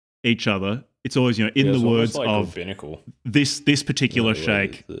each other it's always, in Yeah, the it's words almost like of rabbinical. this particular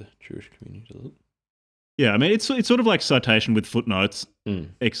sheikh. The Jewish community does it. Yeah, I mean, it's sort of like citation with footnotes,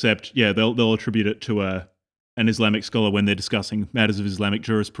 except, they'll attribute it to an Islamic scholar when they're discussing matters of Islamic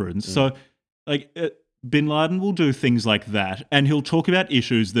jurisprudence. So, like, Bin Laden will do things like that, and he'll talk about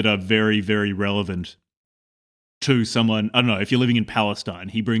issues that are very, very relevant to someone. I don't know, if you're living in Palestine,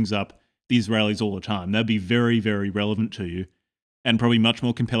 he brings up the Israelis all the time. That'd be very, very relevant to you and probably much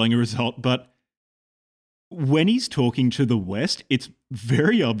more compelling a result. But when he's talking to the West, it's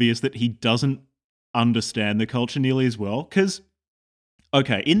very obvious that he doesn't understand the culture nearly as well. Because,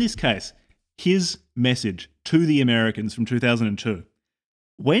 okay, in this case, his message to the Americans from 2002,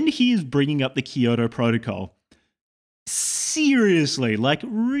 when he is bringing up the Kyoto Protocol, seriously, like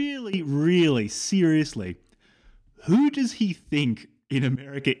really, really seriously, who does he think in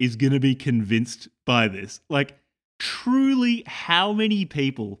America is going to be convinced by this? Like, truly, how many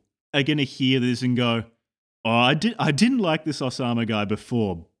people are going to hear this and go, oh, I didn't like this Osama guy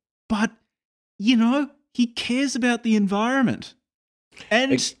before, but, he cares about the environment.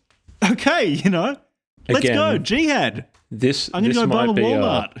 And, okay, let's go, jihad. I'm going to go bomb a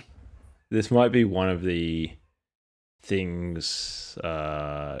Walmart. This might be one of the things,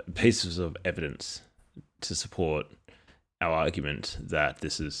 pieces of evidence to support our argument that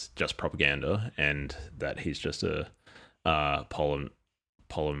this is just propaganda and that he's just a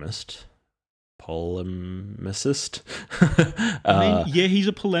polemicist. He's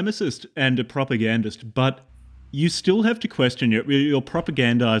a polemicist and a propagandist, but you still have to question you're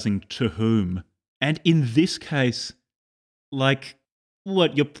propagandizing to whom? And in this case, like,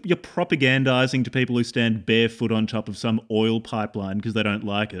 what, you're propagandizing to people who stand barefoot on top of some oil pipeline because they don't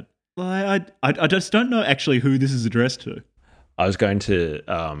like it. I just don't know actually who this is addressed to. I was going to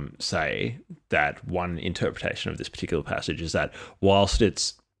say that one interpretation of this particular passage is that whilst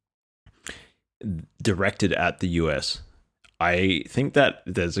it's directed at the US, I think that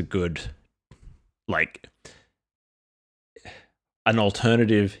there's a good, like, an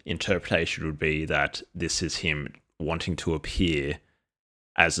alternative interpretation would be that this is him wanting to appear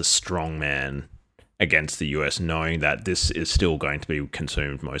as a strong man against the US, knowing that this is still going to be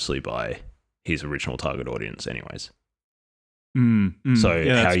consumed mostly by his original target audience anyways.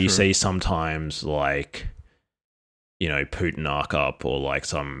 So how you see sometimes, like, Putin arc up, or like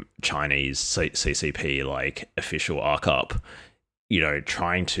some Chinese CCP like official arc up,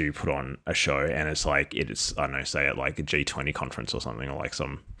 trying to put on a show, and it's like, it's, I don't know, say at like a G20 conference or something, or like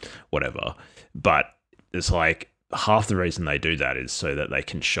some whatever. But it's like half the reason they do that is so that they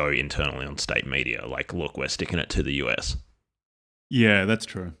can show internally on state media, like, look, we're sticking it to the US. Yeah, that's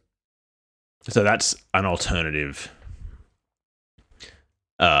true. So that's an alternative.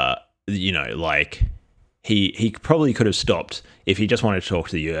 Like, he probably could have stopped if he just wanted to talk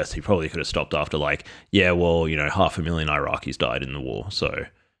to the US. He probably could have stopped after, like, 500,000 Iraqis died in the war, so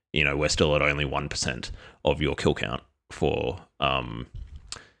we're still at only 1% of your kill count for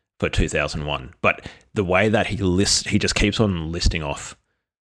 2001. But the way that he just keeps on listing off,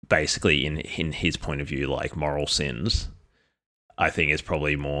 basically in his point of view, like, moral sins, I think is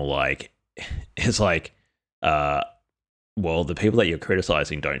probably more like, it's like, well, the people that you're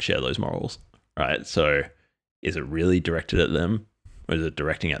criticizing don't share those morals, right? So is it really directed at them, or is it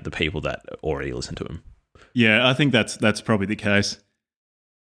directing at the people that already listen to him? Yeah, I think that's probably the case.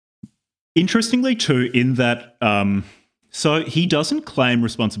 Interestingly, too, in that, so he doesn't claim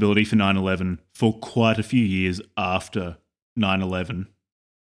responsibility for 9/11 for quite a few years after 9/11.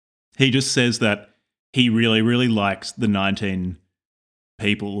 He just says that he really, really likes the 19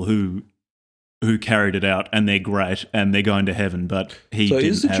 people who carried it out, and they're great, and they're going to heaven, but he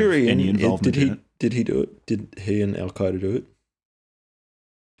didn't have any involvement in it. Did he do it? Did he and Al Qaeda do it?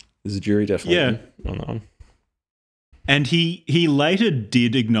 Is the jury definitely on that one? And he later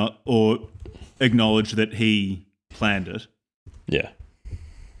did acknowledge that he planned it. Yeah.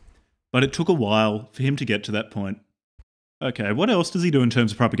 But it took a while for him to get to that point. Okay, what else does he do in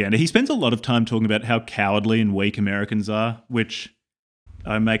terms of propaganda? He spends a lot of time talking about how cowardly and weak Americans are, which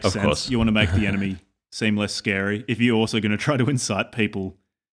makes sense. Course. You want to make the enemy seem less scary if you're also going to try to incite people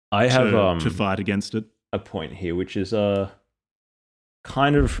to fight against it. A point here, which is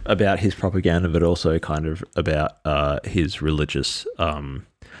kind of about his propaganda, but also kind of about his religious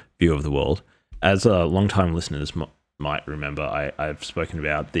view of the world. As long-time listeners might remember, I've spoken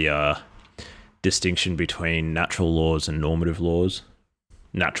about the distinction between natural laws and normative laws.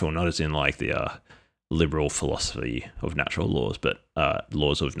 Natural, not as in like the liberal philosophy of natural laws, but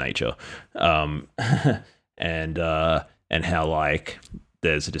laws of nature, and how, like,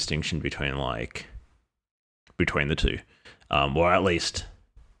 there's a distinction between the two, or at least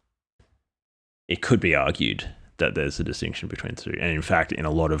it could be argued that there's a distinction between the two. And in fact, in a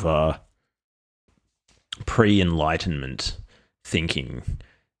lot of pre-Enlightenment thinking,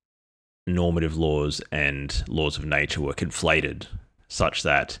 normative laws and laws of nature were conflated such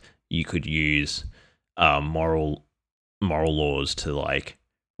that you could use moral laws to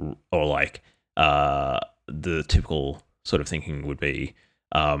the typical sort of thinking would be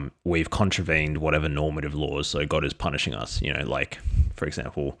we've contravened whatever normative laws, so God is punishing us, like, for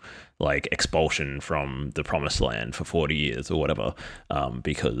example, like expulsion from the promised land for 40 years or whatever,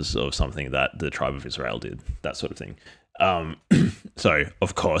 because of something that the tribe of Israel did, that sort of thing. So,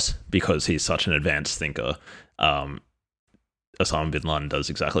 of course, because he's such an advanced thinker, Osama bin Laden does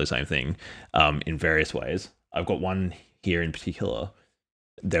exactly the same thing in various ways. I've got one here in particular.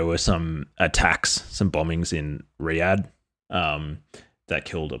 There were some attacks, some bombings in Riyadh that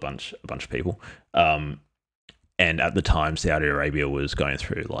killed a bunch of people. And at the time, Saudi Arabia was going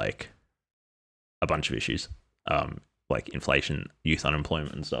through like a bunch of issues, like inflation, youth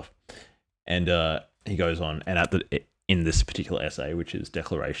unemployment, and stuff. And he goes on, and in this particular essay, which is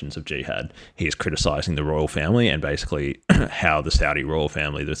Declarations of Jihad, he is criticizing the royal family and basically how the Saudi royal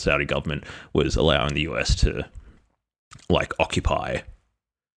family, the Saudi government, was allowing the US to like occupy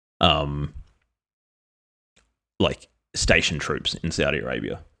like station troops in Saudi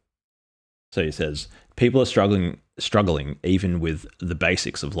Arabia. So he says, people are struggling even with the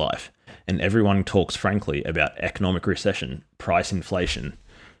basics of life, and everyone talks frankly about economic recession, price inflation,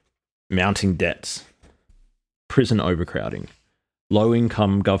 mounting debts, prison overcrowding.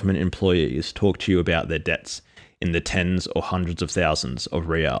 Low-income government employees talk to you about their debts in the tens or hundreds of thousands of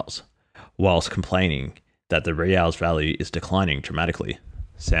riyals, whilst complaining that the riyal's value is declining dramatically.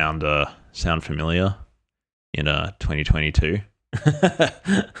 Sound familiar in 2022?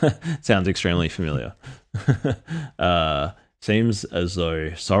 Sounds extremely familiar. Seems as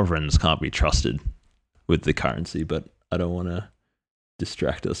though sovereigns can't be trusted with the currency, but I don't want to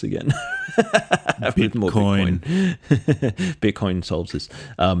distract us again. Bitcoin. Bitcoin solves this.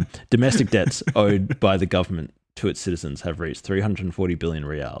 Domestic debts owed by the government to its citizens have reached 340 billion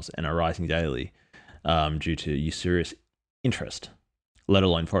riyals and are rising daily due to usurious interest, let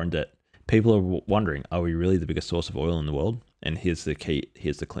alone foreign debt. People are wondering, are we really the biggest source of oil in the world? And here's the key,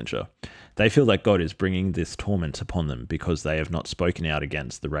 here's the clincher. They feel that God is bringing this torment upon them because they have not spoken out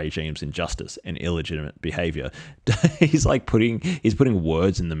against the regime's injustice and illegitimate behavior. He's putting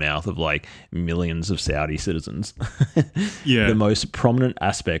words in the mouth of like millions of Saudi citizens. Yeah. The most prominent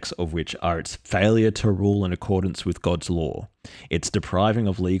aspects of which are its failure to rule in accordance with God's law, its depriving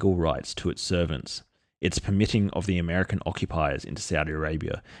of legal rights to its servants, its permitting of the American occupiers into Saudi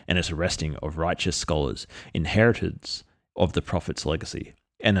Arabia, and its arresting of righteous scholars, inheritors of the Prophet's legacy,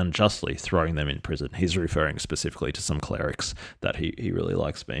 and unjustly throwing them in prison. He's referring specifically to some clerics that he really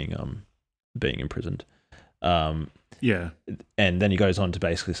likes being imprisoned. Yeah. And then he goes on to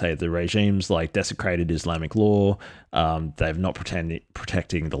basically say the regime's like desecrated Islamic law. They've not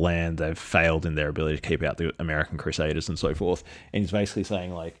protecting the land. They've failed in their ability to keep out the American crusaders and so forth. And he's basically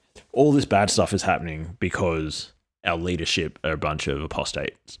saying like all this bad stuff is happening because our leadership are a bunch of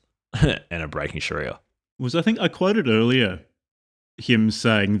apostates and are breaking Sharia. I think I quoted earlier him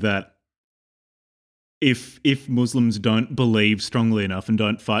saying that if Muslims don't believe strongly enough and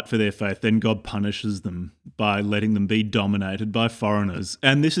don't fight for their faith, then God punishes them by letting them be dominated by foreigners.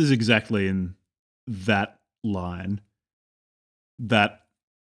 And this is exactly in that line, that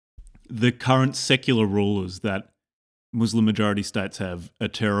the current secular rulers that Muslim majority states have are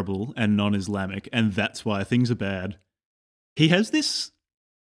terrible and non-Islamic, and that's why things are bad. He has this,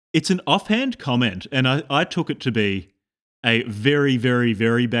 it's an offhand comment, and I took it to be a very, very,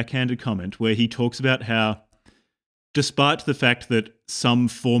 very backhanded comment where he talks about how despite the fact that some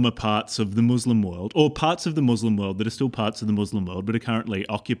former parts of the Muslim world, or parts of the Muslim world that are still parts of the Muslim world but are currently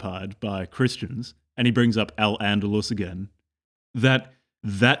occupied by Christians, and he brings up Al-Andalus again, that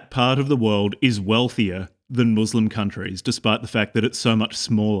part of the world is wealthier than Muslim countries despite the fact that it's so much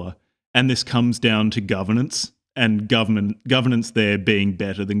smaller. And this comes down to governance, and governance there being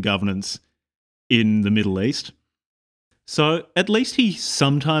better than governance in the Middle East. So at least he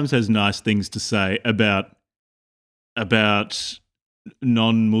sometimes has nice things to say about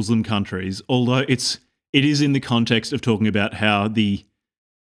non-Muslim countries, although it is in the context of talking about how the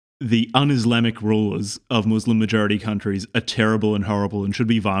un-Islamic rulers of Muslim majority countries are terrible and horrible and should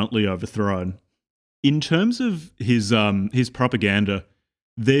be violently overthrown. In terms of his propaganda,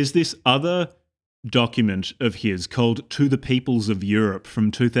 there's this other document of his called To the Peoples of Europe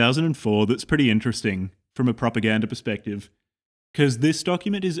from 2004 that's pretty interesting from a propaganda perspective, because this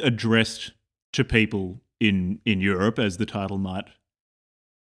document is addressed to people in Europe, as the title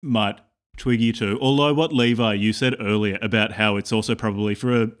might twig you to. Although what Levi, you said earlier about how it's also probably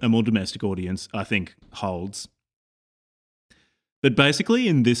for a more domestic audience, I think holds. But basically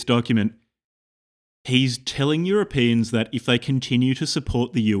in this document, he's telling Europeans that if they continue to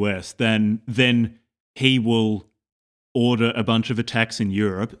support the US, then he will order a bunch of attacks in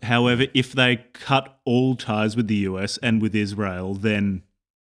Europe. However, if they cut all ties with the US and with Israel, then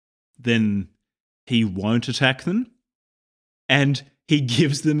he won't attack them. And he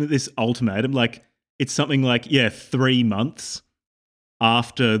gives them this ultimatum, like it's something like, 3 months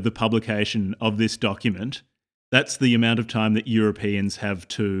after the publication of this document. That's the amount of time that Europeans have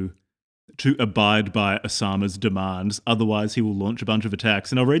to abide by Osama's demands. Otherwise, he will launch a bunch of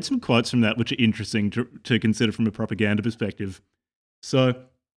attacks. And I'll read some quotes from that, which are interesting to consider from a propaganda perspective. So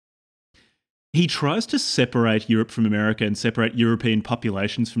he tries to separate Europe from America and separate European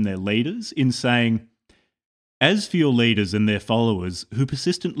populations from their leaders in saying, as for your leaders and their followers who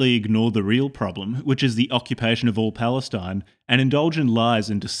persistently ignore the real problem, which is the occupation of all Palestine, and indulge in lies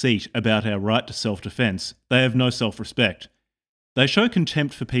and deceit about our right to self-defense, they have no self-respect. They show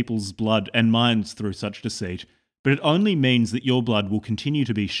contempt for people's blood and minds through such deceit, but it only means that your blood will continue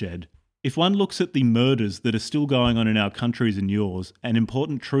to be shed. If one looks at the murders that are still going on in our countries and yours, an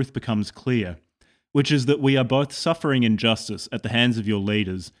important truth becomes clear, which is that we are both suffering injustice at the hands of your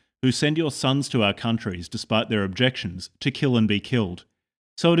leaders, who send your sons to our countries, despite their objections, to kill and be killed.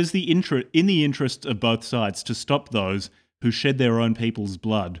 So it is in the interest of both sides to stop those who shed their own people's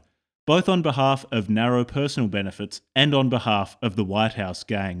blood, both on behalf of narrow personal benefits and on behalf of the White House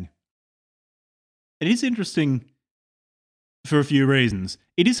gang. It is interesting for a few reasons.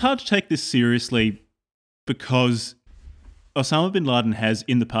 It is hard to take this seriously because Osama bin Laden has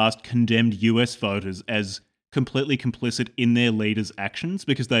in the past condemned US voters as completely complicit in their leaders' actions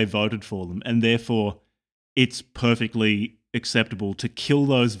because they voted for them, and therefore it's perfectly acceptable to kill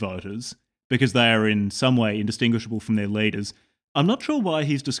those voters because they are in some way indistinguishable from their leaders. I'm not sure why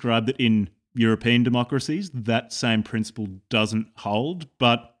he's described that in European democracies that same principle doesn't hold,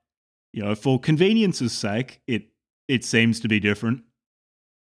 but for convenience's sake, it seems to be different.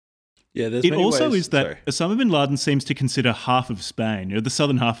 Yeah, there's it many also ways, is that Osama bin Laden seems to consider half of Spain, the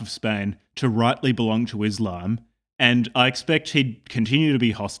southern half of Spain, to rightly belong to Islam, and I expect he'd continue to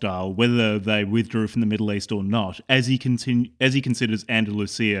be hostile whether they withdrew from the Middle East or not, as he considers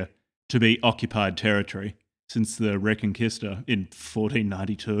Andalusia to be occupied territory since the Reconquista in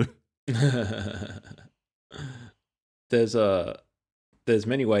 1492. There's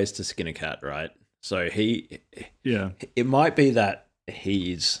many ways to skin a cat, right? So it might be that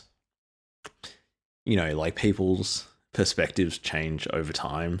he's, like people's perspectives change over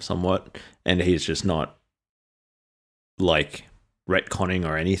time somewhat, and he's just not like retconning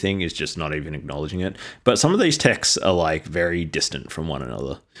or anything, is just not even acknowledging it. But some of these texts are like very distant from one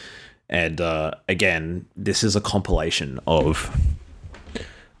another. And again, this is a compilation of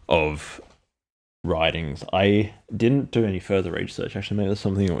writings. I didn't do any further research. Actually, maybe that's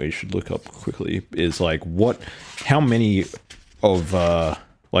something that we should look up quickly. Is like how many of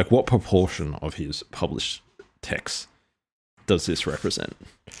what proportion of his published texts does this represent?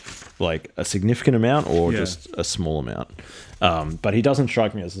 Like a significant amount or just a small amount? But he doesn't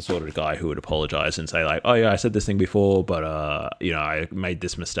strike me as the sort of guy who would apologize and say like, oh yeah, I said this thing before, but I made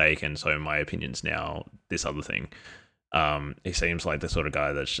this mistake, and so my opinion's now this other thing. He seems like the sort of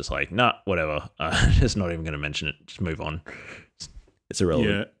guy that's just like, nah, whatever. Just not even going to mention it. Just move on. It's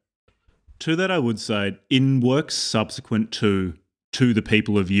irrelevant. Yeah. To that, I would say, in works subsequent to the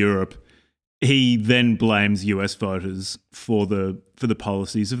people of Europe, he then blames US voters for the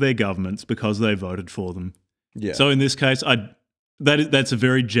policies of their governments because they voted for them. Yeah. So in this case, that's a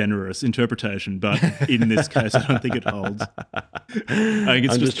very generous interpretation, but in this case, I don't think it holds. I think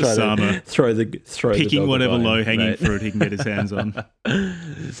it's just Osama throw picking the whatever low-hanging fruit he can get his hands on.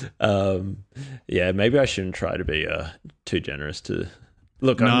 Yeah, maybe I shouldn't try to be too generous to...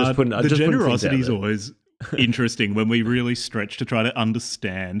 Look, the generosity is always interesting when we really stretch to try to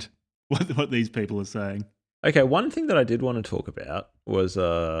understand what these people are saying. Okay, one thing that I did want to talk about was,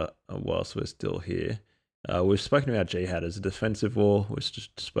 whilst we're still here, we've spoken about jihad as a defensive war. We've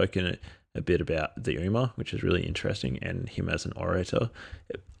just spoken a bit about the Ummah, which is really interesting, and him as an orator.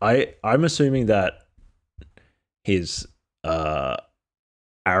 I'm assuming that his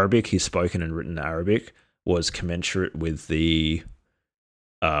Arabic, his spoken and written Arabic, was commensurate with the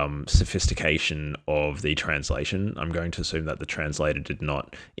sophistication of the translation. I'm going to assume that the translator did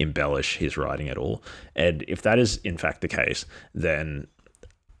not embellish his writing at all. And if that is in fact the case, then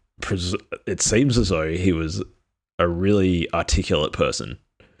it seems as though he was a really articulate person.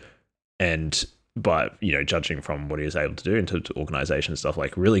 And but judging from what he was able to do in terms of organization and stuff,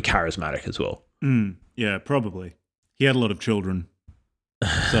 like really charismatic as well. Yeah, probably. He had a lot of children.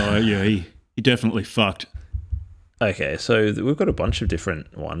 So, yeah, he definitely fucked. Okay, so we've got a bunch of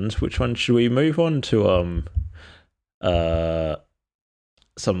different ones. Which one should we move on to?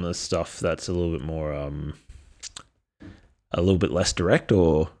 Some of the stuff that's a little bit more, a little bit less direct,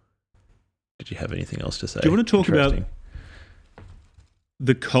 or did you have anything else to say? Do you want to talk about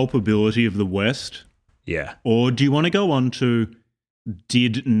the culpability of the West? Yeah. Or do you want to go on to,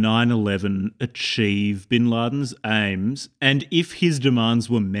 did 9/11 achieve bin Laden's aims? And if his demands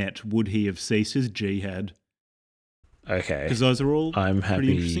were met, would he have ceased his jihad? Okay. Because those are all I'm pretty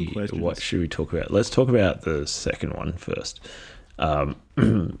happy. interesting questions. What should we talk about? Let's talk about the second one first,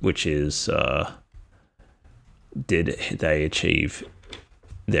 which is did they achieve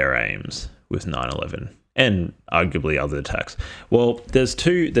their aims with 9/11 and arguably other attacks? Well, there's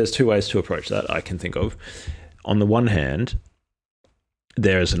two ways to approach that I can think of. On the one hand,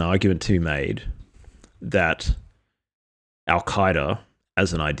 there is an argument to be made that Al-Qaeda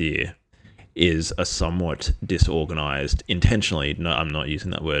as an idea is a somewhat disorganized, intentionally, no, I'm not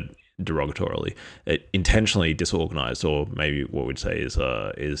using that word derogatorily, intentionally disorganized, or maybe what we'd say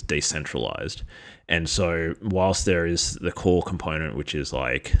is decentralized. And so whilst there is the core component, which is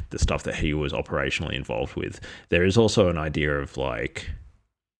like the stuff that he was operationally involved with, there is also an idea of like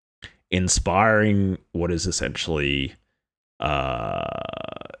inspiring what is essentially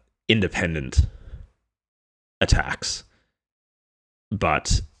independent attacks,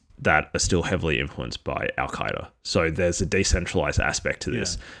 but that are still heavily influenced by Al-Qaeda. So there's a decentralized aspect to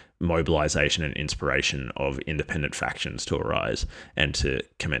this mobilization and inspiration of independent factions to arise and to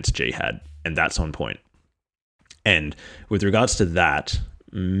commence jihad. And that's on point. And with regards to that,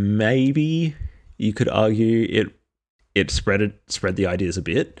 maybe you could argue it spread the ideas a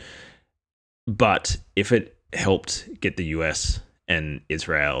bit. But if it helped get the US and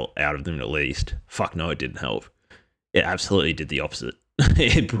Israel out of the Middle East, fuck no, it didn't help. It absolutely did the opposite.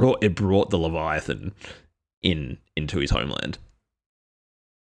 It brought the Leviathan into his homeland.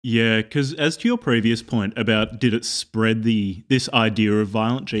 Yeah, because as to your previous point about did it spread this idea of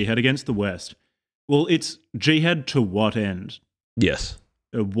violent jihad against the West, well, it's jihad to what end? Yes.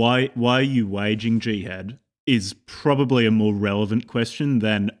 Why are you waging jihad is probably a more relevant question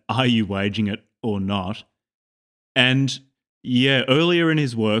than are you waging it or not. And yeah, earlier in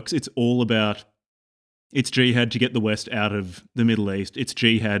his works, it's all about it's jihad to get the West out of the Middle East. It's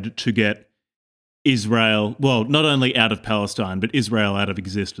jihad to get Israel, well, not only out of Palestine, but Israel out of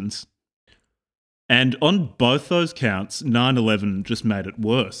existence. And on both those counts, 9/11 just made it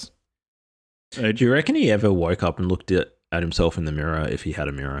worse. Do you reckon he ever woke up and looked at himself in the mirror if he had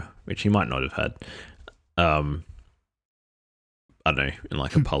a mirror, which he might not have had? I don't know, in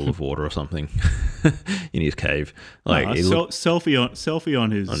like a puddle of water or something in his cave. Like selfie on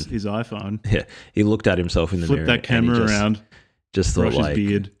his iPhone. Yeah, he looked at himself in the mirror. Flip that camera around. Just thought, like, his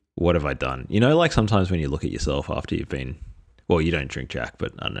beard. What have I done? You know, like sometimes when you look at yourself after you've been, well, you don't drink Jack,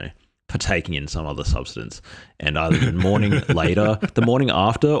 but I don't know, partaking in some other substance, and either the morning later, the morning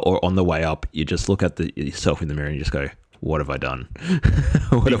after, or on the way up, you just look at yourself in the mirror and you just go, what have I done?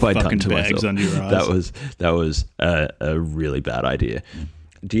 What have I done to myself? Under your eyes. That was a really bad idea.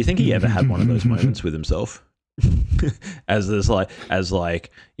 Do you think he ever had one of those moments with himself? as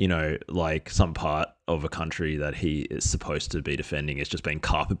some part of a country that he is supposed to be defending is just being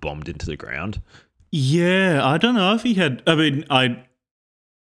carpet bombed into the ground? Yeah, I don't know if he had. I mean, I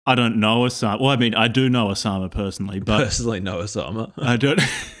don't know Osama. Well, I mean, I do know Osama personally, but personally know Osama. I don't.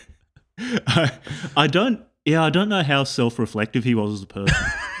 I don't. Yeah, I don't know how self-reflective he was as a person.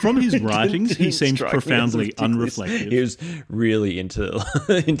 From his writings, he seems profoundly unreflective. He was really into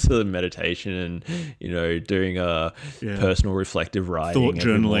the meditation and, doing personal reflective writing, thought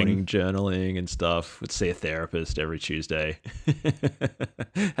every journaling. Morning journaling and stuff. Would see a therapist every Tuesday.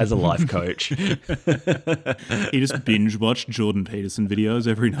 As a life coach. He just binge watched Jordan Peterson videos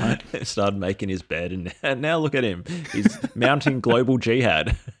every night. Started making his bed, and now look at him. He's mounting global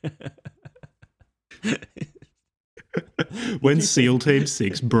jihad. When SEAL Team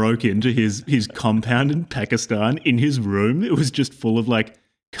 6 broke into his compound in Pakistan, in his room, it was just full of like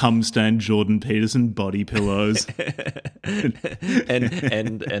cum-stained Jordan Peterson body pillows.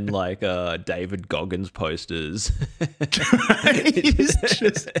 and like David Goggins posters.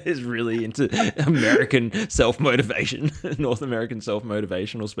 He's really into American self-motivation, North American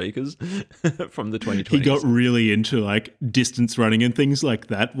self-motivational speakers from the 2020s. He got really into like distance running and things like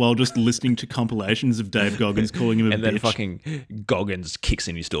that while just listening to compilations of Dave Goggins calling him a bitch. And then fucking Goggins kicks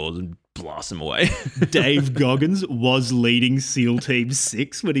in his doors and blast him away. Dave Goggins was leading SEAL Team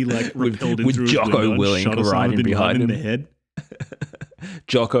 6 when he rappelled in with through Jocko his window and Willink shot Osama riding bin behind Laden in him. the head.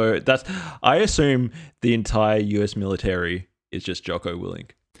 Jocko, I assume the entire US military is just Jocko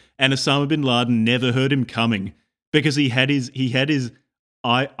Willink. And Osama bin Laden never heard him coming because he had his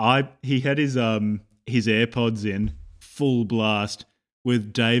AirPods in full blast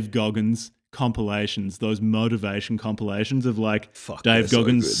with Dave Goggins compilations, those motivation compilations of Fuck, Dave they're so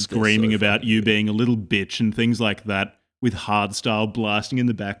Goggins good. screaming They're so about fucking you good. being a little bitch and things like that with hardstyle blasting in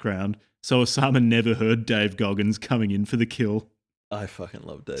the background. So Osama never heard Dave Goggins coming in for the kill. I fucking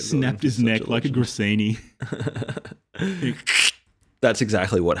love Dave. Snapped Goggins. his He's neck such like a legend. Grassini. That's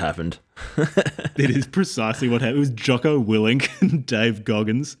exactly what happened. It is precisely what happened. It was Jocko Willink and Dave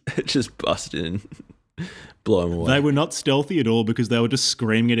Goggins. It just busted in, blow him away. They were not stealthy at all because they were just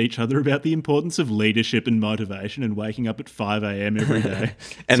screaming at each other about the importance of leadership and motivation and waking up at 5 a.m. every day.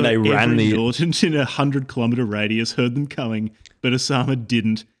 And so they ran every the- militant in a 100-kilometer radius heard them coming, but Osama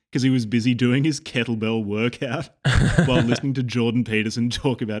didn't because he was busy doing his kettlebell workout while listening to Jordan Peterson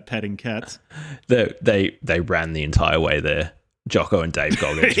talk about patting cats. They ran the entire way there. Jocko and Dave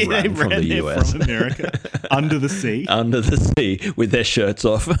Goggins They ran from ran the there US. from America, under the sea. Under the sea with their shirts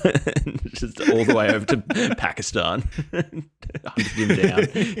off, just all the way over to Pakistan. Hunted him down.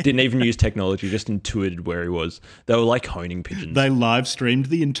 Didn't even use technology, just intuited where he was. They were like honing pigeons. They live streamed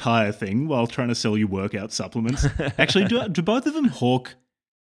the entire thing while trying to sell you workout supplements. Actually, do both of them hawk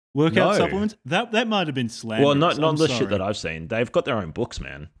workout No. supplements? That might have been slanderous. Well, not I'm the sorry. shit that I've seen. They've got their own books,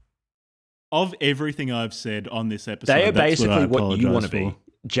 man. Of everything I've said on this episode, They are that's basically what what you want to be. for.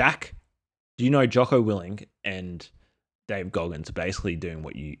 Jack, do you know Jocko Willink and Dave Goggins are basically doing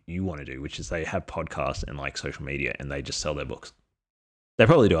what you want to do, which is they have podcasts and like social media and they just sell their books. They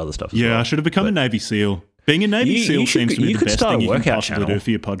probably do other stuff as well. Yeah, I should have become a Navy SEAL. Being a Navy You SEAL should- seems to be you the could best start thing a you can workout possibly channel. do for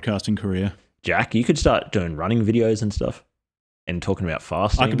your podcasting career. Jack, you could start doing running videos and stuff and talking about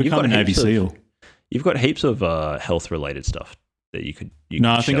fasting. I could become a Navy SEAL. You've got heaps of health related stuff that you could.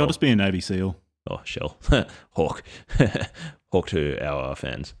 No, I think shell. I'll just be a Navy SEAL. Oh, shell. Hawk. Hawk to our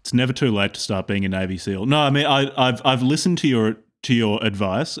fans. It's never too late to start being a Navy SEAL. No, I mean I've listened to your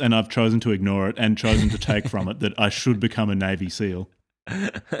advice and I've chosen to ignore it and chosen to take from it that I should become a Navy SEAL.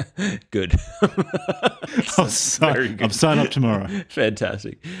 Good. I'll Very good. sign up tomorrow.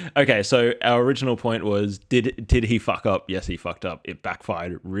 Fantastic. Okay, so our original point was: did he fuck up? Yes, he fucked up. It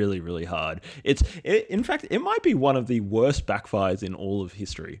backfired really, really hard. In fact, it might be one of the worst backfires in all of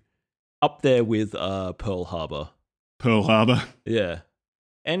history, up there with Pearl Harbor. Pearl Harbor. Yeah,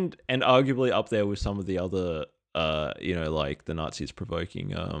 and arguably up there with some of the other, like the Nazis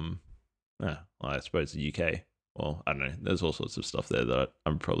provoking. I suppose the UK. Well, I don't know. There's all sorts of stuff there that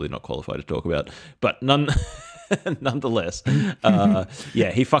I'm probably not qualified to talk about. But nonetheless,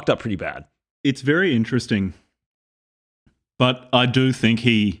 yeah, he fucked up pretty bad. It's very interesting, but I do think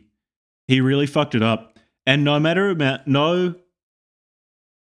he really fucked it up. And no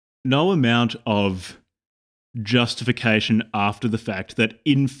amount of justification after the fact that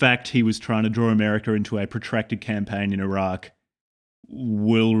in fact he was trying to draw America into a protracted campaign in Iraq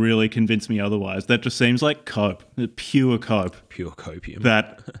will really convince me otherwise. That just seems like cope, pure cope. Pure copium.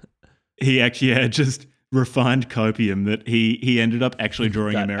 That he actually had just refined copium, that he ended up actually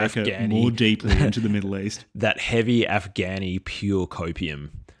drawing That America Afghani- more deeply into the Middle East. That heavy Afghani pure copium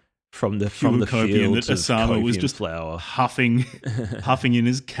from the Pure copium fields that of Osama was copium just flower. huffing in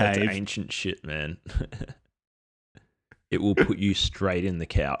his That's cave. ancient shit, man. It will put you straight in the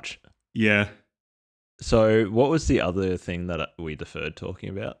couch. Yeah. So what was the other thing that we deferred talking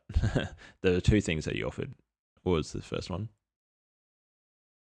about? There were two things that you offered. What was the first one?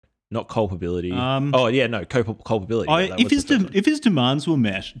 Not culpability. Culpability. Yeah, that was the first one. If his demands were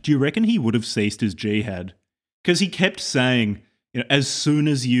met, do you reckon he would have ceased his jihad? Because he kept saying, as soon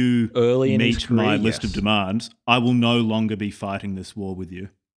as you Early in his meet my career, list of yes. demands, I will no longer be fighting this war with you.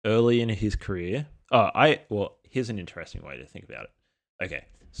 Early in his career. Here's an interesting way to think about it. Okay,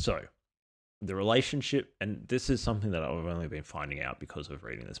 so the relationship, and this is something that I've only been finding out because of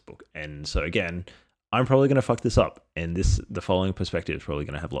reading this book. And so again, I'm probably going to fuck this up, and the following perspective is probably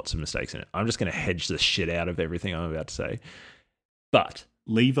going to have lots of mistakes in it. I'm just going to hedge the shit out of everything I'm about to say. But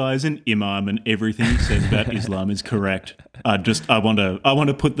Levi's an imam, and everything he says about Islam is correct. I want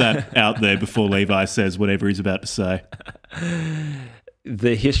to put that out there before Levi says whatever he's about to say.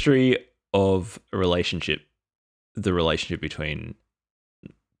 the history of a relationship, the relationship between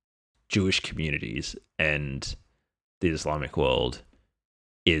Jewish communities and the Islamic world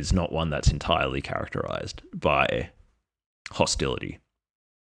is not one that's entirely characterized by hostility.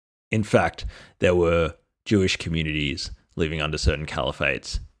 In fact, there were Jewish communities living under certain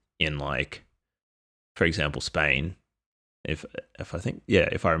caliphates in like, for example, Spain, if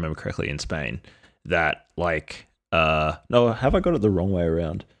I remember correctly, in Spain, that like no, have I got it the wrong way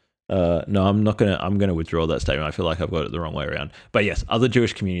around? No, I'm gonna withdraw that statement. I feel like I've got it the wrong way around. But yes, other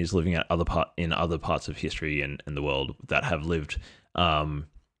Jewish communities living at in other parts of history and the world that have lived in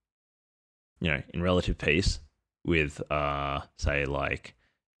relative peace with say like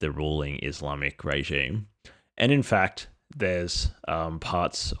the ruling Islamic regime. And in fact, there's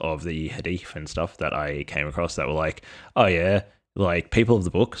parts of the Hadith and stuff that I came across that were like, oh yeah, like people of the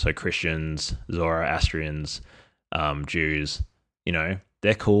book, so Christians, Zoroastrians, Jews,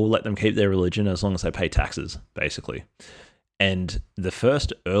 they're cool. Let them keep their religion as long as they pay taxes, basically. And the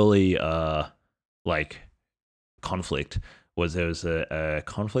first early conflict was there was a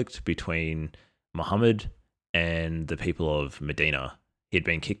conflict between Muhammad and the people of Medina. He'd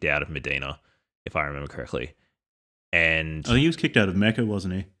been kicked out of Medina, if I remember correctly. And I think he was kicked out of Mecca,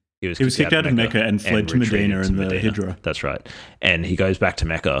 wasn't he? He was kicked out of Mecca and fled to Medina in the Hijra. That's right. And he goes back to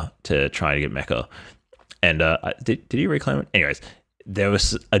Mecca to try to get Mecca. And did he reclaim it? Anyways, there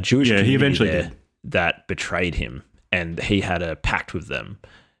was a Jewish community eventually there that betrayed him, and he had a pact with them.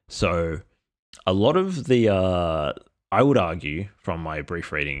 So a lot of the, I would argue from my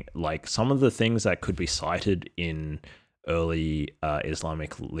brief reading, like some of the things that could be cited in early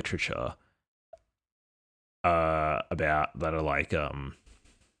Islamic literature about that are like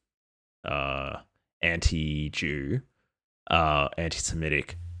anti-Jew,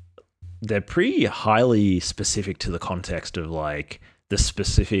 anti-Semitic, they're pretty highly specific to the context of like the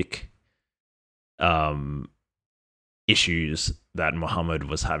specific issues that Muhammad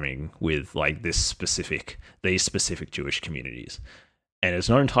was having with like these specific Jewish communities. And it's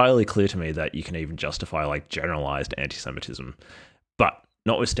not entirely clear to me that you can even justify like generalized anti-Semitism. But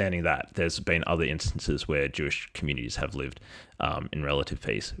notwithstanding that, there's been other instances where Jewish communities have lived in relative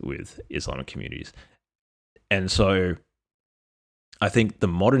peace with Islamic communities. And so I think the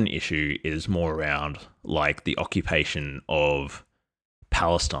modern issue is more around like the occupation of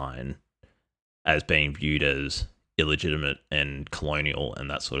Palestine as being viewed as illegitimate and colonial and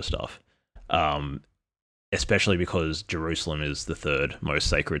that sort of stuff. Especially because Jerusalem is the third most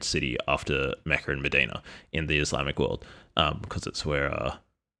sacred city after Mecca and Medina in the Islamic world, because it's where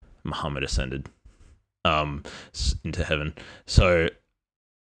Muhammad ascended into heaven. So,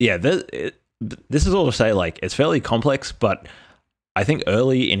 yeah, this is all to say, like, it's fairly complex, but I think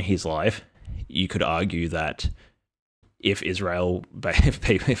early in his life, you could argue that if Israel,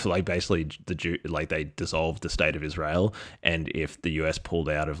 if like basically they dissolved the state of Israel, and if the US pulled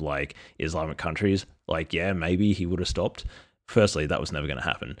out of like Islamic countries, like, yeah, maybe he would have stopped. Firstly, that was never going to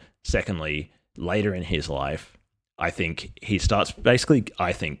happen. Secondly, later in his life, I think he starts basically,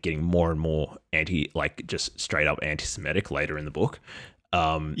 getting more and more just straight up anti-Semitic later in the book.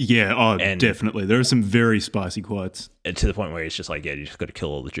 Definitely. There are some very spicy quotes. To the point where he's just like, yeah, you just got to kill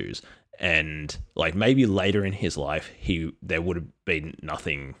all the Jews. And like maybe later in his life, there would have been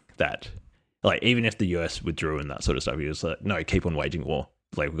nothing that, like, even if the US withdrew and that sort of stuff, he was like, no, keep on waging war.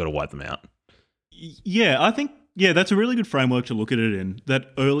 Like, we've got to wipe them out. Yeah, I think, that's a really good framework to look at it in.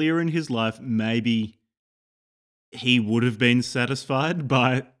 That earlier in his life, maybe he would have been satisfied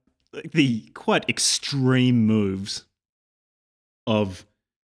by the quite extreme moves of,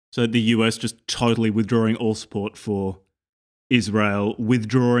 so the US just totally withdrawing all support for Israel,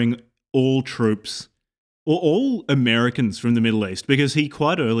 withdrawing all troops or all Americans from the Middle East, because he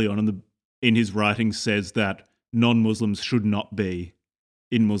quite early on in his writings says that non-Muslims should not be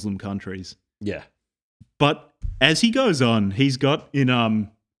in Muslim countries. Yeah. But as he goes on, he's got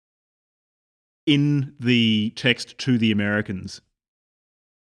in the text to the Americans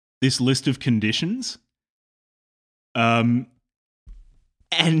this list of conditions. And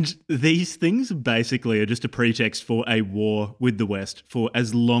these things basically are just a pretext for a war with the West for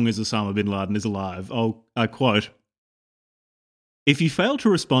as long as Osama bin Laden is alive. I quote, "If you fail to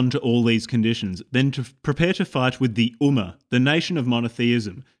respond to all these conditions, then to prepare to fight with the Ummah, the nation of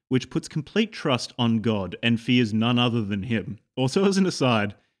monotheism, which puts complete trust on God and fears none other than him." Also, as an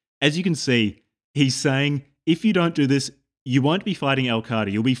aside, as you can see, he's saying, if you don't do this, you won't be fighting Al-Qaeda,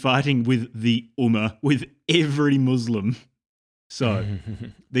 you'll be fighting with the Ummah, with every Muslim. So,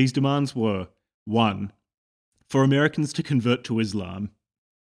 these demands were 1. For Americans to convert to Islam.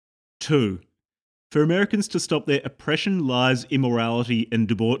 2. For Americans to stop their oppression, lies, immorality, and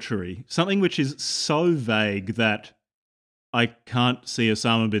debauchery. Something which is so vague that I can't see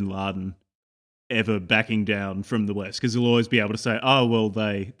Osama bin Laden ever backing down from the West, because he'll always be able to say, oh, well,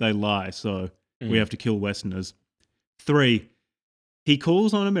 they lie, so we have to kill Westerners. 3. He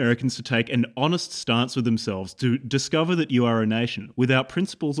calls on Americans to take an honest stance with themselves to discover that you are a nation without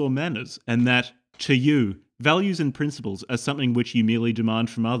principles or manners, and that, to you, values and principles are something which you merely demand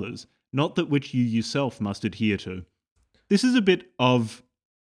from others, not that which you yourself must adhere to. This is a bit of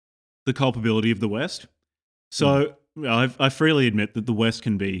the culpability of the West. So I freely admit that the West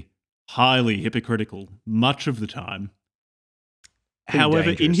can be highly hypocritical much of the time. Pretty However,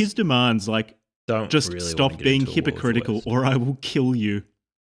 in dangerous. his demands, like, Don't just really wanna stop get being into a war with the hypocritical West. or I will kill you,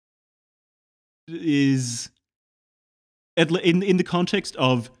 is in the context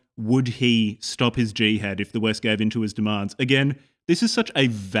of would he stop his jihad if the West gave in to his demands? Again, this is such a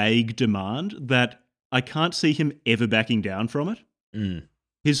vague demand that I can't see him ever backing down from it. Mm.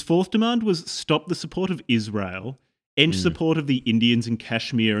 His fourth demand was stop the support of Israel, end support of the Indians in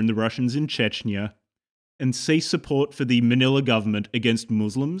Kashmir and the Russians in Chechnya, and cease support for the Manila government against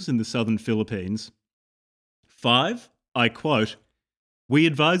Muslims in the southern Philippines. 5, I quote, "We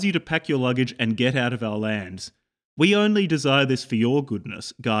advise you to pack your luggage and get out of our lands. We only desire this for your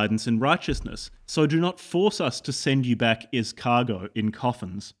goodness, guidance, and righteousness, so do not force us to send you back as cargo in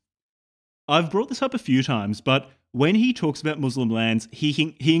coffins." I've brought this up a few times, but when he talks about Muslim lands,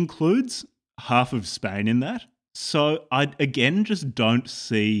 he includes half of Spain in that. So I, again, just don't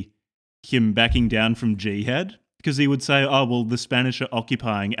see him backing down from jihad, because he would say, oh, well, the Spanish are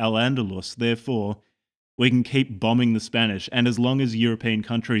occupying Al-Andalus, therefore we can keep bombing the Spanish, and as long as European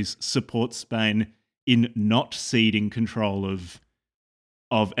countries support Spain in not ceding control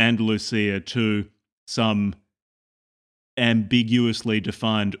of Andalusia to some ambiguously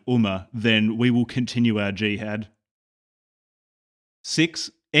defined ummah, then we will continue our jihad.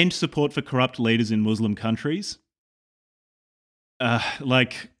 6, end support for corrupt leaders in Muslim countries. I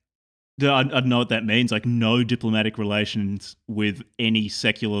don't know what that means. Like, no diplomatic relations with any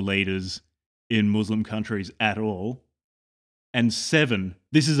secular leaders in Muslim countries at all. And 7,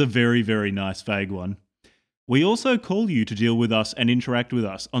 this is a very, very nice vague one. We also call you to deal with us and interact with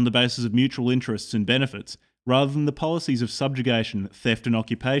us on the basis of mutual interests and benefits, rather than the policies of subjugation, theft, and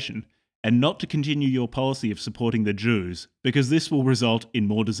occupation, and not to continue your policy of supporting the Jews, because this will result in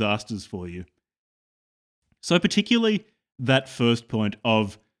more disasters for you. So particularly that first point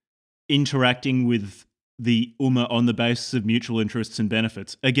of interacting with the Ummah on the basis of mutual interests and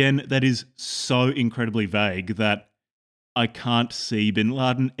benefits. Again, that is so incredibly vague that I can't see bin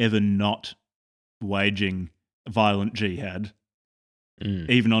Laden ever not waging violent jihad,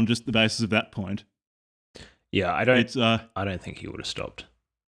 even on just the basis of that point. Yeah, I don't think he would have stopped.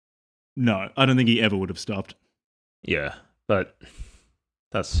 No, I don't think he ever would have stopped. Yeah, but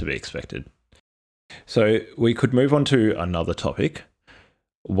that's to be expected. So we could move on to another topic.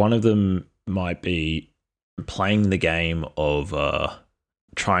 One of them might be playing the game of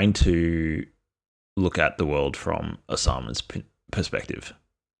trying to look at the world from Osama's perspective.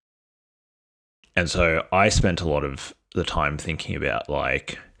 And so I spent a lot of the time thinking about,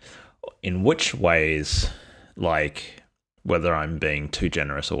 like, in which ways, like, whether I'm being too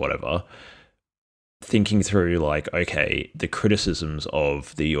generous or whatever, thinking through, like, okay, the criticisms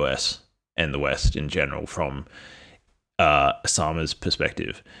of the US and the West in general from Osama's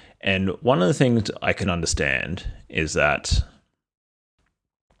perspective. And one of the things I can understand is that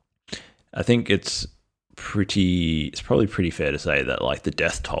I think it's probably pretty fair to say that, like, the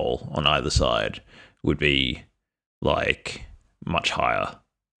death toll on either side would be, like, much higher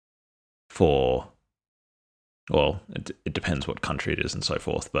for, well, it depends what country it is and so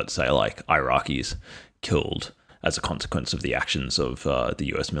forth, but say, like, Iraqis killed as a consequence of the actions of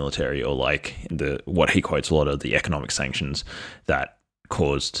the US military, or, like, what he quotes a lot of, the economic sanctions that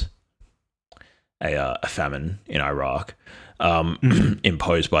caused a famine in Iraq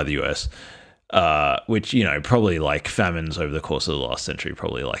imposed by the US, which, you know, probably, like, famines over the course of the last century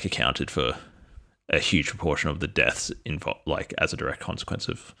probably, like, accounted for a huge proportion of the deaths like, as a direct consequence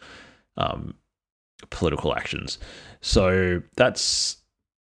of political actions. So that's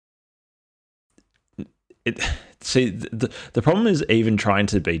it. See, the problem is, even trying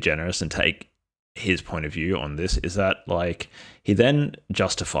to be generous and take his point of view on this, is that, like, he then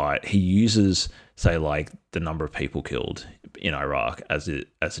he uses, say, like, the number of people killed in Iraq as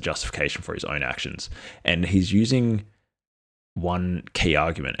a justification for his own actions, and he's using one key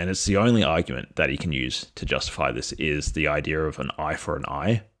argument, and it's the only argument that he can use to justify this, is the idea of an eye for an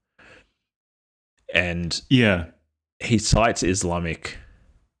eye. And yeah, he cites Islamic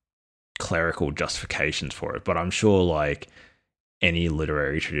clerical justifications for it, but I'm sure, like, any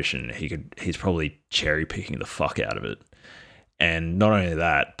literary tradition, he's probably cherry picking the fuck out of it. And not only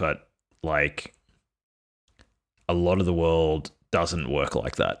that, but, like, a lot of the world doesn't work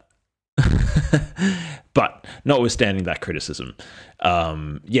like that. But notwithstanding that criticism,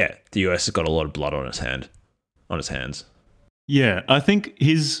 the US has got a lot of blood on its hands. Yeah, I think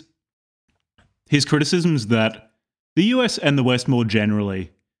his criticisms that the US and the West more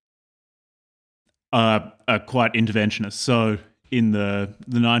generally are quite interventionist. So in the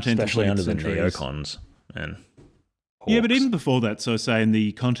 19th Especially and 20th under centuries, the neocons and yeah, but hawks. even before that, so say in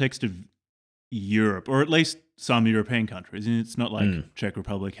the context of Europe, or at least some European countries, and it's not like Czech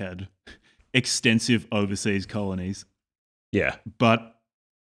Republic had extensive overseas colonies, Yeah. but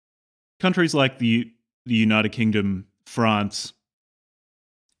countries like the United Kingdom, France,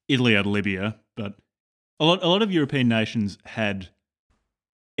 Italy had Libya, but a lot of European nations had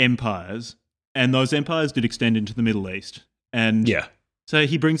empires, and those empires did extend into the Middle East. And Yeah. so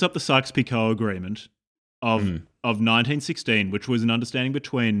he brings up the Sykes-Picot Agreement of 1916, which was an understanding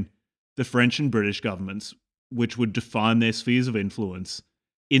between the French and British governments, which would define their spheres of influence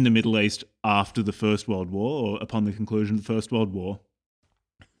in the Middle East after the First World War, or upon the conclusion of the First World War.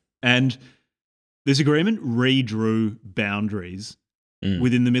 And this agreement redrew boundaries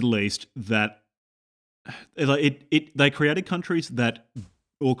within the Middle East that they created countries that,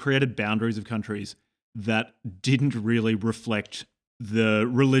 or created boundaries of countries that didn't really reflect the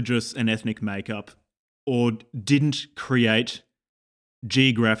religious and ethnic makeup, or didn't create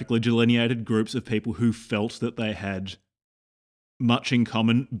geographically delineated groups of people who felt that they had much in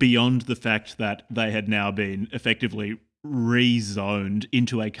common beyond the fact that they had now been effectively rezoned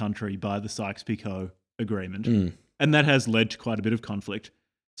into a country by the Sykes-Picot Agreement. And that has led to quite a bit of conflict.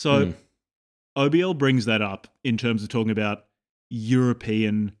 So OBL brings that up in terms of talking about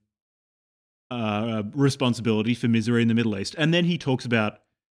European responsibility for misery in the Middle East. And then he talks about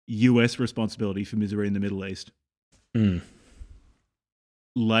US responsibility for misery in the Middle East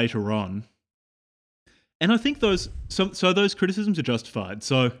later on. And I think those criticisms are justified.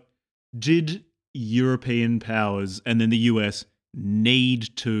 So did European powers and then the US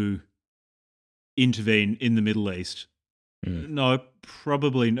need to intervene in the Middle East? No,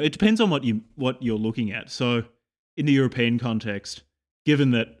 probably not. It depends on what you're looking at. So in the European context,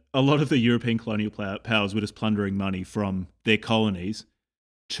 given that a lot of the European colonial powers were just plundering money from their colonies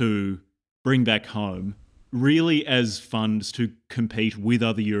to bring back home, really as funds to compete with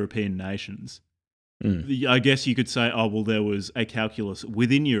other European nations, I guess you could say, oh, well, there was a calculus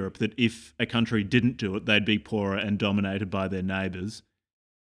within Europe that if a country didn't do it, they'd be poorer and dominated by their neighbours.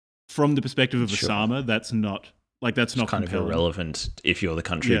 From the perspective of Osama, that's not kind compelling. Of irrelevant if you're the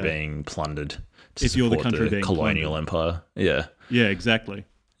country being plundered to if support the colonial empire. Yeah. Yeah, exactly.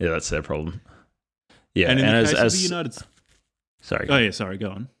 Yeah, that's their problem. Yeah, and in the case of the United States... Sorry. Oh, yeah, sorry,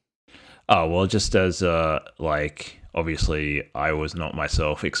 go on. Oh, well, just as, obviously I was not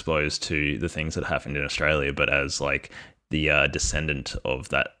myself exposed to the things that happened in Australia, but as, the descendant of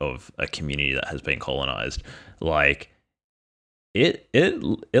a community that has been colonized, it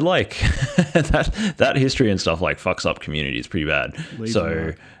that history and stuff, fucks up communities pretty bad.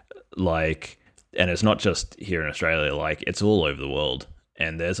 So, and it's not just here in Australia, it's all over the world.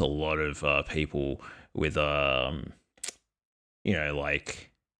 And there's a lot of people with,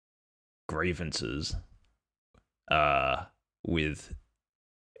 grievances with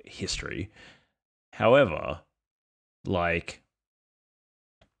history. However,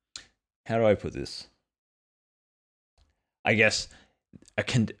 how do I put this? I guess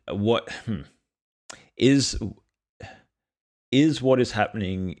is what is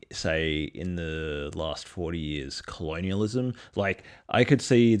happening, say, in the last 40 years, colonialism? I could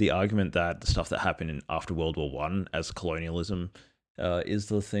see the argument that the stuff that happened after World War One as colonialism is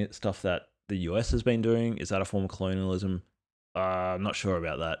the stuff that the US has been doing. Is that a form of colonialism? I'm not sure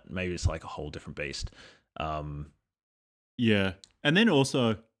about that. Maybe it's a whole different beast. Yeah. And then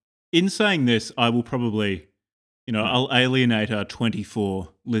also, in saying this, I will probably, I'll alienate our 24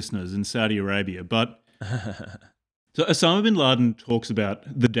 listeners in Saudi Arabia, but... So Osama bin Laden talks about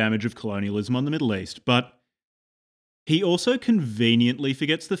the damage of colonialism on the Middle East, but he also conveniently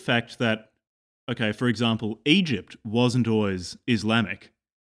forgets the fact that, okay, for example, Egypt wasn't always Islamic.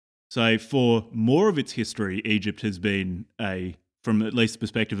 So for more of its history, Egypt has been from at least the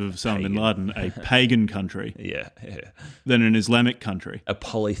perspective of Osama bin Laden, a pagan country. Yeah. Than an Islamic country. A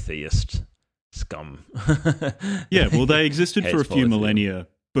polytheist scum. Yeah, well, they existed for a few millennia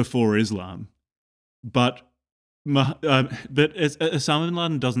before Islam, but Osama bin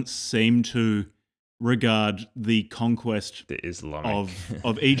Laden doesn't seem to regard the conquest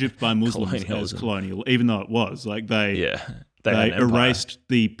of Egypt by Muslims as colonial, even though it was. They erased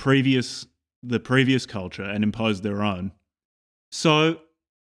the previous culture and imposed their own. So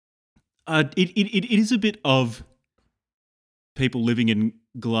it is a bit of people living in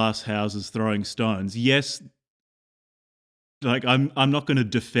glass houses throwing stones. Yes, like I'm not going to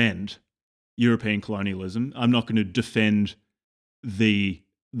defend European colonialism. I'm not going to defend the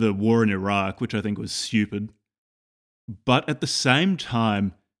war in Iraq, which I think was stupid. But at the same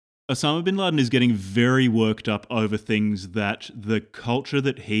time, Osama bin Laden is getting very worked up over things that the culture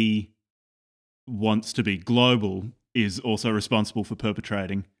that he wants to be global is also responsible for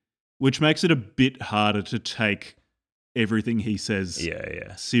perpetrating, which makes it a bit harder to take everything he says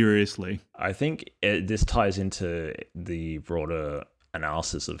seriously. I think this ties into the broader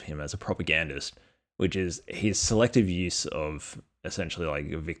analysis of him as a propagandist, which is his selective use of essentially like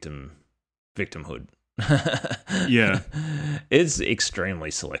victimhood. Yeah. It's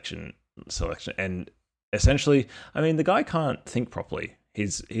extremely selection, and essentially, I mean, the guy can't think properly.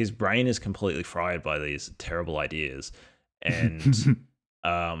 His brain is completely fried by these terrible ideas, and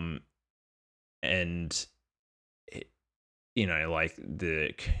and you know, like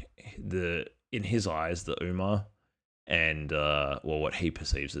the in his eyes, the Ummah, and what he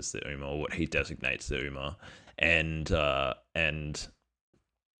perceives as the Ummah, or what he designates the Ummah, and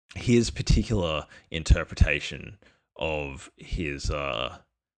his particular interpretation of his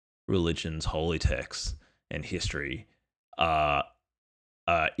religion's holy texts and history are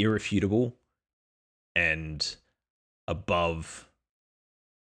irrefutable and above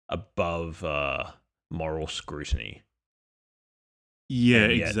moral scrutiny. Yeah,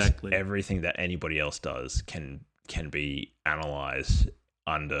 and yet exactly. Everything that anybody else does can be analyzed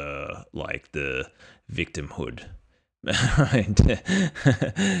under like the victimhood.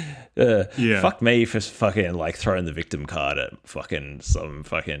 Fuck me for fucking like throwing the victim card at fucking some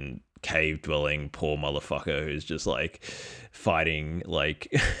fucking cave dwelling poor motherfucker who's just like fighting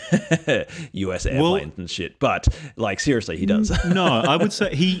like US airplanes and shit. But like seriously, he does. No, I would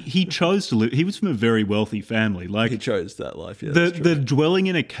say he chose to live. He was from a very wealthy family. Like he chose that life. Yeah, the dwelling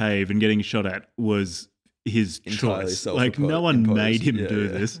in a cave and getting shot at was his choice. Like no one made him do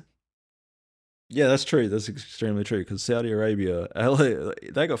this. Yeah, that's true. That's extremely true. Because Saudi Arabia, LA,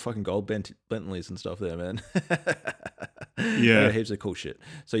 they got fucking gold Bentleys and stuff there, man. Yeah, they got heaps of cool shit.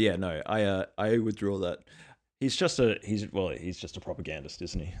 So yeah, no, I withdraw that. He's just a propagandist,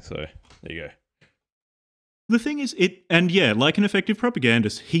 isn't he? So there you go. The thing is, like an effective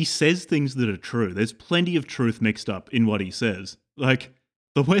propagandist, he says things that are true. There's plenty of truth mixed up in what he says. Like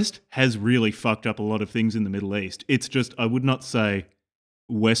the West has really fucked up a lot of things in the Middle East. It's just I would not say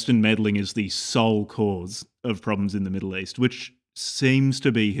Western meddling is the sole cause of problems in the Middle East, which seems to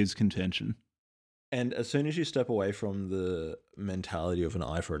be his contention. And as soon as you step away from the mentality of an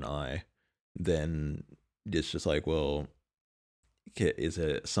eye for an eye, then it's just like, well, is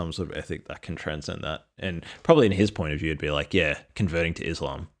there some sort of ethic that can transcend that? And probably in his point of view, it'd be like, yeah, converting to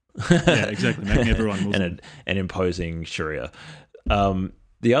Islam. Yeah, exactly. Making everyone Muslim. and imposing Sharia.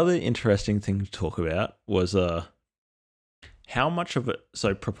 The other interesting thing to talk about was how much of it,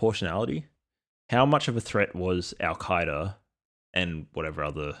 so proportionality, how much of a threat was Al-Qaeda and whatever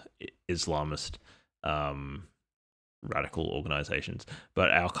other Islamist radical organizations,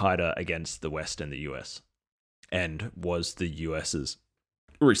 but Al-Qaeda against the West and the US? And was the US's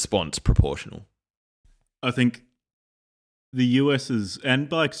response proportional? I think the US's, and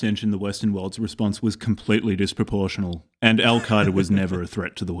by extension the Western world's response was completely disproportional, and Al-Qaeda was never a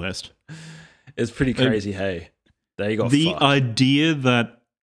threat to the West. It's pretty crazy, hey. They got the fucked. idea that,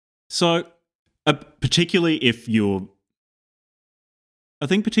 so particularly if you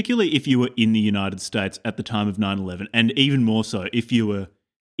were in the United States at the time of 9/11, and even more so if you were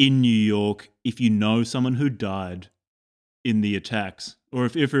in New York, if you know someone who died in the attacks, or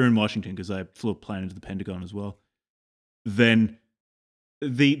if you're in Washington, because they flew a plane into the Pentagon as well, then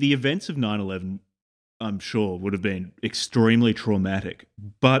the events of 9/11, I'm sure, would have been extremely traumatic.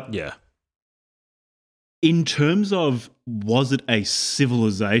 But yeah, in terms of, was it a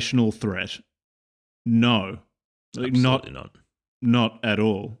civilizational threat? No. absolutely not. Not at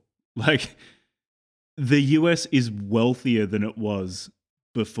all. Like, the US is wealthier than it was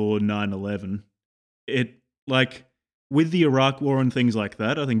before 9/11. It, like, with the Iraq War and things like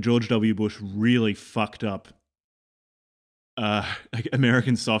that, I think George W. Bush really fucked up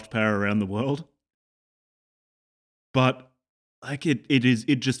American soft power around the world. But, like, it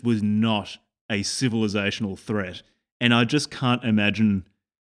just was not a civilizational threat. And I just can't imagine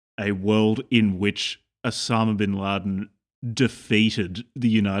a world in which Osama bin Laden defeated the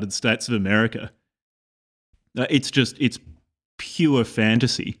United States of America. It's pure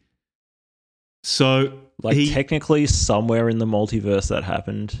fantasy. So, technically somewhere in the multiverse that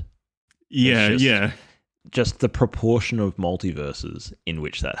happened. Yeah. Just the proportion of multiverses in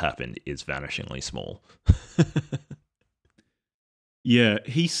which that happened is vanishingly small. Yeah,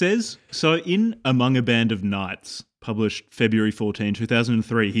 he says, so in Among a Band of Knights, published February 14,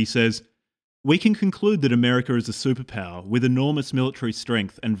 2003, he says, "We can conclude that America is a superpower with enormous military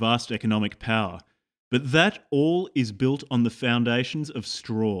strength and vast economic power, but that all is built on the foundations of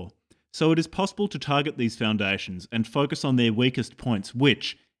straw. So it is possible to target these foundations and focus on their weakest points,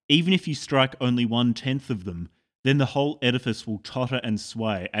 which, even if you strike only 1/10 of them, then the whole edifice will totter and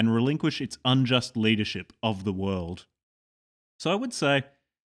sway and relinquish its unjust leadership of the world." So I would say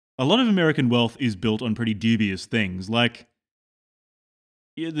a lot of American wealth is built on pretty dubious things, like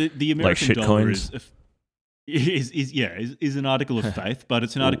the American shit dollar coins? is an article of faith, but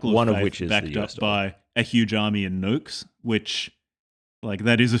it's an article One of of faith which is the backed US up dollar. by a huge army and nukes, which like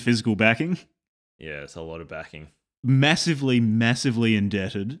that is a physical backing. Yeah, it's a lot of backing. Massively, massively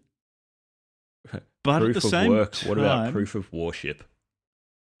indebted. But Proof at the of same work. time, What about proof of warship?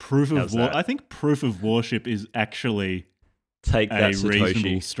 proof of How's war. that? I think proof of worship is actually Take a that, reasonable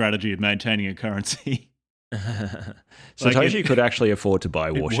Satoshi. strategy of maintaining a currency. Satoshi it- could actually afford to buy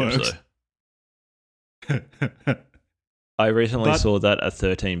it warships, works. though. I recently But- saw that a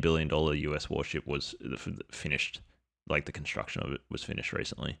 $13 billion US warship was finished. Like the construction of it was finished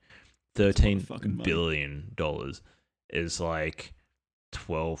recently. fucking $13 money. billion is like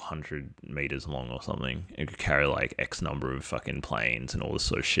 1,200 meters long or something. It could carry like X number of fucking planes and all this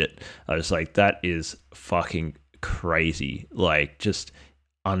sort of shit. I was like, that is fucking crazy. Like, just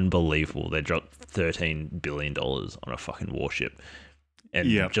unbelievable. They dropped $13 billion on a fucking warship. And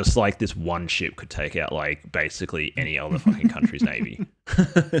Yep. just like this one ship could take out like basically any other fucking country's navy.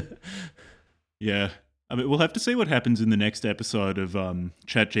 Yeah. I mean, we'll have to see what happens in the next episode of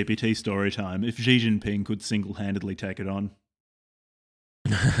ChatGPT Storytime if Xi Jinping could single-handedly take it on.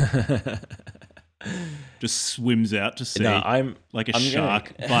 Just swims out to sea No, I'm like a I'm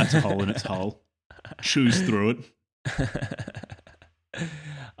shark, gonna- bites a hole in its hull, chews through it.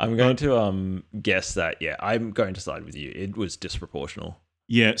 I'm going to guess that I'm going to side with you. It was disproportional.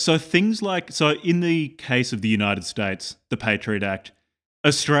 Yeah, so things like, so in the case of the United States, the Patriot Act,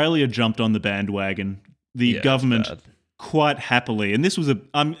 Australia jumped on the bandwagon. The Yeah, it's government bad. quite happily, and this was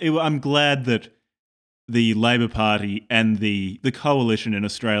I'm glad that the Labor Party and the coalition in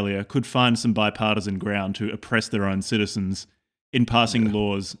Australia could find some bipartisan ground to oppress their own citizens in passing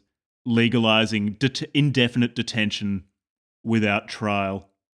laws legalizing indefinite detention without trial,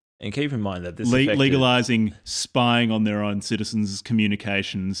 And keep in mind that this affected, legalizing spying on their own citizens'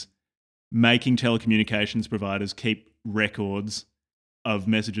 communications, making telecommunications providers keep records of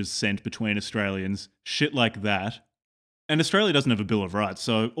messages sent between Australians, shit like that. And Australia doesn't have a Bill of Rights,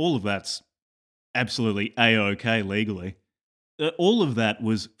 so all of that's absolutely A-OK legally. All of that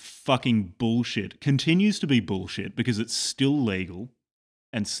was fucking bullshit. Continues to be bullshit because it's still legal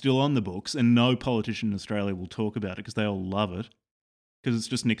and still on the books, and no politician in Australia will talk about it because they all love it, because it's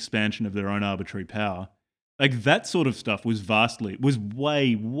just an expansion of their own arbitrary power. Like, that sort of stuff was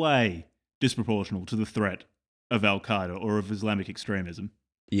way, way disproportional to the threat of Al-Qaeda or of Islamic extremism.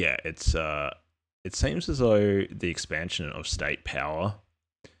 Yeah, it seems as though the expansion of state power,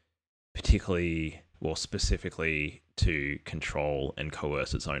 specifically to control and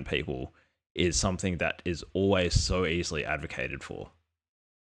coerce its own people, is something that is always so easily advocated for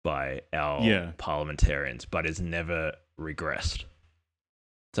by our parliamentarians, but is never regressed.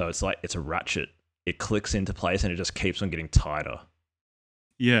 So it's like, it's a ratchet. It clicks into place and it just keeps on getting tighter.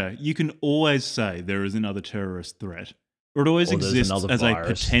 Yeah, you can always say there is another terrorist threat, or it always Or there's exists another as virus.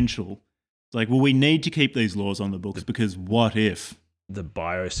 a potential. It's like, well, we need to keep these laws on the books because what if? The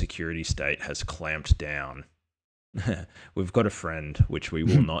biosecurity state has clamped down. We've got a friend, which we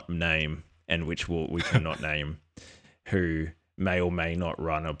will not name, and which we cannot name, who may or may not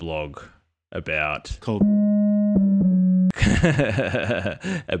run a blog about Called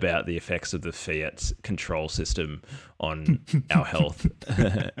about the effects of the fiat control system on our health,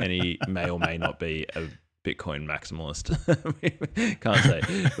 and he may or may not be a Bitcoin maximalist. Can't say,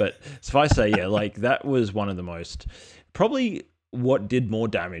 but suffice to say, like that was one of the most, probably what did more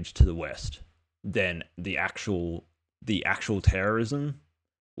damage to the West than the actual terrorism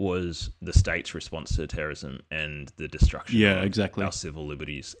was the state's response to terrorism and the destruction of our civil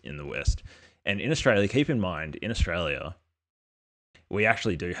liberties in the West. And in Australia, keep in mind, in Australia, we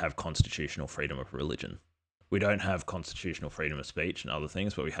actually do have constitutional freedom of religion. We don't have constitutional freedom of speech and other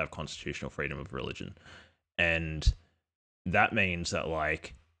things, but we have constitutional freedom of religion. And that means that,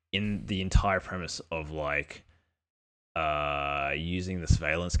 like, in the entire premise of, like, using the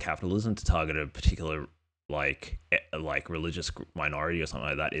surveillance capitalism to target a particular, like religious minority or something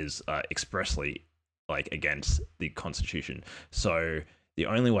like that is expressly, like, against the Constitution. So the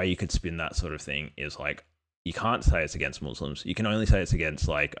only way you could spin that sort of thing is, like, you can't say it's against Muslims. You can only say it's against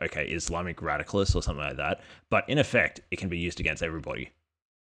like, okay, Islamic radicalists or something like that. But in effect, it can be used against everybody.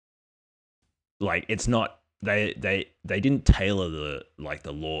 Like it's not they didn't tailor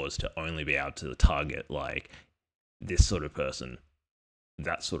the laws to only be able to target like this sort of person,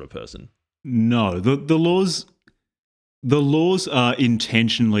 that sort of person. No, the laws are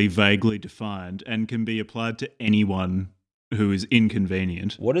intentionally vaguely defined and can be applied to anyone who is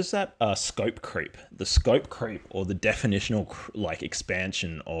inconvenient. What is that scope creep? The scope creep, or the definitional like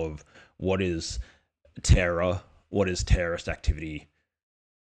expansion of what is terror, what is terrorist activity,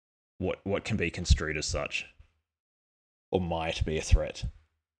 what can be construed as such, or might be a threat.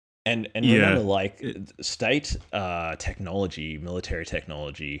 And remember, like state technology, military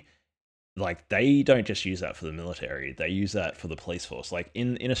technology, like they don't just use that for the military; they use that for the police force. Like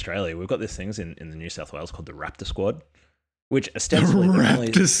in Australia, we've got these things in the New South Wales called the Raptor Squad, which ostensibly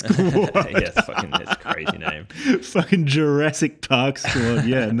Raptor Squad. Yeah, it's a crazy name. Fucking Jurassic Park Squad.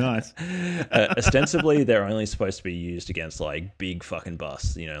 Yeah, nice. Ostensibly, they're only supposed to be used against like big fucking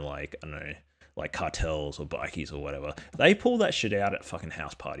busts, you know, like I don't know, like cartels or bikies or whatever. They pull that shit out at fucking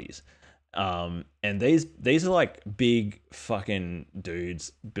house parties. And these are like big fucking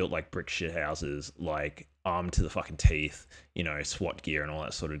dudes built like brick shit houses, like armed to the fucking teeth, you know, SWAT gear and all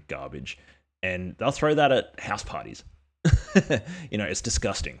that sort of garbage. And they'll throw that at house parties. You know, it's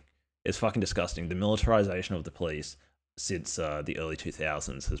disgusting. It's fucking disgusting. The militarization of the police since the early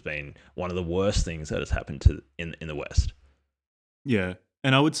 2000s has been one of the worst things that has happened in the West. Yeah.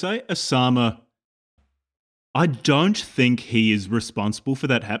 And I would say Osama, I don't think he is responsible for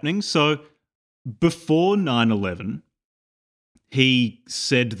that happening. So before 9/11, he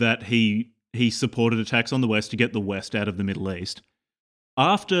said that he supported attacks on the West to get the West out of the Middle East.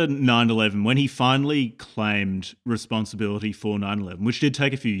 After 9/11, when he finally claimed responsibility for 9/11, which did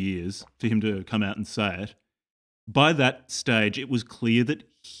take a few years for him to come out and say it, by that stage, it was clear that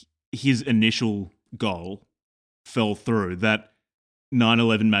his initial goal fell through, that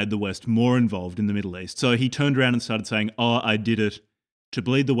 9/11 made the West more involved in the Middle East. So he turned around and started saying, I did it to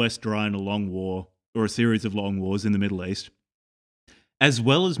bleed the West dry in a long war, or a series of long wars in the Middle East, as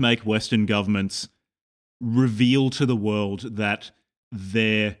well as make Western governments reveal to the world that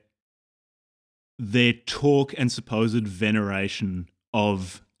their talk and supposed veneration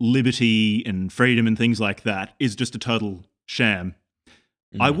of liberty and freedom and things like that is just a total sham.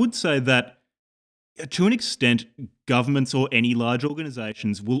 I would say that to an extent, governments or any large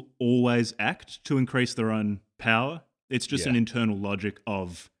organizations will always act to increase their own power. It's just an internal logic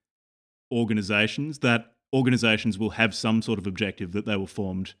of organizations, that organizations will have some sort of objective that they were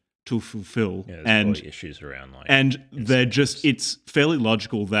formed to fulfill. Yeah, and issues around like, and they're just, it's fairly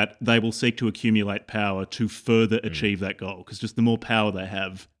logical that they will seek to accumulate power to further achieve that goal, because just the more power they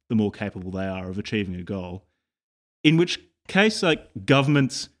have, the more capable they are of achieving a goal. In which case, like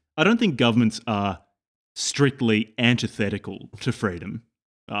governments, I don't think governments are strictly antithetical to freedom.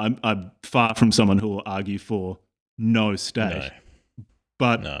 I'm far from someone who will argue for no state.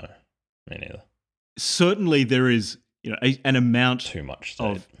 But no, me neither. Certainly there is, you know, an amount too much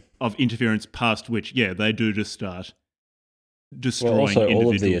state of interference past which, they do just start destroying also individual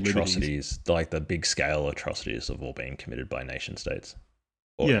all of the liberties. atrocities, like the big scale atrocities, have all been committed by nation states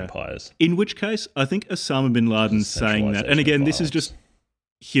or empires. In which case, I think Osama bin Laden saying that, and again, this is just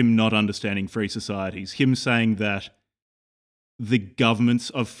him not understanding free societies, him saying that the governments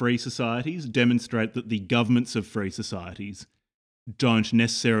of free societies demonstrate that the governments of free societies don't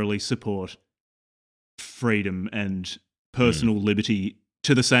necessarily support freedom and personal liberty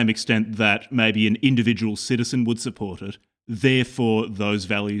to the same extent that maybe an individual citizen would support it. Therefore, those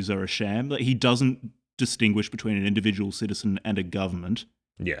values are a sham. Like, he doesn't distinguish between an individual citizen and a government.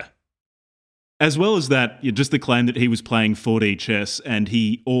 Yeah. As well as that, just the claim that he was playing 4D chess and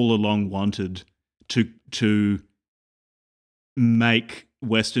he all along wanted to make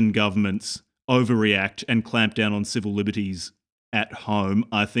Western governments overreact and clamp down on civil liberties at home,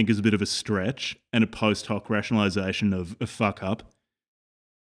 I think is a bit of a stretch and a post hoc rationalization of a fuck up.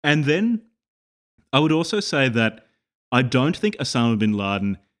 And then I would also say that I don't think Osama bin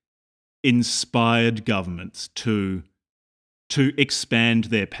Laden inspired governments to expand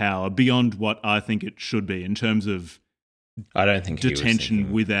their power beyond what I think it should be in terms of I don't think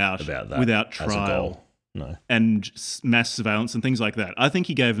detention without trial, and mass surveillance and things like that. I think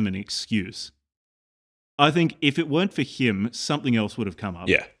he gave them an excuse. I think if it weren't for him, something else would have come up.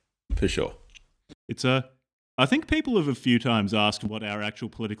 Yeah, for sure. I think people have a few times asked what our actual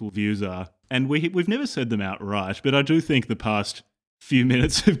political views are, and we've never said them outright, but I do think the past few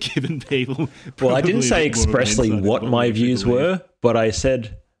minutes have given people... Well, I didn't say expressly what my views were, but I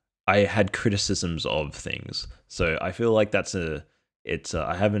said I had criticisms of things. So I feel like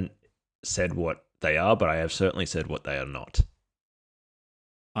I haven't said what they are, but I have certainly said what they are not.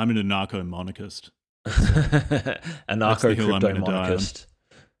 I'm an anarcho-monarchist. Anarcho hill I'm crypto gonna die on. monarchist.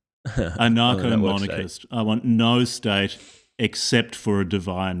 Anarcho-monarchist. I want no state except for a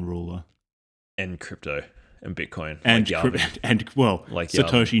divine ruler. And crypto and Bitcoin. And, like Yavin. like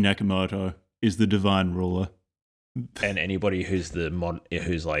Satoshi Nakamoto is the divine ruler. And anybody who's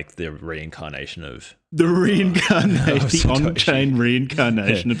who's like the reincarnation of the Satoshi. on-chain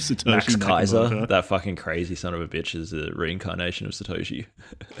reincarnation of Satoshi Max Kaiser, Nakamoto. that fucking crazy son of a bitch, is the reincarnation of Satoshi.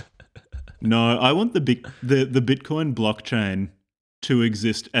 No, I want the Bitcoin blockchain to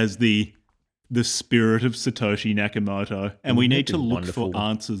exist as the spirit of Satoshi Nakamoto, and we need to look for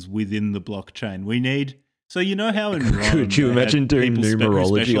answers within the blockchain. We need, so you know how in Rome, Could you imagine doing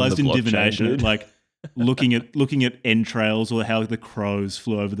numerology on the in blockchain, divination, dude? like looking at entrails or how the crows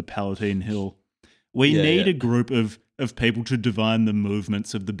flew over the Palatine Hill? We need a group of people to divine the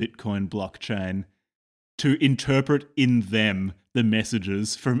movements of the Bitcoin blockchain, to interpret in them the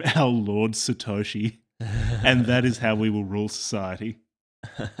messages from our Lord Satoshi, and that is how we will rule society.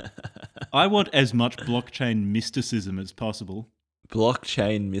 I want as much blockchain mysticism as possible.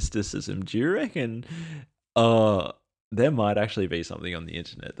 Blockchain mysticism. Do you reckon there might actually be something on the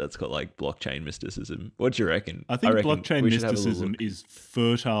internet that's got like blockchain mysticism? What do you reckon? I think reckon blockchain we should have a mysticism look. is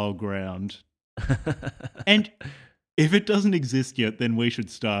fertile ground. And if it doesn't exist yet, then we should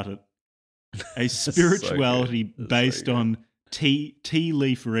start it. A spirituality based on tea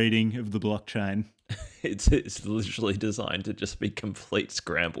leaf reading of the blockchain. It's literally designed to just be complete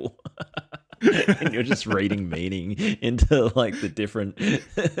scramble. And you're just reading meaning into like the different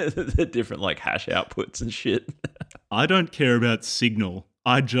like hash outputs and shit. I don't care about signal.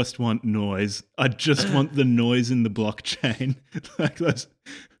 I just want noise. I just want the noise in the blockchain. Like those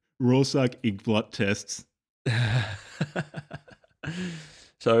Rorschach ink blot tests.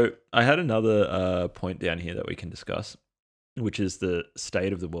 So I had another point down here that we can discuss, which is the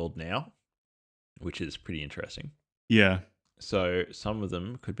state of the world now, which is pretty interesting. Yeah. So some of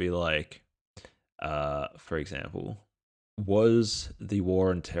them could be like, for example, was the war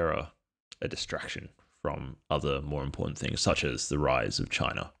on terror a distraction from other more important things, such as the rise of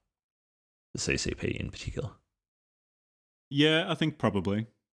China, the CCP in particular? Yeah, I think probably.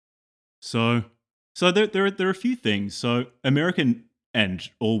 So there are a few things. So American and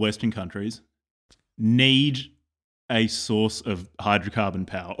all Western countries need a source of hydrocarbon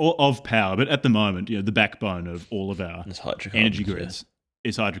power, or of power, but at the moment, the backbone of all of our energy grids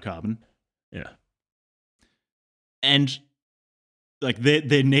is hydrocarbon. Yeah. And like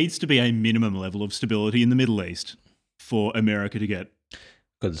there needs to be a minimum level of stability in the Middle East for America to get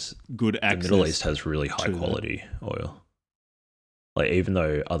because good access. The Middle East has really high quality oil. Like even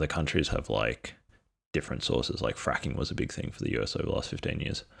though other countries have like different sources, like fracking was a big thing for the US over the last 15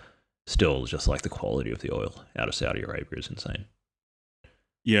 years. Still, just like the quality of the oil out of Saudi Arabia is insane.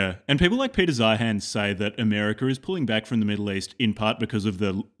 Yeah, and people like Peter Zeihan say that America is pulling back from the Middle East in part because of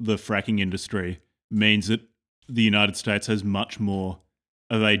the fracking industry means that the United States has much more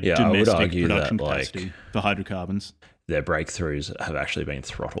of a domestic production capacity for hydrocarbons. Their breakthroughs have actually been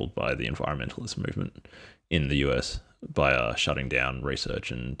throttled by the environmentalist movement in the US by shutting down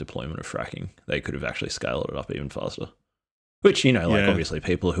research and deployment of fracking. They could have actually scaled it up even faster. Which, obviously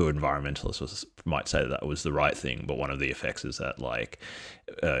people who are environmentalists might say that was the right thing, but one of the effects is that, like,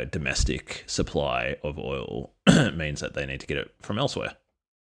 domestic supply of oil means that they need to get it from elsewhere.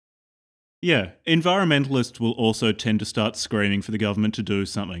 Yeah, environmentalists will also tend to start screaming for the government to do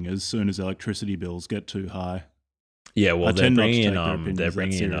something as soon as electricity bills get too high. Yeah, well, the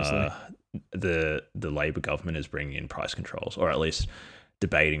Labor government is bringing in price controls, or at least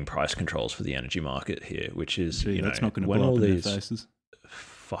debating price controls for the energy market here, which is, that's not going to blow up in their faces.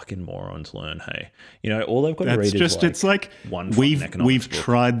 Fucking morons learn, hey. All they've got to read is it's like we've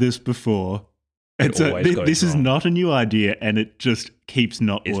tried this before. This is not a new idea, and it just keeps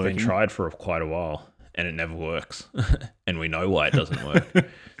not working. It's been tried for quite a while, and it never works. And we know why it doesn't work.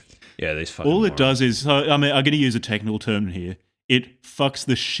 Yeah, these fucking all morons. It does is, I'm going to use a technical term here, it fucks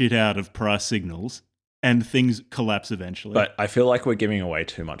the shit out of price signals, and things collapse eventually. But I feel like we're giving away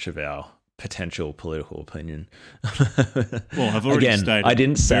too much of our potential political opinion. Well, I've already stated I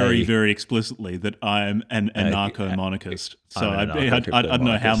didn't say very, very explicitly that I am an anarcho-monarchist. So I don't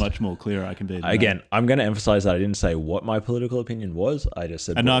know how much more clear I can be. Again, I'm going to emphasize that I didn't say what my political opinion was. I just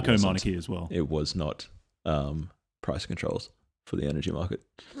said anarcho-monarchy as well. It was not price controls for the energy market.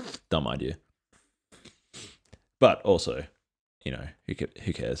 Dumb idea. But also,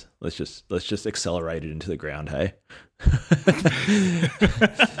 who cares? Let's just accelerate it into the ground, hey?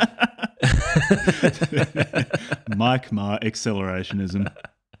 Mike Ma accelerationism.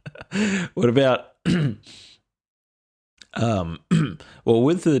 What about well,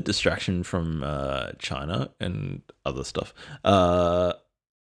 with the distraction from China and other stuff,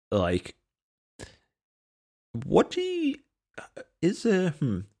 like, what do you is there?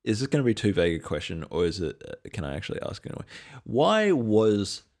 Is this going to be too vague a question, or is it? Can I actually ask anyway? Why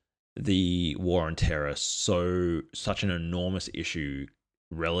was the war on terror such an enormous issue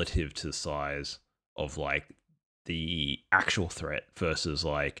relative to the size of like the actual threat versus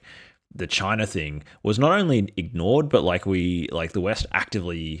like the China thing was not only ignored, but like the West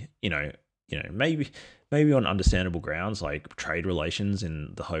actively, maybe on understandable grounds, like trade relations,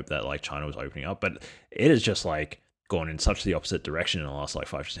 in the hope that like China was opening up, but it has just like gone in such the opposite direction in the last like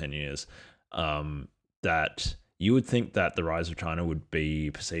 5 to 10 years, that you would think that the rise of China would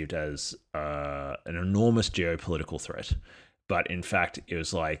be perceived as an enormous geopolitical threat. But in fact, it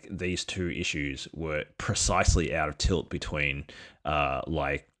was like these two issues were precisely out of tilt between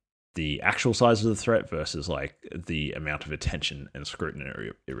like the actual size of the threat versus like the amount of attention and scrutiny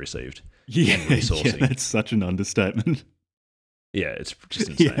it received. Yeah, and resourcing. yeah, that's such an understatement. Yeah, it's just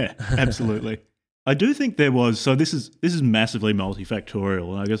insane. Yeah, absolutely. I do think there was, so this is massively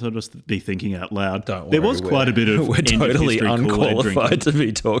multifactorial, and I guess I'll just be thinking out loud. Don't worry, there was quite a bit of we're end of totally history Kool-Aid drinking. unqualified to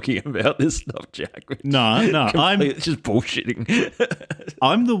be talking about this stuff, Jack. No, I'm It's just bullshitting.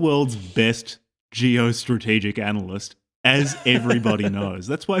 I'm the world's best geostrategic analyst, as everybody knows.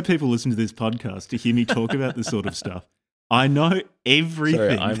 That's why people listen to this podcast, to hear me talk about this sort of stuff. I know everything.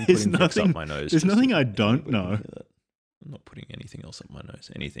 Sorry, I'm putting Vicks up my nose. There's nothing I don't know. I'm not putting anything else up my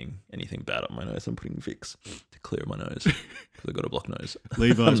nose. Anything bad up my nose. I'm putting Vicks to clear my nose because I've got a blocked nose.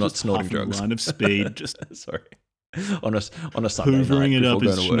 Levi's I'm not just snorting huffing drugs. line of speed, just sorry. On a Sunday hoovering night it up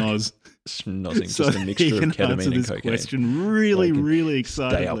before as going to work, schnoz. schnozzing, So just a he mixture can of ketamine answer and this cocaine. question really, I can really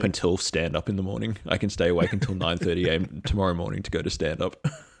excited. Stay up until stand up in the morning. I can stay awake until 9:30 a.m. tomorrow morning to go to stand up.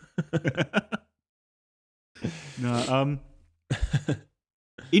 No,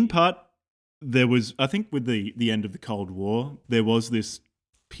 in part, there was, I think, with the end of the Cold War, there was this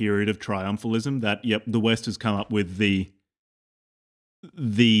period of triumphalism that, yep, the West has come up with the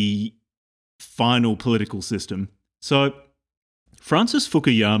final political system. So Francis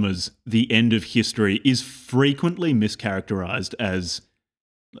Fukuyama's The End of History is frequently mischaracterized as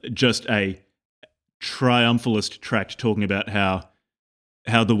just a triumphalist tract talking about how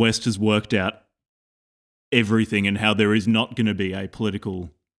the West has worked out everything and how there is not going to be a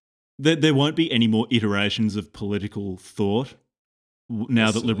political... There won't be any more iterations of political thought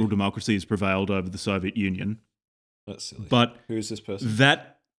now that liberal democracy has prevailed over the Soviet Union. That's silly. But who is this person?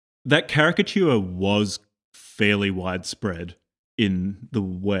 That caricature was fairly widespread in the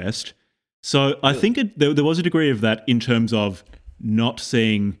West. So I think there was a degree of that in terms of not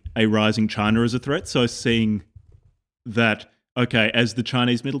seeing a rising China as a threat. So seeing that, okay, as the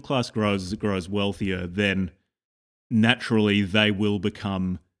Chinese middle class grows, as it grows wealthier, then naturally they will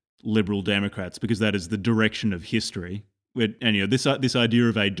become liberal Democrats because that is the direction of history. And this idea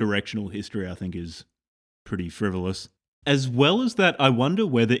of a directional history, I think, is pretty frivolous. As well as that, I wonder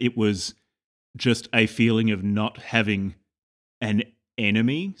whether it was just a feeling of not having an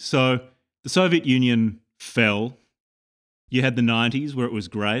enemy. So the Soviet Union fell. You had the 90s where it was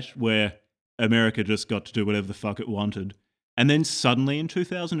great, where America just got to do whatever the fuck it wanted. And then suddenly in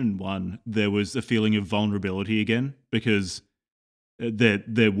 2001, there was a feeling of vulnerability again because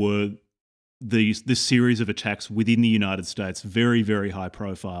there were this series of attacks within the United States, very, very high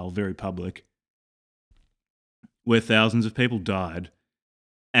profile, very public, where thousands of people died.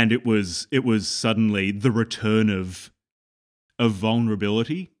 And it was suddenly the return of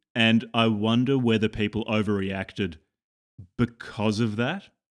vulnerability. And I wonder whether people overreacted because of that.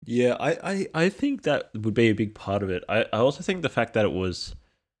 Yeah, I think that would be a big part of it. I also think the fact that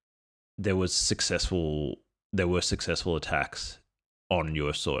there were successful attacks on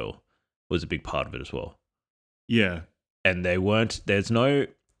US soil was a big part of it as well. Yeah. And there's no,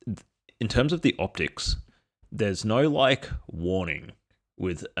 in terms of the optics, there's no like warning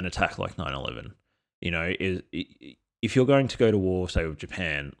with an attack like 9/11. If you're going to go to war, say with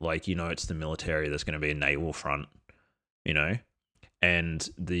Japan, like, it's the military, there's going to be a naval front, and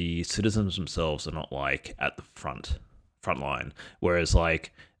the citizens themselves are not like at the front line. Whereas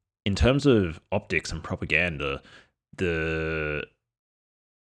like in terms of optics and propaganda, the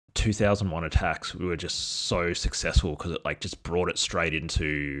 2001 attacks were just so successful because it like just brought it straight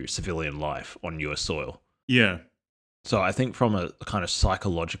into civilian life on US soil. Yeah. So I think from a kind of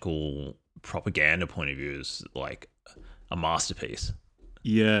psychological propaganda point of view is like a masterpiece.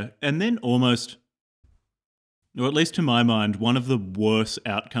 Yeah. And then almost, or at least to my mind, one of the worst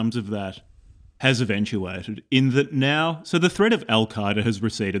outcomes of that has eventuated in that now, so the threat of Al-Qaeda has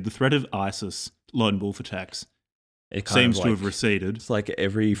receded, the threat of ISIS, lone wolf attacks, It kind seems of to like- have receded. It's like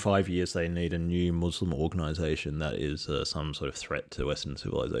every 5 years they need a new Muslim organization that is some sort of threat to Western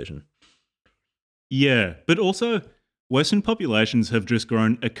civilization. Yeah, but also Western populations have just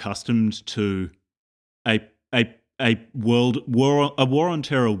grown accustomed to a war on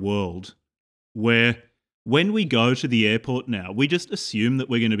terror world where when we go to the airport now, we just assume that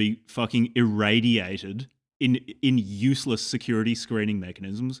we're going to be fucking irradiated in useless security screening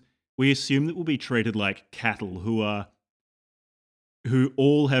mechanisms. We assume that we'll be treated like cattle who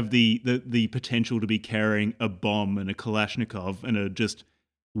all have the potential to be carrying a bomb and a Kalashnikov and are just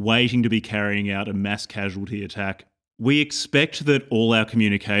waiting to be carrying out a mass casualty attack. We expect that all our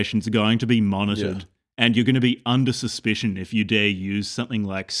communications are going to be monitored, and you're going to be under suspicion if you dare use something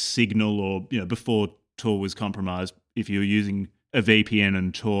like Signal or, before Tor was compromised, if you're using a VPN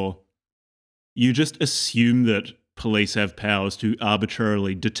and Tor. You just assume that police have powers to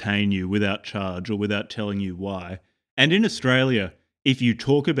arbitrarily detain you without charge or without telling you why. And in Australia, if you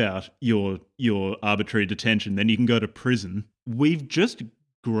talk about your arbitrary detention, then you can go to prison. We've just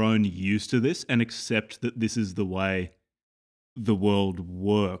grown used to this and accept that this is the way the world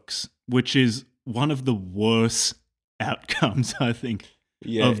works, which is one of the worst outcomes, I think,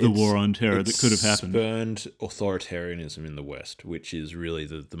 of the war on terror that could have happened. Spurned authoritarianism in the West, which is really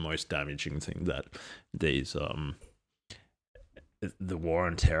the most damaging thing that these the war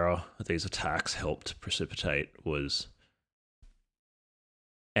on terror, these attacks helped precipitate was,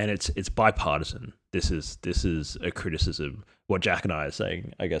 and it's bipartisan. This is a criticism. What Jack and I are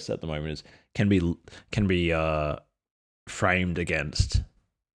saying, I guess, at the moment is can be framed against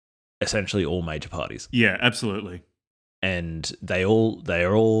essentially all major parties. Yeah, absolutely. And they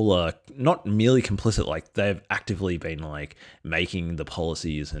are all not merely complicit, like they've actively been like making the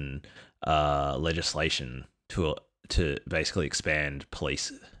policies and legislation to basically expand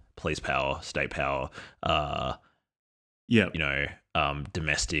police power, state power,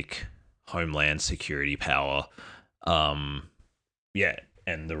 domestic homeland security power, and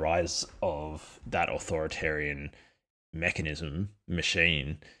the rise of that authoritarian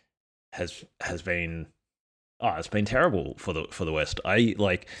machine has been. Oh, it's been terrible for the West. I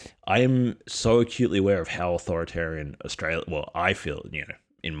am so acutely aware of how authoritarian Australia. Well, I feel,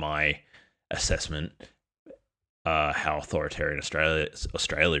 in my assessment, how authoritarian Australia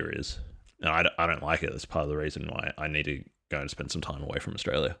is, and I don't like it. That's part of the reason why I need to go and spend some time away from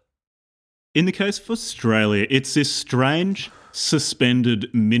Australia. In the case of Australia, it's this strange, suspended,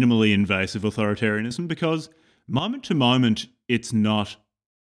 minimally invasive authoritarianism because moment to moment, it's not.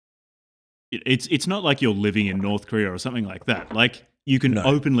 It's not like you're living in North Korea or something like that. Like, you can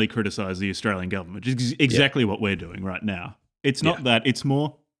openly criticize the Australian government, which is exactly what we're doing right now. It's not that. It's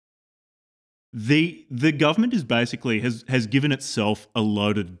more the government is basically has given itself a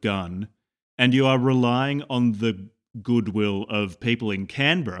loaded gun, and you are relying on the goodwill of people in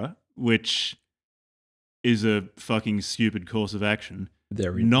Canberra, which is a fucking stupid course of action.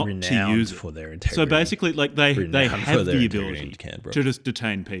 They're not renowned to use it. For their integrity. So basically, like they have the ability in Canberra. to just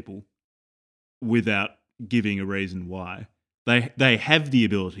detain people without giving a reason why. They have the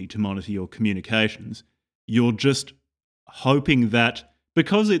ability to monitor your communications. You're just hoping that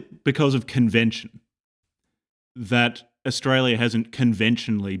because of convention, that Australia hasn't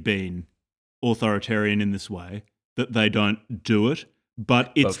conventionally been authoritarian in this way, that they don't do it.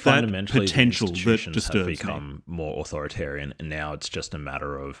 But it's that potential that disturbs have become more authoritarian, and now it's just a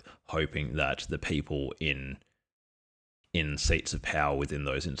matter of hoping that the people in seats of power within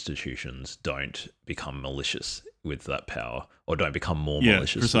those institutions don't become malicious with that power, or don't become more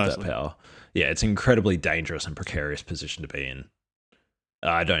malicious with that power. Yeah, it's an incredibly dangerous and precarious position to be in.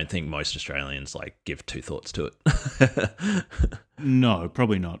 I don't think most Australians give two thoughts to it. No,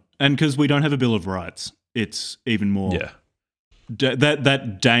 probably not. And because we don't have a Bill of Rights, it's even more. Yeah.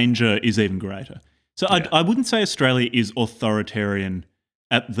 That danger is even greater. So I wouldn't say Australia is authoritarian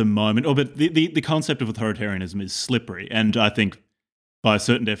at the moment, but the concept of authoritarianism is slippery, and I think by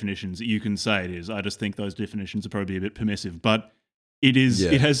certain definitions you can say it is. I just think those definitions are probably a bit permissive, but it is.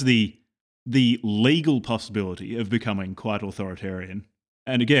 It has the legal possibility of becoming quite authoritarian,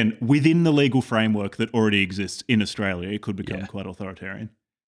 and again, within the legal framework that already exists in Australia, it could become quite authoritarian.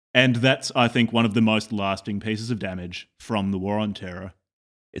 And that's, I think, one of the most lasting pieces of damage from the war on terror.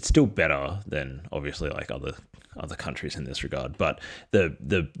 It's still better than obviously other countries in this regard, but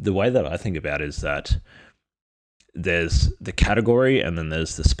the way that I think about it is that there's the category and then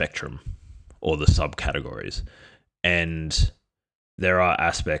there's the spectrum or the subcategories, and there are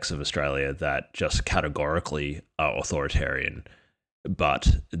aspects of Australia that just categorically are authoritarian,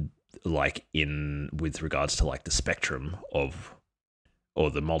 but like with regards to like the spectrum of or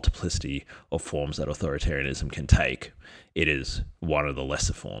the multiplicity of forms that authoritarianism can take, it is one of the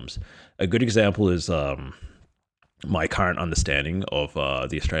lesser forms. A good example is my current understanding of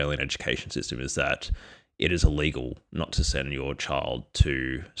the Australian education system is that it is illegal not to send your child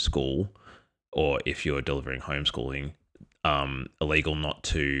to school, or if you're delivering homeschooling, illegal not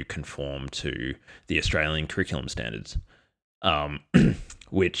to conform to the Australian curriculum standards,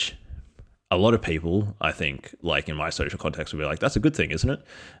 which a lot of people, I think, like in my social context, would be like, that's a good thing, isn't it?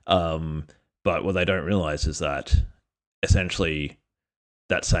 But what they don't realize is that essentially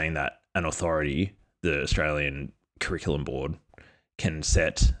that's saying that an authority, the Australian Curriculum Board, can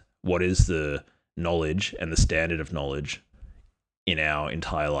set what is the knowledge and the standard of knowledge in our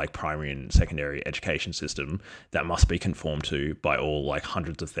entire like primary and secondary education system that must be conformed to by all like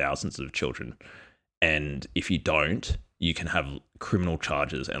hundreds of thousands of children. And if you don't, you can have criminal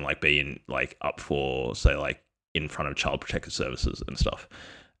charges and like be in like up for, say, like in front of child protective services and stuff.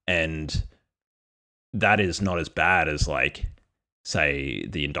 And that is not as bad as like, say,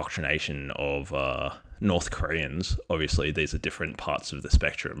 the indoctrination of North Koreans. Obviously, these are different parts of the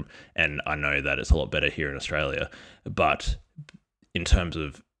spectrum, and I know that it's a lot better here in Australia. But in terms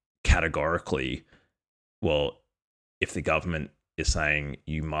of categorically, well, if the government is saying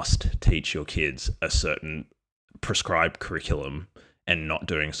you must teach your kids a certain prescribed curriculum and not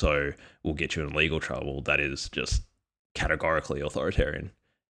doing so will get you in legal trouble, that is just categorically authoritarian.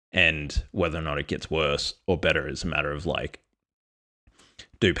 And whether or not it gets worse or better is a matter of like,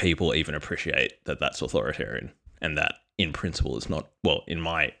 do people even appreciate that that's authoritarian, and that in principle is not, well, in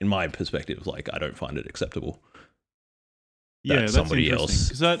my perspective, like I don't find it acceptable. Yeah, that's somebody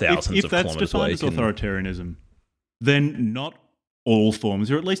interesting. else thousands if of that's kilometers defined away as can... authoritarianism, then not all forms,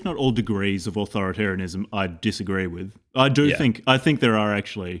 or at least not all degrees of authoritarianism, I disagree with. I think there are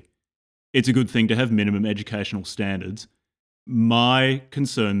actually, it's a good thing to have minimum educational standards. My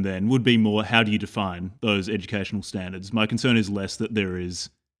concern then would be more, how do you define those educational standards? My concern is less that there is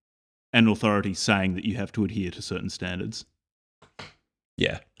an authority saying that you have to adhere to certain standards.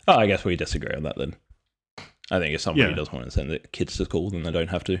 Yeah. Oh, I guess we disagree on that then. I think if somebody doesn't want to send their kids to school, then they don't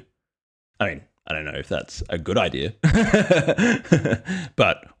have to. I mean, I don't know if that's a good idea,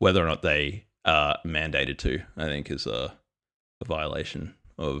 but whether or not they are mandated to, I think is a violation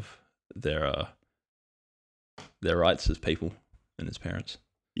of their rights as people and as parents.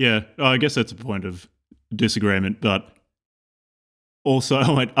 Yeah, I guess that's a point of disagreement, but also,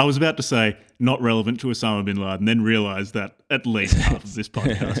 I was about to say not relevant to Osama bin Laden, then realised that at least half of this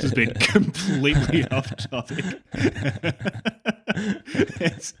podcast has been completely off topic.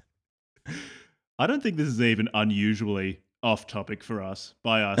 I don't think this is even unusually off topic for us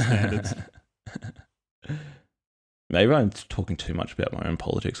by our standards. Maybe I'm talking too much about my own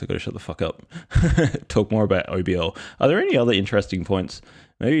politics. I've got to shut the fuck up. Talk more about OBL. Are there any other interesting points?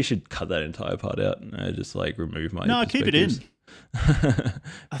 Maybe you should cut that entire part out and just like remove my... No, keep it in.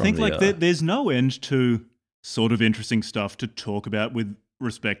 I think there's no end to sort of interesting stuff to talk about with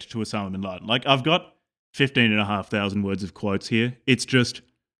respect to Osama bin Laden. Like, I've got 15,500 words of quotes here. It's just,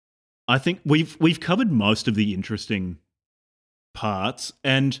 I think we've covered most of the interesting parts,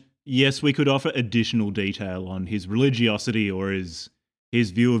 and yes, we could offer additional detail on his religiosity or his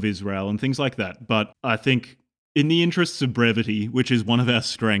view of Israel and things like that. But I think in the interests of brevity, which is one of our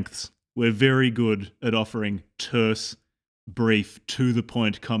strengths, we're very good at offering terse, brief,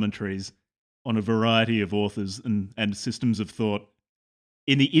 to-the-point commentaries on a variety of authors and systems of thought.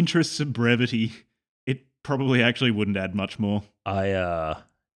 In the interests of brevity, it probably actually wouldn't add much more. I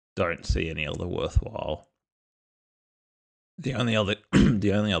don't see any other worthwhile. The only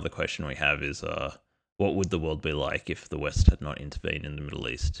other question we have is what would the world be like if the West had not intervened in the Middle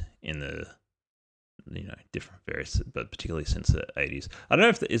East in the different various, but particularly since the 80s. I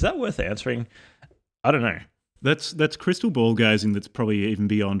don't know is that worth answering? I don't know. That's crystal ball gazing. That's probably even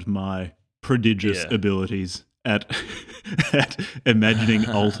beyond my prodigious abilities at imagining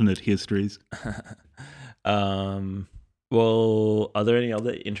alternate histories. Well, are there any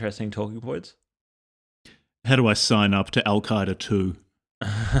other interesting talking points? How do I sign up to Al Qaeda 2?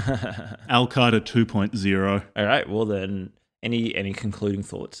 Al Qaeda 2.0. All right. Well, then, any concluding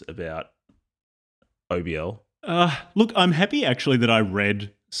thoughts about OBL? Look, I'm happy actually that I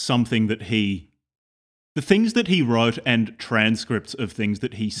read something that the things that he wrote and transcripts of things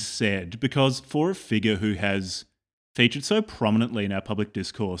that he said, because for a figure who has featured so prominently in our public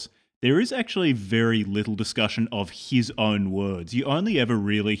discourse, there is actually very little discussion of his own words. You only ever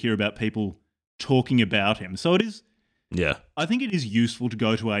really hear about people talking about him. So it is, I think it is useful to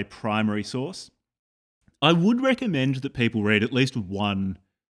go to a primary source. I would recommend that people read at least one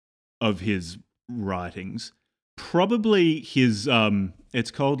of his writings. Probably his,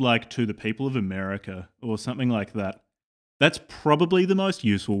 it's called like To the People of America or something like that. That's probably the most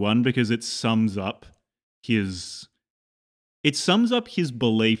useful one because it sums up his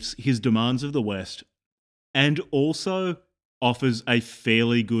beliefs, his demands of the West, and also offers a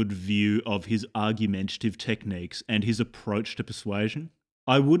fairly good view of his argumentative techniques and his approach to persuasion.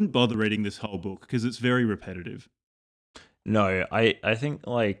 I wouldn't bother reading this whole book because it's very repetitive. No, I think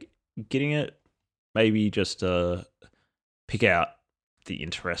like getting it, maybe just pick out the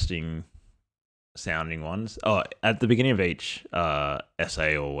interesting sounding ones. Oh, at the beginning of each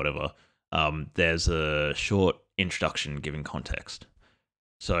essay or whatever, there's a short introduction giving context.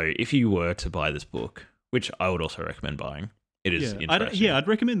 So if you were to buy this book, which I would also recommend buying, it is interesting. I'd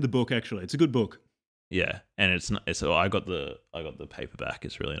recommend the book actually. It's a good book. Yeah, and it's not. So I got the paperback.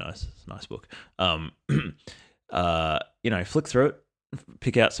 It's really nice. It's a nice book. Flick through it,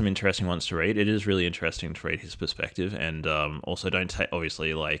 pick out some interesting ones to read. It is really interesting to read his perspective, and also don't take,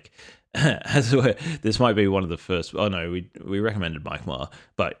 obviously, like, this might be one of the first. Oh no, we recommended Mike Marr,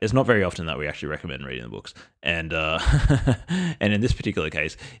 but it's not very often that we actually recommend reading the books. And and in this particular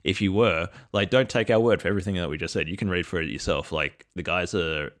case, if you were like, don't take our word for everything that we just said. You can read for it yourself. Like, the guy's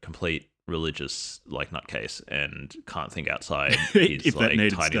a complete religious like nutcase and can't think outside his like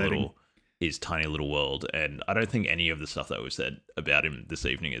tiny little world, and I don't think any of the stuff that we've said about him this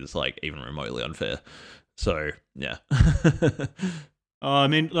evening is like even remotely unfair. So yeah.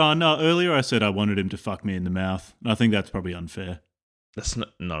 No, earlier I said I wanted him to fuck me in the mouth. I think that's probably unfair. That's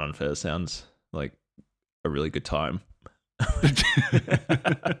not unfair. Sounds like a really good time.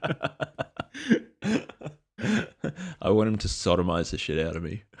 I want him to sodomize the shit out of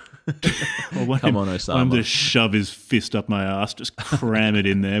me. Come on, Osama. I want him to shove his fist up my ass, just cram it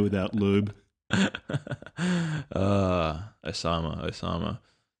in there without lube. Osama.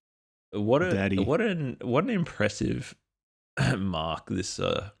 What an impressive mark this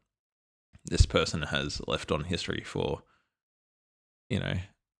person has left on history for,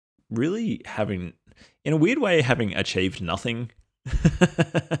 really having, in a weird way, having achieved nothing.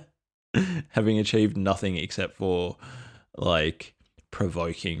 Having achieved nothing except for like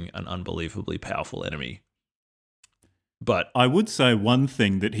provoking an unbelievably powerful enemy. But I would say one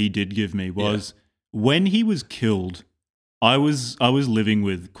thing that he did give me was when he was killed, I was living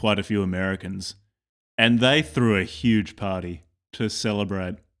with quite a few Americans, and they threw a huge party to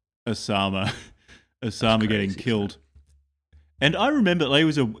celebrate Osama getting killed. And I remember it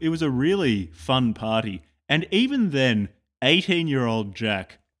was a really fun party. And even then, 18-year-old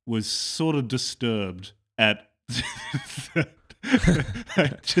Jack was sort of disturbed at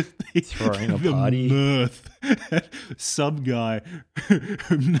just throwing a party. Mirth at some guy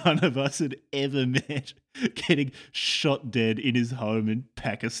whom none of us had ever met getting shot dead in his home in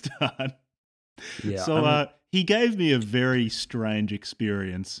Pakistan. Yeah, so he gave me a very strange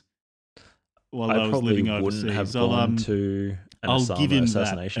experience while I was living overseas. Wouldn't have gone to an Osama give him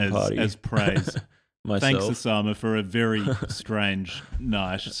assassination that party as praise. myself. Thanks, Osama, for a very strange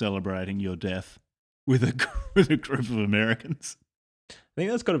night celebrating your death with a group of Americans. I think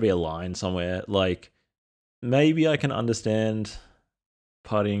there's got to be a line somewhere. Like, maybe I can understand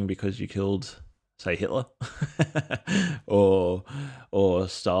partying because you killed, say, Hitler or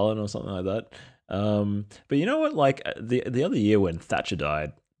Stalin or something like that. But you know what? Like the other year when Thatcher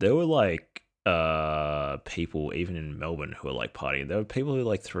died, there were like people even in Melbourne who were like partying. There were people who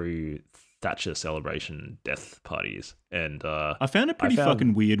like threw Thatcher celebration death parties, and I found it pretty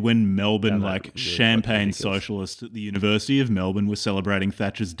fucking weird when Melbourne, like really champagne socialists at the University of Melbourne, were celebrating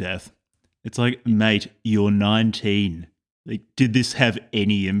Thatcher's death. It's like, mate, you're 19. Like, did this have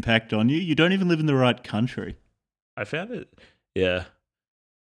any impact on you? You don't even live in the right country. I found it, yeah.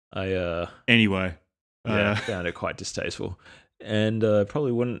 Anyway, I found it quite distasteful, and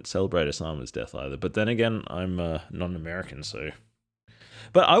probably wouldn't celebrate Osama's death either. But then again, I'm non-American, so.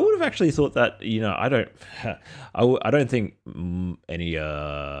 But I would have actually thought that, I don't think any.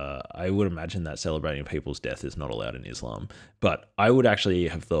 I would imagine that celebrating people's death is not allowed in Islam. But I would actually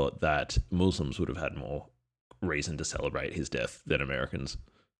have thought that Muslims would have had more reason to celebrate his death than Americans.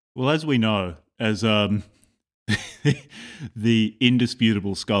 Well, as we know, as the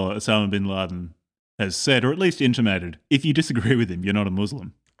indisputable scholar Osama bin Laden has said, or at least intimated, if you disagree with him, you're not a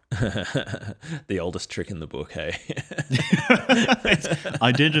Muslim. The oldest trick in the book, hey?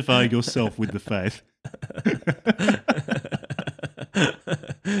 Identify yourself with the faith.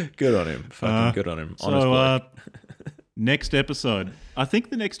 Good on him. Fucking good on him. Honest bloke. Next episode. I think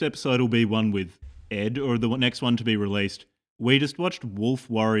the next episode will be one with Ed, or the next one to be released. We just watched Wolf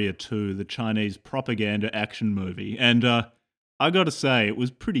Warrior 2, the Chinese propaganda action movie, and I got to say, it was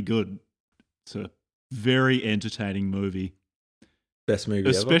pretty good. It's a very entertaining movie. Best movie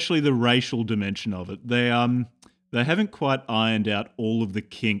Especially the racial dimension of it. They haven't quite ironed out all of the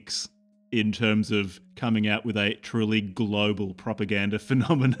kinks in terms of coming out with a truly global propaganda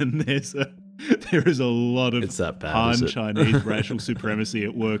phenomenon. There is a lot of It's that bad, Han is it? Chinese racial supremacy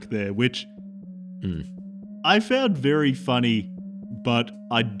at work there, which I found very funny, but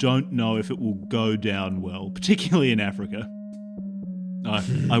I don't know if it will go down well, particularly in Africa.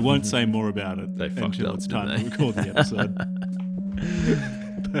 I won't say more about it They fucked until up, it's time to didn't record the episode.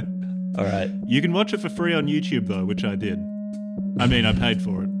 All right. You can watch it for free on YouTube, though, which I did. I mean, I paid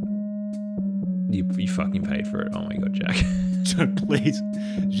for it. You fucking paid for it. Oh my god, Jack. So please,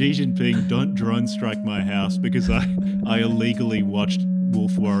 Xi Jinping, don't drone strike my house because I illegally watched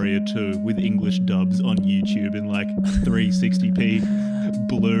Wolf Warrior 2 with English dubs on YouTube in like 360p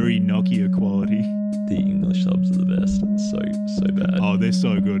blurry Nokia quality. The English subs are the best. It's so bad. Oh, they're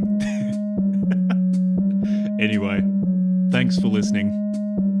so good. Anyway, thanks for listening.